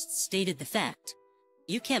head and just stated the fact.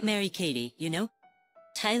 You can't marry Katie, you know?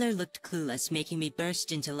 Tyler looked clueless, making me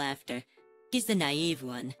burst into laughter. He's the naive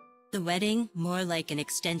one. The wedding, more like an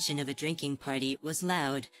extension of a drinking party, was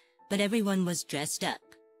loud, but everyone was dressed up.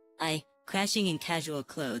 I, crashing in casual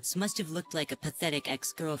clothes, must have looked like a pathetic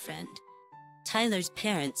ex-girlfriend. Tyler's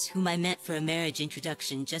parents, whom I met for a marriage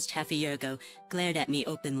introduction just half a year ago, glared at me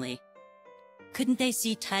openly. Couldn't they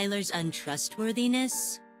see Tyler's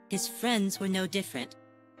untrustworthiness? His friends were no different.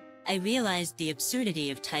 I realized the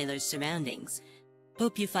absurdity of Tyler's surroundings.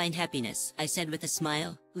 Hope you find happiness, I said with a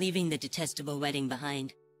smile, leaving the detestable wedding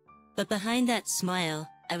behind. But behind that smile,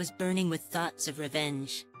 I was burning with thoughts of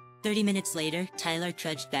revenge. 30 minutes later, Tyler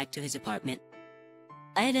trudged back to his apartment.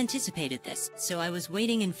 I had anticipated this, so I was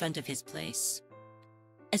waiting in front of his place.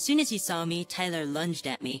 As soon as he saw me, Tyler lunged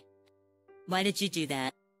at me. Why did you do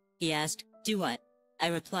that? He asked. Do what? I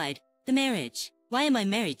replied. The marriage. Why am I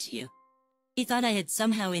married to you? He thought I had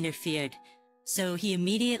somehow interfered, so he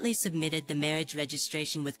immediately submitted the marriage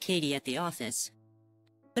registration with Katie at the office.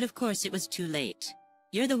 But of course it was too late.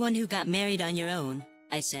 You're the one who got married on your own,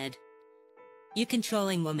 I said. You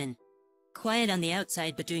controlling woman. Quiet on the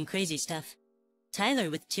outside but doing crazy stuff. Tyler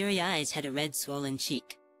with teary eyes had a red swollen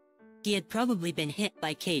cheek. He had probably been hit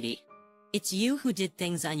by Katie. It's you who did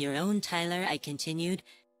things on your own, Tyler, I continued.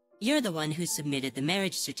 You're the one who submitted the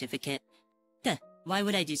marriage certificate. Duh, why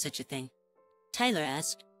would I do such a thing? Tyler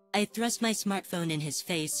asked. I thrust my smartphone in his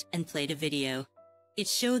face and played a video. It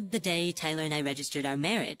showed the day Tyler and I registered our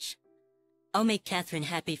marriage. I'll make Catherine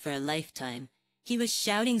happy for a lifetime. He was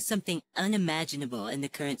shouting something unimaginable in the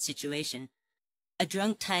current situation. A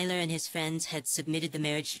drunk Tyler and his friends had submitted the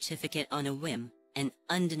marriage certificate on a whim, an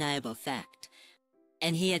undeniable fact.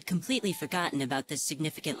 And he had completely forgotten about this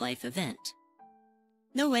significant life event.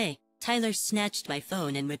 No way. Tyler snatched my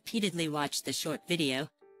phone and repeatedly watched the short video.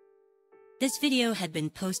 This video had been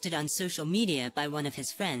posted on social media by one of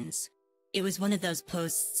his friends. It was one of those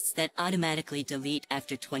posts that automatically delete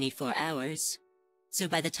after 24 hours. So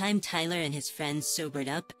by the time Tyler and his friends sobered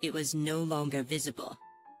up, it was no longer visible.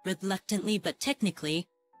 Reluctantly but technically,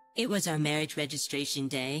 it was our marriage registration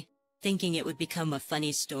day. Thinking it would become a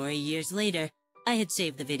funny story years later, I had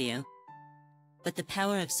saved the video. But the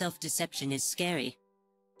power of self-deception is scary.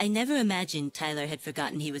 I never imagined Tyler had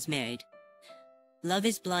forgotten he was married. Love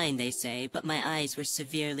is blind, they say, but my eyes were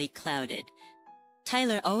severely clouded.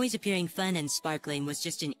 Tyler, always appearing fun and sparkling, was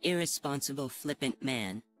just an irresponsible, flippant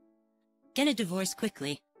man. Get a divorce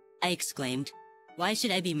quickly, I exclaimed. Why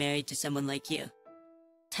should I be married to someone like you?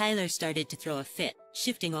 Tyler started to throw a fit,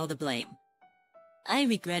 shifting all the blame. I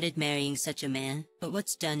regretted marrying such a man, but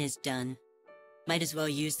what's done is done. Might as well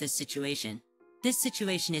use this situation. This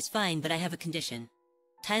situation is fine, but I have a condition.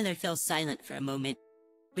 Tyler fell silent for a moment.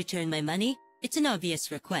 Return my money? It's an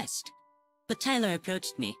obvious request. But Tyler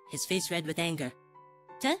approached me, his face red with anger.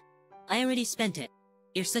 Duh? I already spent it.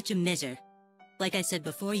 You're such a miser. Like I said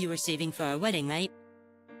before, you were saving for our wedding, right?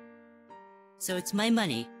 So it's my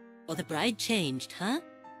money. Well, the bride changed, huh?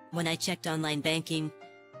 When I checked online banking,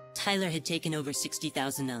 Tyler had taken over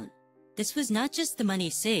 $60,000 on. This was not just the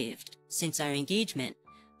money saved since our engagement,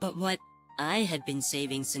 but what I had been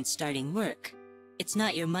saving since starting work. It's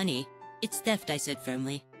not your money. It's theft, I said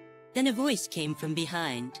firmly. Then a voice came from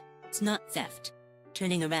behind. It's not theft.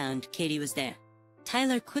 Turning around, Katie was there.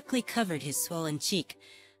 Tyler quickly covered his swollen cheek,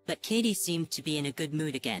 but Katie seemed to be in a good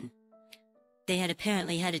mood again. They had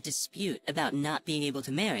apparently had a dispute about not being able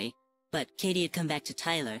to marry, but Katie had come back to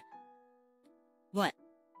Tyler. What?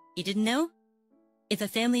 You didn't know? If a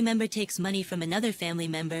family member takes money from another family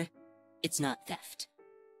member, it's not theft.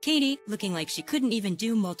 Katie, looking like she couldn't even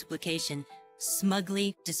do multiplication,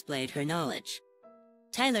 smugly displayed her knowledge.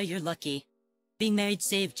 Tyler, you're lucky. Being married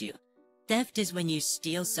saved you. Theft is when you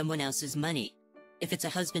steal someone else's money. If it's a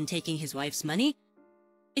husband taking his wife's money,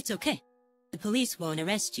 it's okay. The police won't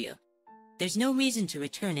arrest you. There's no reason to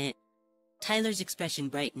return it. Tyler's expression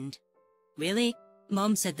brightened. Really?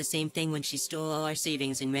 Mom said the same thing when she stole all our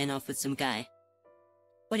savings and ran off with some guy.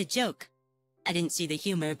 What a joke. I didn't see the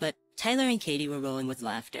humor, but Tyler and Katie were rolling with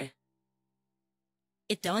laughter.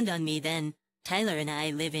 It dawned on me then, Tyler and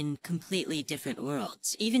I live in completely different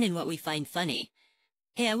worlds, even in what we find funny.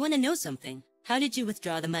 Hey, I want to know something. How did you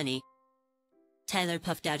withdraw the money? Tyler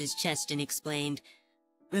puffed out his chest and explained,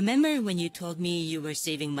 Remember when you told me you were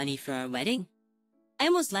saving money for our wedding? I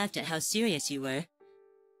almost laughed at how serious you were.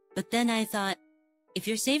 But then I thought, if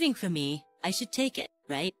you're saving for me, I should take it,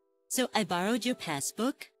 right? So I borrowed your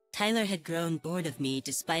passbook. Tyler had grown bored of me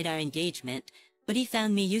despite our engagement, but he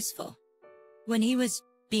found me useful. When he was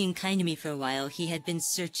being kind to me for a while, he had been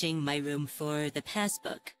searching my room for the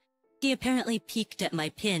passbook. He apparently peeked at my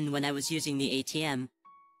PIN when I was using the ATM.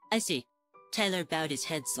 I see. Tyler bowed his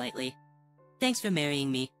head slightly. Thanks for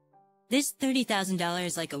marrying me. This $30,000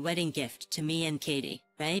 is like a wedding gift to me and Katie,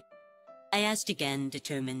 right? I asked again,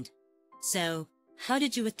 determined. So, how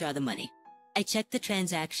did you withdraw the money? I checked the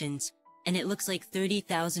transactions, and it looks like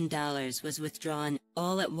 $30,000 was withdrawn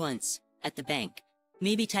all at once at the bank.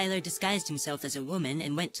 Maybe Tyler disguised himself as a woman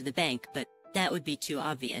and went to the bank, but that would be too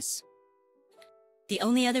obvious. The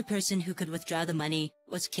only other person who could withdraw the money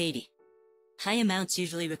was Katie. High amounts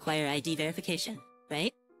usually require ID verification,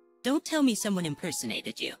 right? Don't tell me someone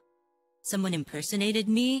impersonated you. Someone impersonated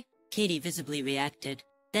me? Katie visibly reacted.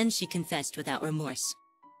 Then she confessed without remorse.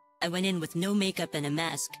 I went in with no makeup and a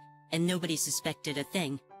mask, and nobody suspected a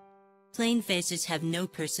thing. Plain faces have no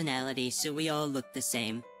personality, so we all looked the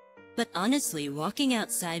same. But honestly, walking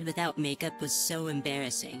outside without makeup was so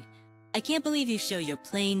embarrassing. I can't believe you show your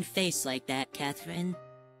plain face like that, Catherine.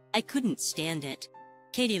 I couldn't stand it.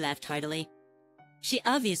 Katie laughed heartily. She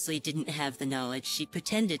obviously didn't have the knowledge she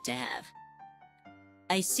pretended to have.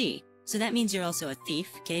 I see. So that means you're also a thief,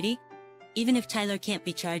 Katie? Even if Tyler can't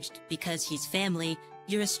be charged because he's family,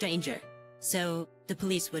 you're a stranger. So the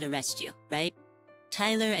police would arrest you, right?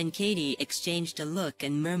 Tyler and Katie exchanged a look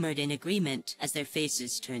and murmured in agreement as their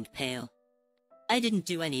faces turned pale. I didn't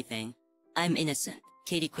do anything. I'm innocent.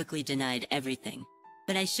 Katie quickly denied everything.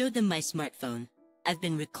 But I showed them my smartphone. I've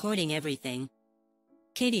been recording everything.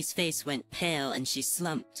 Katie's face went pale and she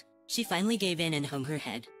slumped. She finally gave in and hung her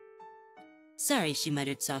head. Sorry, she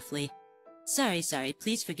muttered softly. Sorry,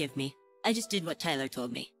 please forgive me. I just did what Tyler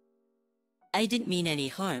told me. I didn't mean any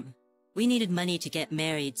harm. We needed money to get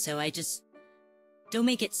married, so I just... Don't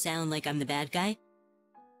make it sound like I'm the bad guy.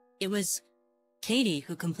 It was Katie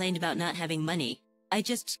who complained about not having money. I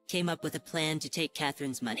just came up with a plan to take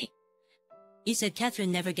Catherine's money. You said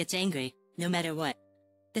Catherine never gets angry, no matter what.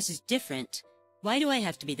 This is different. Why do I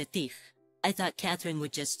have to be the thief? I thought Catherine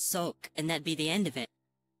would just sulk, and that'd be the end of it.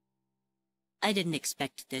 I didn't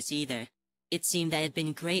expect this either. It seemed I had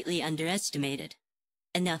been greatly underestimated.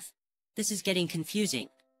 Enough. This is getting confusing.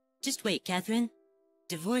 Just wait, Catherine.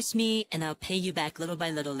 Divorce me, and I'll pay you back little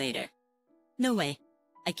by little later. No way.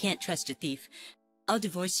 I can't trust a thief. I'll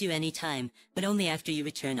divorce you any time, but only after you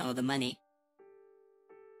return all the money.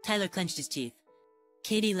 Tyler clenched his teeth.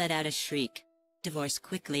 Katie let out a shriek. Divorce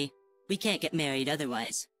quickly. We can't get married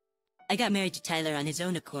otherwise. I got married to Tyler on his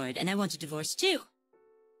own accord, and I want a divorce too.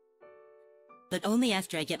 But only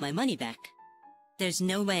after I get my money back. There's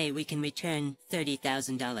no way we can return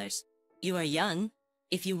 $30,000. You are young.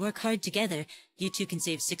 If you work hard together, you two can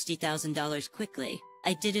save $60,000 quickly.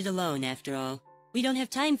 I did it alone, after all. We don't have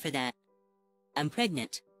time for that. I'm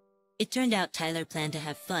pregnant. It turned out Tyler planned to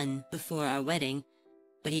have fun before our wedding,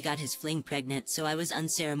 but he got his fling pregnant, so I was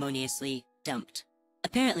unceremoniously dumped.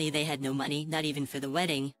 Apparently they had no money, not even for the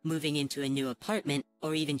wedding, moving into a new apartment,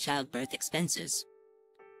 or even childbirth expenses.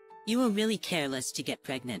 You were really careless to get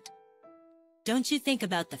pregnant. Don't you think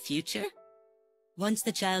about the future? Once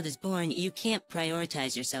the child is born, you can't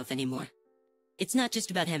prioritize yourself anymore. It's not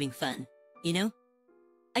just about having fun, you know?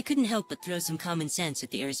 I couldn't help but throw some common sense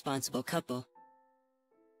at the irresponsible couple.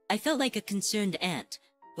 I felt like a concerned aunt.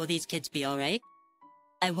 Will these kids be alright?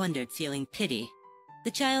 I wondered, feeling pity.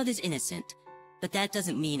 The child is innocent, but that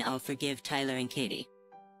doesn't mean I'll forgive Tyler and Katie.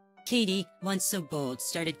 Katie, once so bold,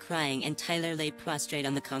 started crying and Tyler lay prostrate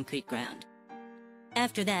on the concrete ground.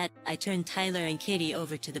 After that, I turned Tyler and Katie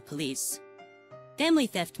over to the police. Family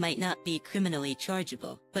theft might not be criminally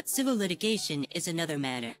chargeable, but civil litigation is another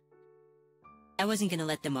matter. I wasn't gonna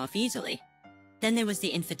let them off easily. Then there was the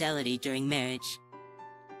infidelity during marriage.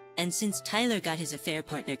 And since Tyler got his affair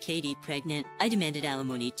partner Katie pregnant, I demanded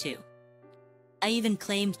alimony too. I even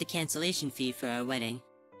claimed the cancellation fee for our wedding.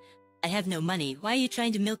 I have no money, why are you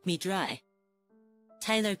trying to milk me dry?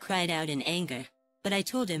 Tyler cried out in anger, but I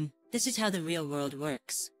told him, this is how the real world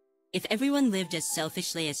works. If everyone lived as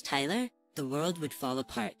selfishly as Tyler, the world would fall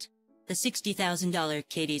apart. The $60,000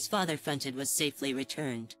 Katie's father fronted was safely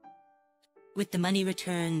returned. With the money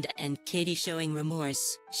returned and Katie showing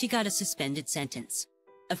remorse, she got a suspended sentence.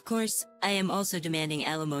 Of course, I am also demanding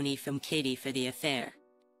alimony from Katie for the affair.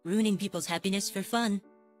 Ruining people's happiness for fun?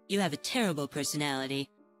 You have a terrible personality.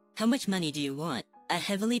 How much money do you want? A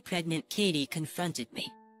heavily pregnant Katie confronted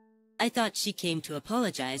me. I thought she came to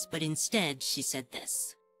apologize, but instead she said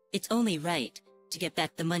this. It's only right to get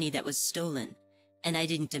back the money that was stolen. And I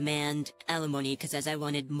didn't demand alimony because I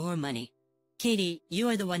wanted more money. Katie, you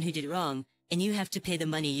are the one who did wrong, and you have to pay the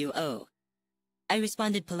money you owe. I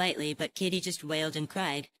responded politely, but Katie just wailed and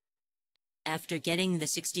cried. After getting the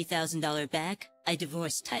 $60,000 back, I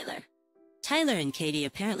divorced Tyler. Tyler and Katie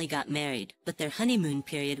apparently got married, but their honeymoon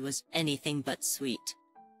period was anything but sweet.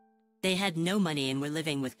 They had no money and were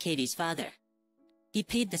living with Katie's father. He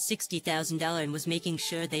paid the $60,000 and was making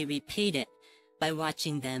sure they repaid it by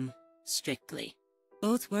watching them strictly.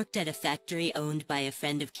 Both worked at a factory owned by a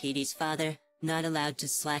friend of Katie's father, not allowed to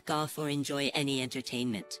slack off or enjoy any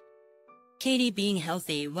entertainment. Katie, being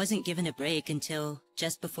healthy, wasn't given a break until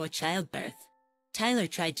just before childbirth. Tyler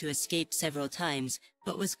tried to escape several times,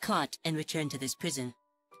 but was caught and returned to this prison.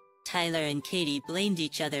 Tyler and Katie blamed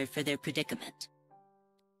each other for their predicament.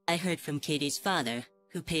 I heard from Katie's father,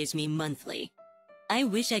 who pays me monthly. I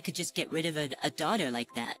wish I could just get rid of a daughter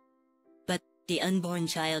like that. But the unborn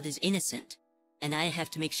child is innocent, and I have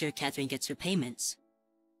to make sure Catherine gets her payments.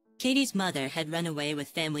 Katie's mother had run away with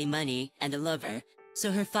family money and a lover,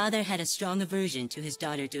 so her father had a strong aversion to his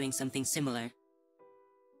daughter doing something similar.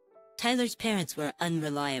 Tyler's parents were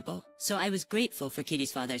unreliable, so I was grateful for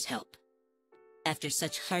Katie's father's help. After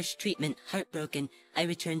such harsh treatment, heartbroken, I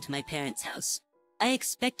returned to my parents' house. I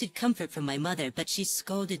expected comfort from my mother, but she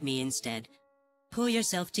scolded me instead. Pull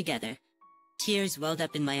yourself together. Tears welled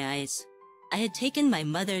up in my eyes. I had taken my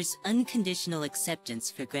mother's unconditional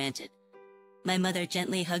acceptance for granted. My mother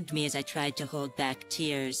gently hugged me as I tried to hold back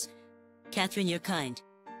tears. Catherine, you're kind.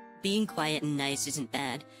 Being quiet and nice isn't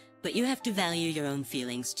bad, but you have to value your own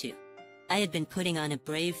feelings too. I had been putting on a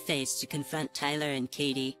brave face to confront Tyler and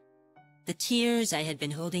Katie. The tears I had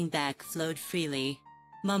been holding back flowed freely.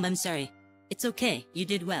 Mom, I'm sorry. It's okay, you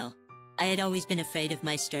did well. I had always been afraid of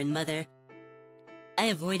my stern mother. I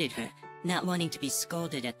avoided her, not wanting to be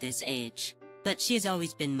scolded at this age, but she has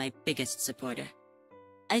always been my biggest supporter.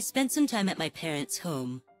 I spent some time at my parents'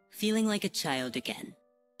 home, feeling like a child again.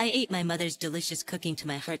 I ate my mother's delicious cooking to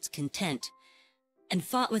my heart's content, and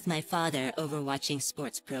fought with my father over watching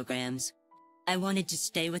sports programs. I wanted to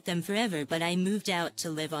stay with them forever, but I moved out to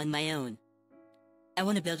live on my own. I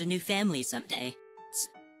want to build a new family someday.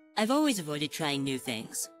 I've always avoided trying new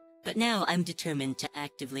things, but now I'm determined to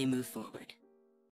actively move forward.